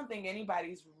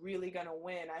anybody's really going to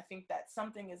win. I think that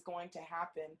something is going to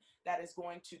happen that is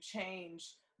going to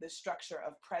change the structure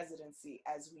of presidency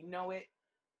as we know it.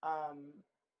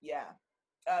 Yeah.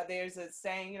 There's a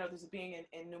saying, there's a being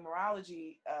in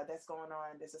numerology that's going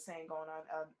on. There's a saying going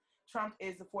on. Trump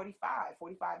is the 45.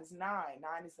 45 is 9.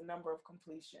 9 is the number of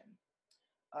completion.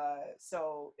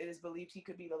 So it is believed he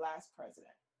could be the last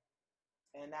president.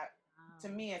 And that, to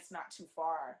me, it's not too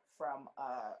far from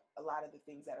a lot of the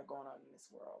things that are going on in this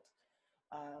world.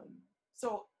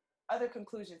 So other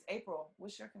conclusions. April,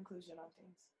 what's your conclusion on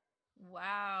things?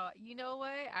 Wow. You know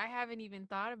what? I haven't even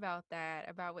thought about that,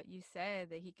 about what you said,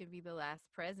 that he could be the last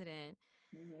president.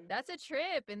 Mm-hmm. That's a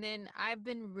trip. And then I've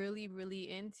been really, really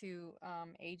into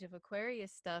Age of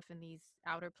Aquarius stuff and these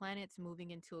outer planets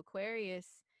moving into Aquarius,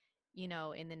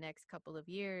 in the next couple of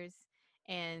years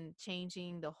and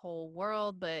changing the whole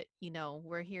world. But,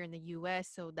 we're here in the US,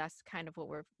 so that's kind of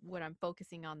what I'm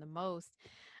focusing on the most.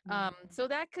 So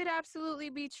that could absolutely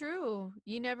be true.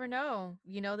 You never know.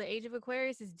 The Age of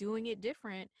Aquarius is doing it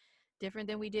different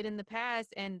than we did in the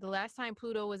past. And the last time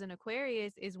Pluto was in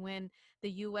Aquarius is when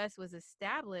the US was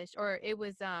established, or it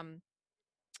was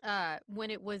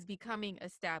when it was becoming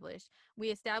established. We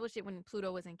established it when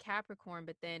Pluto was in Capricorn,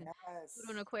 but then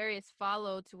Pluto and Aquarius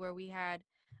followed to where we had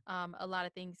a lot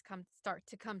of things start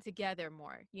to come together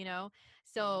more,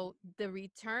 So the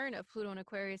return of Pluto and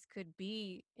Aquarius could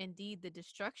be indeed the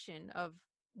destruction of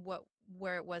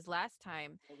where it was last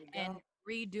time and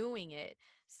redoing it.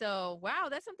 So wow,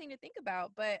 that's something to think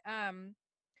about. But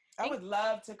I would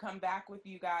love to come back with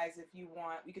you guys if you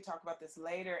want. We could talk about this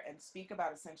later and speak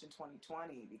about Ascension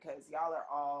 2020 because y'all are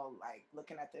all like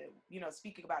looking at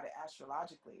speaking about it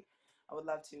astrologically. I would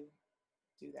love to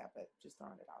do that, but just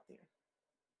throwing it out there.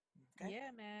 Okay.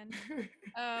 Yeah,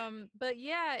 man. But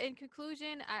yeah, in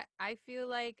conclusion, I feel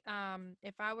like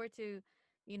if I were to,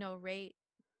 rate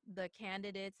the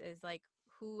candidates as like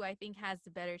who I think has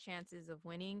the better chances of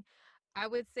winning, I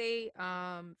would say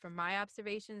from my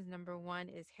observations, number 1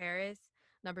 is Harris,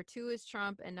 number 2 is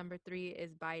Trump, and number 3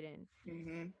 is Biden.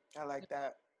 Mm-hmm. I like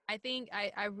that.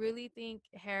 I really think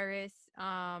Harris,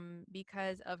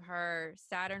 because of her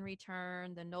Saturn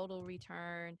return, the nodal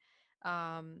return,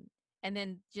 and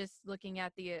then just looking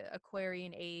at the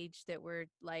Aquarian age that we're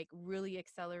like really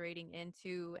accelerating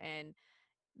into, and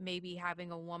maybe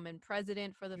having a woman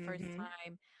president for the first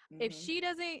time. If she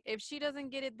doesn't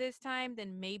get it this time,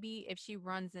 then maybe if she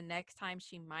runs the next time,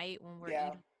 she might, when we're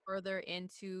even further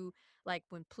into like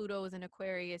when Pluto is in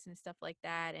Aquarius and stuff like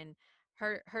that. And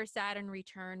her Saturn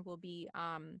return will be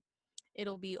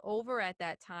it'll be over at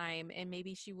that time, and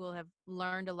maybe she will have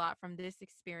learned a lot from this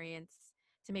experience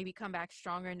to maybe come back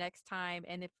stronger next time.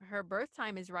 And if her birth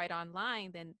time is right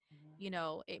online, then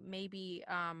it may be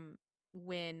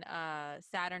when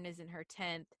Saturn is in her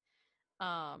 10th,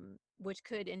 which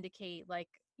could indicate like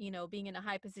being in a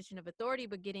high position of authority,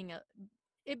 but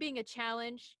it being a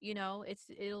challenge.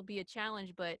 It'll be a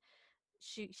challenge, but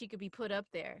she could be put up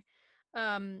there.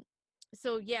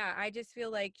 So yeah, I just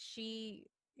feel like she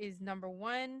is number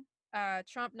 1,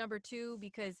 Trump number 2,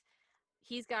 because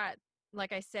he's got,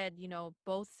 like I said,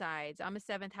 both sides. I'm a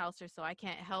 7th houser, so I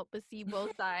can't help but see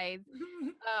both sides.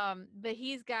 But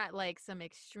he's got like some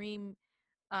extreme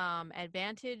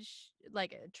advantage,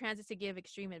 like transits to give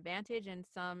extreme advantage, and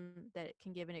some that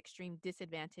can give an extreme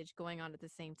disadvantage going on at the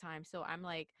same time. So I'm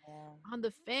like on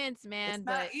the fence, man. It's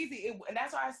not easy, and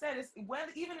that's why I said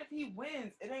even if he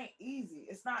wins, it ain't easy.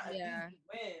 It's not an easy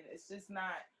win. It's just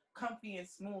not comfy and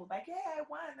smooth. Like, yeah, I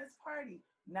won. Let's party.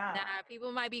 Nah. Nah,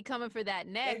 people might be coming for that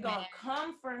neck, They're gonna man.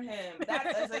 come for him.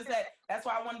 That's, as I said, that's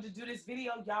why I wanted to do this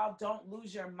video. Y'all don't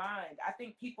lose your mind. I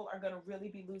think people are gonna really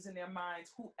be losing their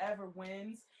minds, whoever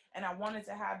wins. And I wanted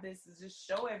to have this to just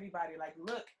show everybody, like,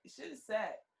 look, it should have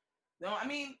set. No, I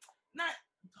mean, not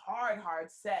hard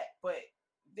set, but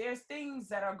there's things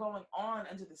that are going on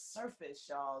under the surface,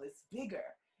 y'all. It's bigger.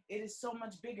 It is so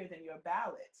much bigger than your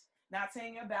ballot. Not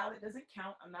saying your ballot doesn't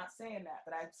count. I'm not saying that,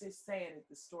 but I'm just saying that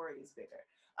the story is bigger.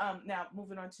 Now,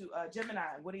 moving on to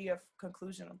Gemini, what are your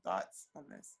conclusional thoughts on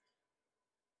this?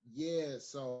 Yeah,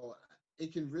 so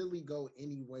it can really go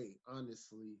any way,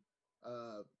 honestly.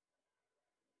 Uh,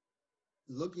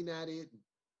 Looking at it,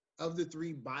 of the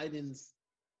three, Biden's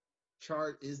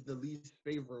chart is the least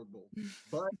favorable,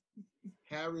 but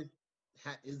Harris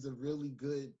is a really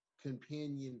good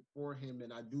companion for him,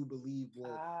 and I do believe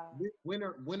win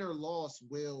or loss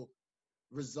will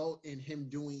result in him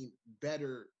doing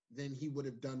better than he would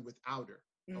have done without her.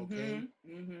 Okay,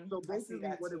 so basically,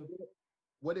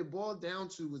 what it boiled down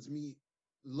to was me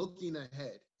looking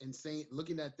ahead and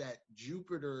looking at that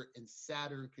Jupiter and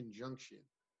Saturn conjunction.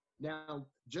 Now,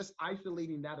 just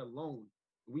isolating that alone,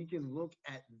 we can look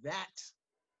at that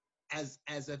as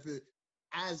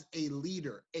a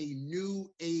leader, a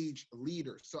new age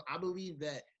leader. So I believe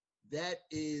that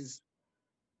is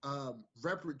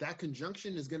that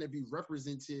conjunction is going to be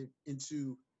representative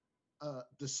into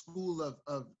the school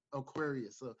of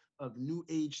Aquarius, of new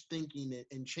age thinking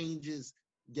and changes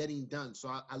getting done. So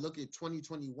I look at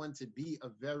 2021 to be a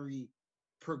very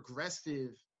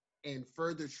progressive and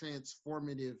further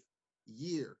transformative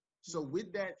year. So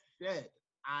with that said,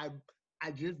 I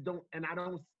just don't, and I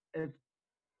don't, if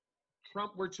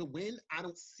Trump were to win, I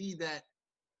don't see that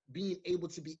being able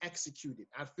to be executed.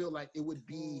 I feel like it would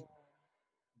be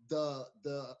the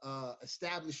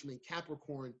establishment,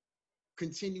 Capricorn,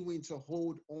 continuing to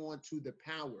hold on to the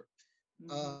power.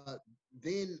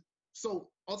 Then, so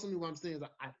ultimately what I'm saying is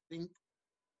I think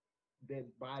that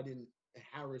Biden and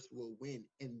Harris will win.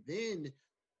 And then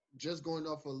just going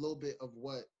off a little bit of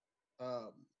what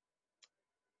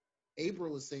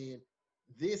April was saying,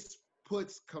 this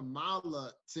puts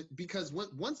Kamala to, because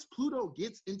once Pluto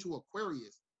gets into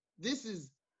Aquarius,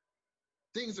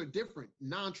 things are different,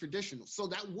 non-traditional. So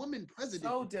that woman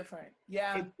president, so different.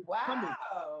 Yeah. Wow.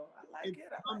 I like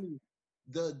it.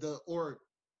 Or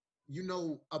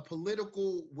a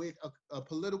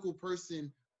political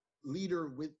person, leader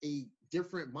with a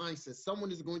different mindset.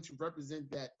 Someone is going to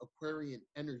represent that Aquarian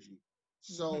energy.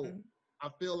 So I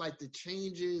feel like the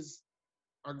changes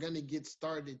are going to get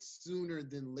started sooner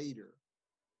than later.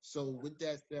 So with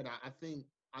that said, I think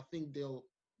they'll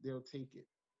take it.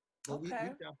 But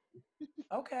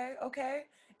Okay.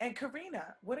 And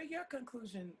Karina, what are your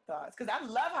conclusion thoughts? Because I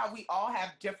love how we all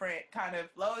have different kind of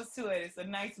flows to it. It's a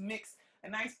nice mix, a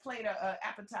nice plate of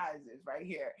appetizers right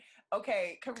here.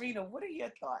 Okay, Karina, what are your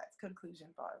thoughts? Conclusion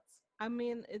thoughts? I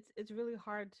mean, it's really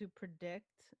hard to predict.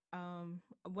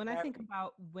 When I think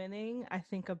about winning, I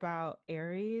think about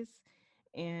Aries.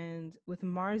 And with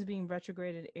Mars being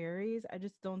retrograded Aries, I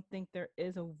just don't think there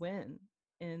is a win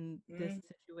in this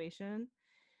situation.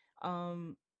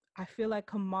 I feel like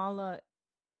Kamala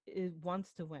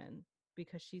wants to win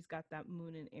because she's got that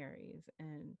moon in Aries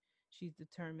and she's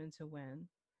determined to win.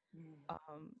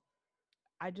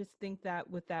 I just think that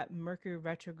with that Mercury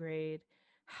retrograde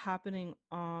happening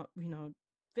on,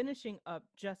 finishing up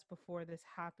just before this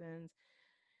happens,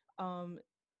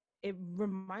 it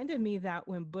reminded me that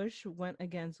when Bush went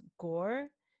against Gore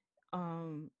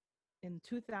in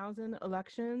 2000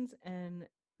 elections, and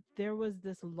there was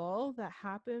this lull that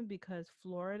happened because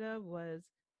Florida was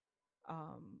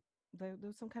there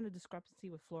was some kind of discrepancy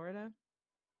with Florida.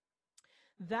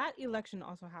 That election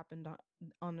also happened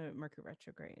on the Mercury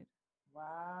retrograde.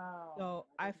 Wow. So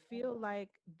I feel like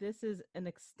this is an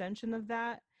extension of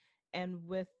that, and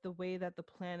with the way that the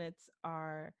planets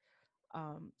are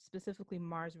specifically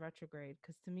Mars retrograde,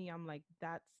 because to me, I'm like,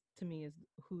 that's to me is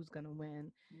who's gonna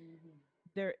win.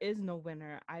 There is no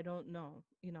winner. I don't know.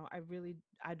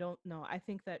 I don't know. I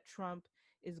think that Trump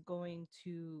is going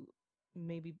to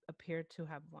maybe appear to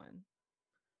have won.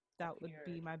 That would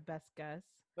be my best guess.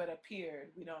 But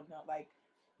appeared, we don't know. Like,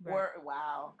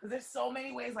 wow, because there's so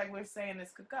many ways, like we're saying,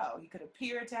 this could go. He could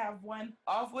appear to have won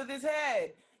off with his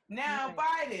head. Now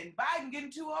Biden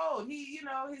getting too old. He,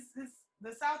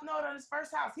 the South Node on his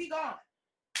first house, he gone.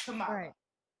 Tomorrow. Right.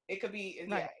 It could be, it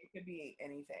could be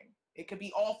anything. It could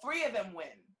be all three of them win.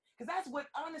 Because that's what,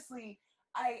 honestly,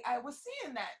 I was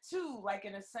seeing that too, like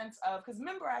in a sense of, because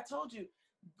remember I told you,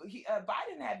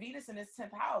 Biden had Venus in his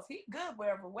 10th house. He good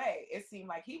wherever way. It seemed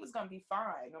like he was going to be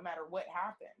fine no matter what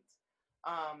happened.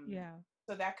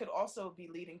 So that could also be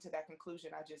leading to that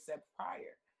conclusion I just said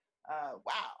prior.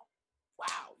 Wow,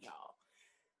 y'all.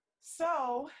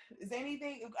 So is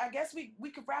anything, I guess we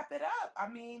could wrap it up. I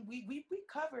mean, we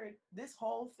covered this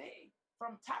whole thing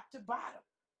from top to bottom,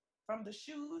 from the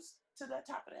shoes to the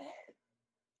top of the head,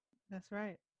 That's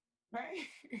right. right?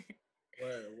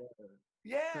 Word.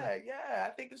 Yeah. I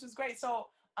think this was great. So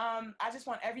I just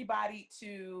want everybody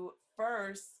to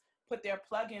first put their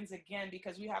plugins again,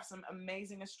 because we have some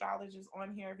amazing astrologers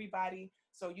on here, everybody.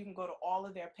 So you can go to all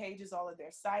of their pages, all of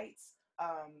their sites.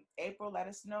 April, let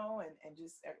us know, and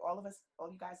just all you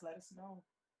guys, let us know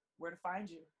where to find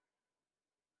you.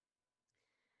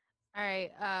 All right.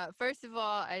 First of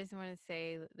all, I just want to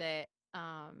say that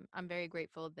I'm very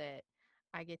grateful that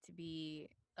I get to be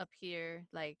up here,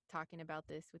 like talking about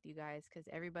this with you guys, because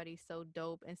everybody's so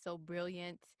dope and so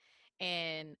brilliant.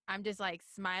 And I'm just like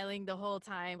smiling the whole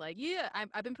time. Like, yeah,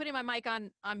 I've been putting my mic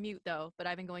on mute though, but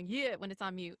I've been going, yeah, when it's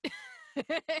on mute.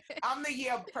 I'm the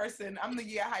yeah person. I'm the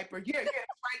yeah hyper. Yeah,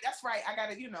 that's right. I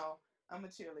gotta, I'm a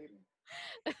cheerleader.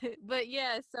 But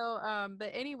yeah, so but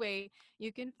anyway,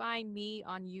 you can find me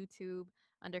on YouTube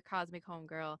under Cosmic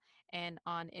Homegirl, and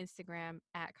on Instagram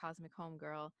at Cosmic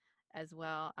Homegirl as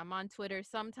well. I'm on Twitter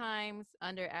sometimes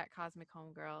under at Cosmic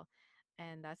Homegirl,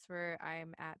 and that's where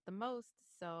I'm at the most.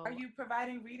 So are you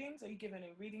providing readings? Are you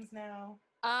giving readings now?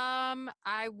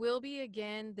 I will be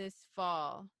again this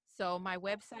fall. So my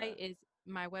website is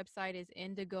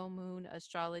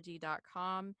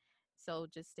indigomoonastrology.com. So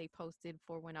just stay posted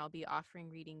for when I'll be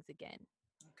offering readings again.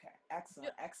 Okay,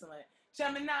 excellent.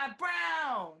 Gemini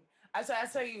Brown. I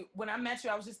tell you, when I met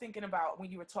you, I was just thinking about when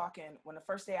you were talking. When the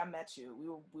first day I met you, we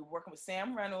were working with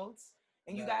Sam Reynolds,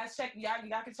 and you guys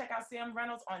y'all can check out Sam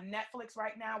Reynolds on Netflix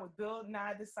right now with Bill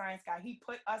Nye the Science Guy. He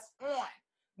put us on.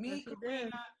 Me,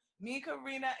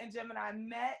 Karina, and Gemini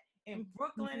met in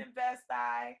Brooklyn and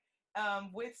Bed-Stuy,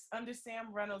 under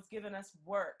Sam Reynolds, giving us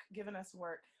work.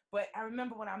 But I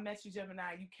remember when I met you,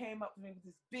 Gemini, you came up to me with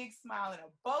this big smile and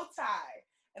a bow tie.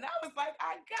 And I was like,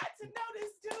 I got to know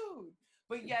this dude.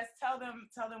 But yes, tell them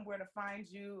where to find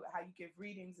you, how you give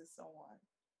readings, and so on.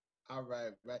 All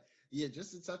right. Yeah,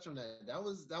 just to touch on that. That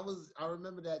was I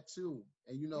remember that too.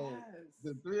 And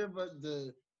the three of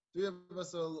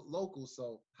us are local,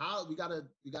 so how we gotta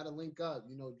link up,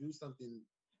 do something.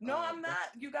 No, I'm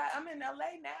not. I'm in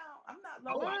LA now. I'm not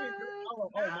local.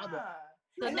 My bad.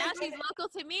 So now she's local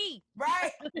to me.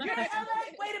 Right. You're in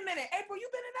LA? Wait a minute. April, you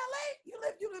been in LA? You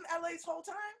live in LA this whole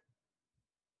time?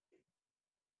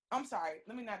 I'm sorry.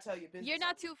 Let me not tell you business. You're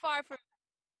not too far from.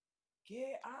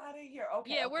 Get out of here.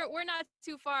 Okay. Yeah, we're not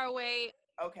too far away.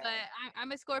 Okay. But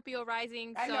I'm a Scorpio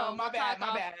rising. I know. My bad.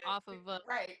 Off of.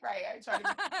 Right. I try to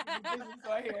get business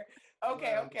on here.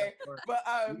 Okay. But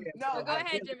no. Go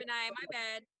ahead, Gemini. My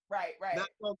bad. Right. Not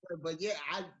so good, but yeah,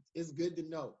 it's good to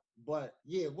know. But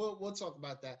yeah, we'll talk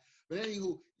about that. But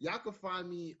anywho, y'all can find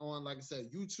me on, like I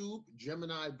said, YouTube,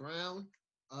 Gemini Brown.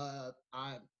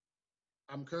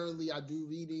 I'm currently, I do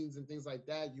readings and things like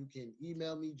that. You can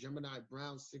email me,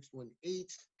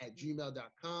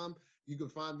 GeminiBrown618@gmail.com. You can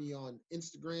find me on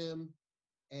Instagram.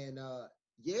 And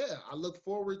yeah, I look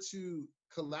forward to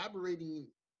collaborating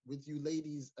with you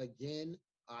ladies again.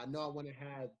 I know I want to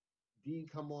have Dee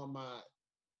come on my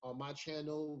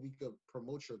channel. We could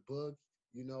promote your book,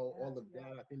 all of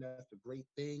that. I think that's a great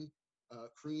thing.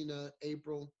 Karina,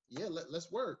 April, yeah,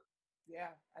 let's work.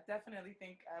 Yeah, I definitely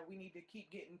think we need to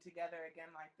keep getting together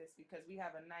again like this, because we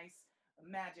have a nice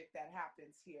magic that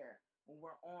happens here when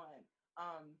we're on.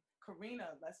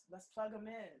 Karina, let's plug them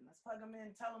in.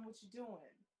 Tell them what you're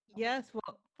doing. Yes.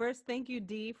 Well, first, thank you,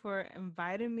 Dee, for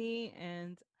inviting me,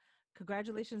 and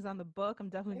congratulations on the book. I'm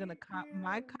definitely going to cop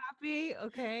my copy.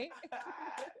 Okay.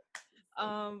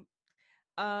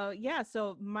 Yeah,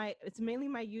 so it's mainly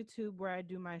my YouTube where I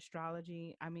do my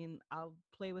astrology. I mean, I'll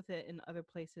play with it in other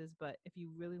places, but if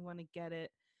you really want to get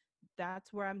it,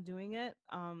 that's where I'm doing it.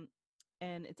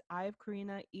 And it's I of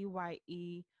Karina,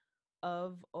 EYE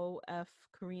of OF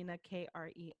Karina,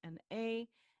 KRENA.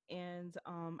 And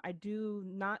I do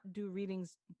not do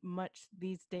readings much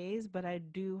these days, but I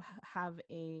do have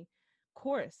an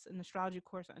astrology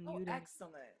course on Udemy.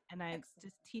 Excellent. And I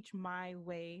just teach my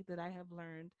way that I have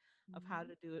learned of how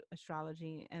to do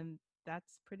astrology, and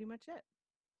that's pretty much it.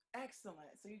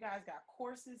 Excellent. So you guys got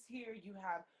courses here, you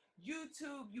have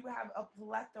YouTube, you have a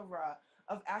plethora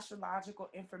of astrological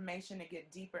information to get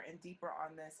deeper and deeper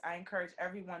on this. I encourage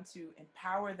everyone to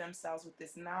empower themselves with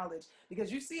this knowledge,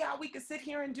 because you see how we can sit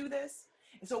here and do this?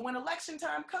 And so when election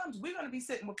time comes, we're going to be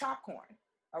sitting with popcorn,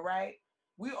 all right?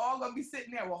 We're all going to be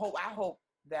sitting there. Well, I hope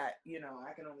that, you know,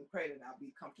 I can only pray that I'll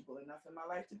be comfortable enough in my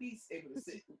life to be able to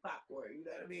sit through popcorn, you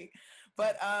know what I mean?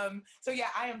 But so yeah,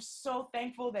 I am so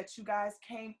thankful that you guys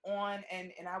came on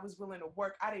and I was willing to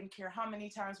work. I didn't care how many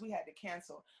times we had to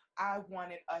cancel. I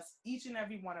wanted us, each and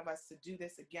every one of us, to do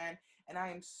this again. And I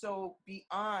am so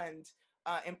beyond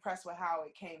impressed with how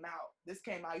it came out. This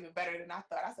came out even better than I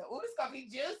thought. I said, oh, this is gonna be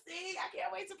juicy. I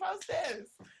can't wait to post this.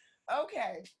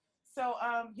 Okay. So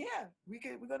yeah, we're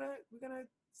gonna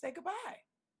say goodbye.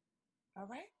 All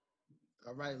right.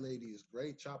 All right, ladies.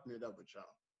 Great chopping it up with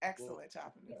y'all. Excellent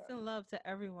chopping it Peace up. and love to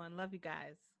everyone. Love you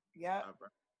guys. Yep. All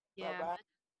right. Yeah. Bye-bye.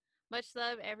 Much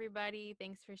love, everybody.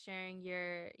 Thanks for sharing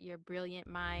your brilliant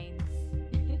minds.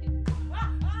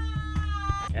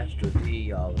 Astro D,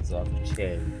 y'all, is off the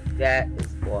chain. That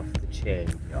is off the chain,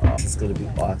 y'all. It's gonna be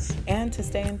awesome. And to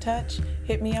stay in touch,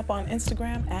 hit me up on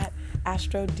Instagram at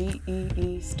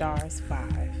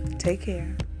AstroDeeStars5. Take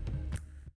care.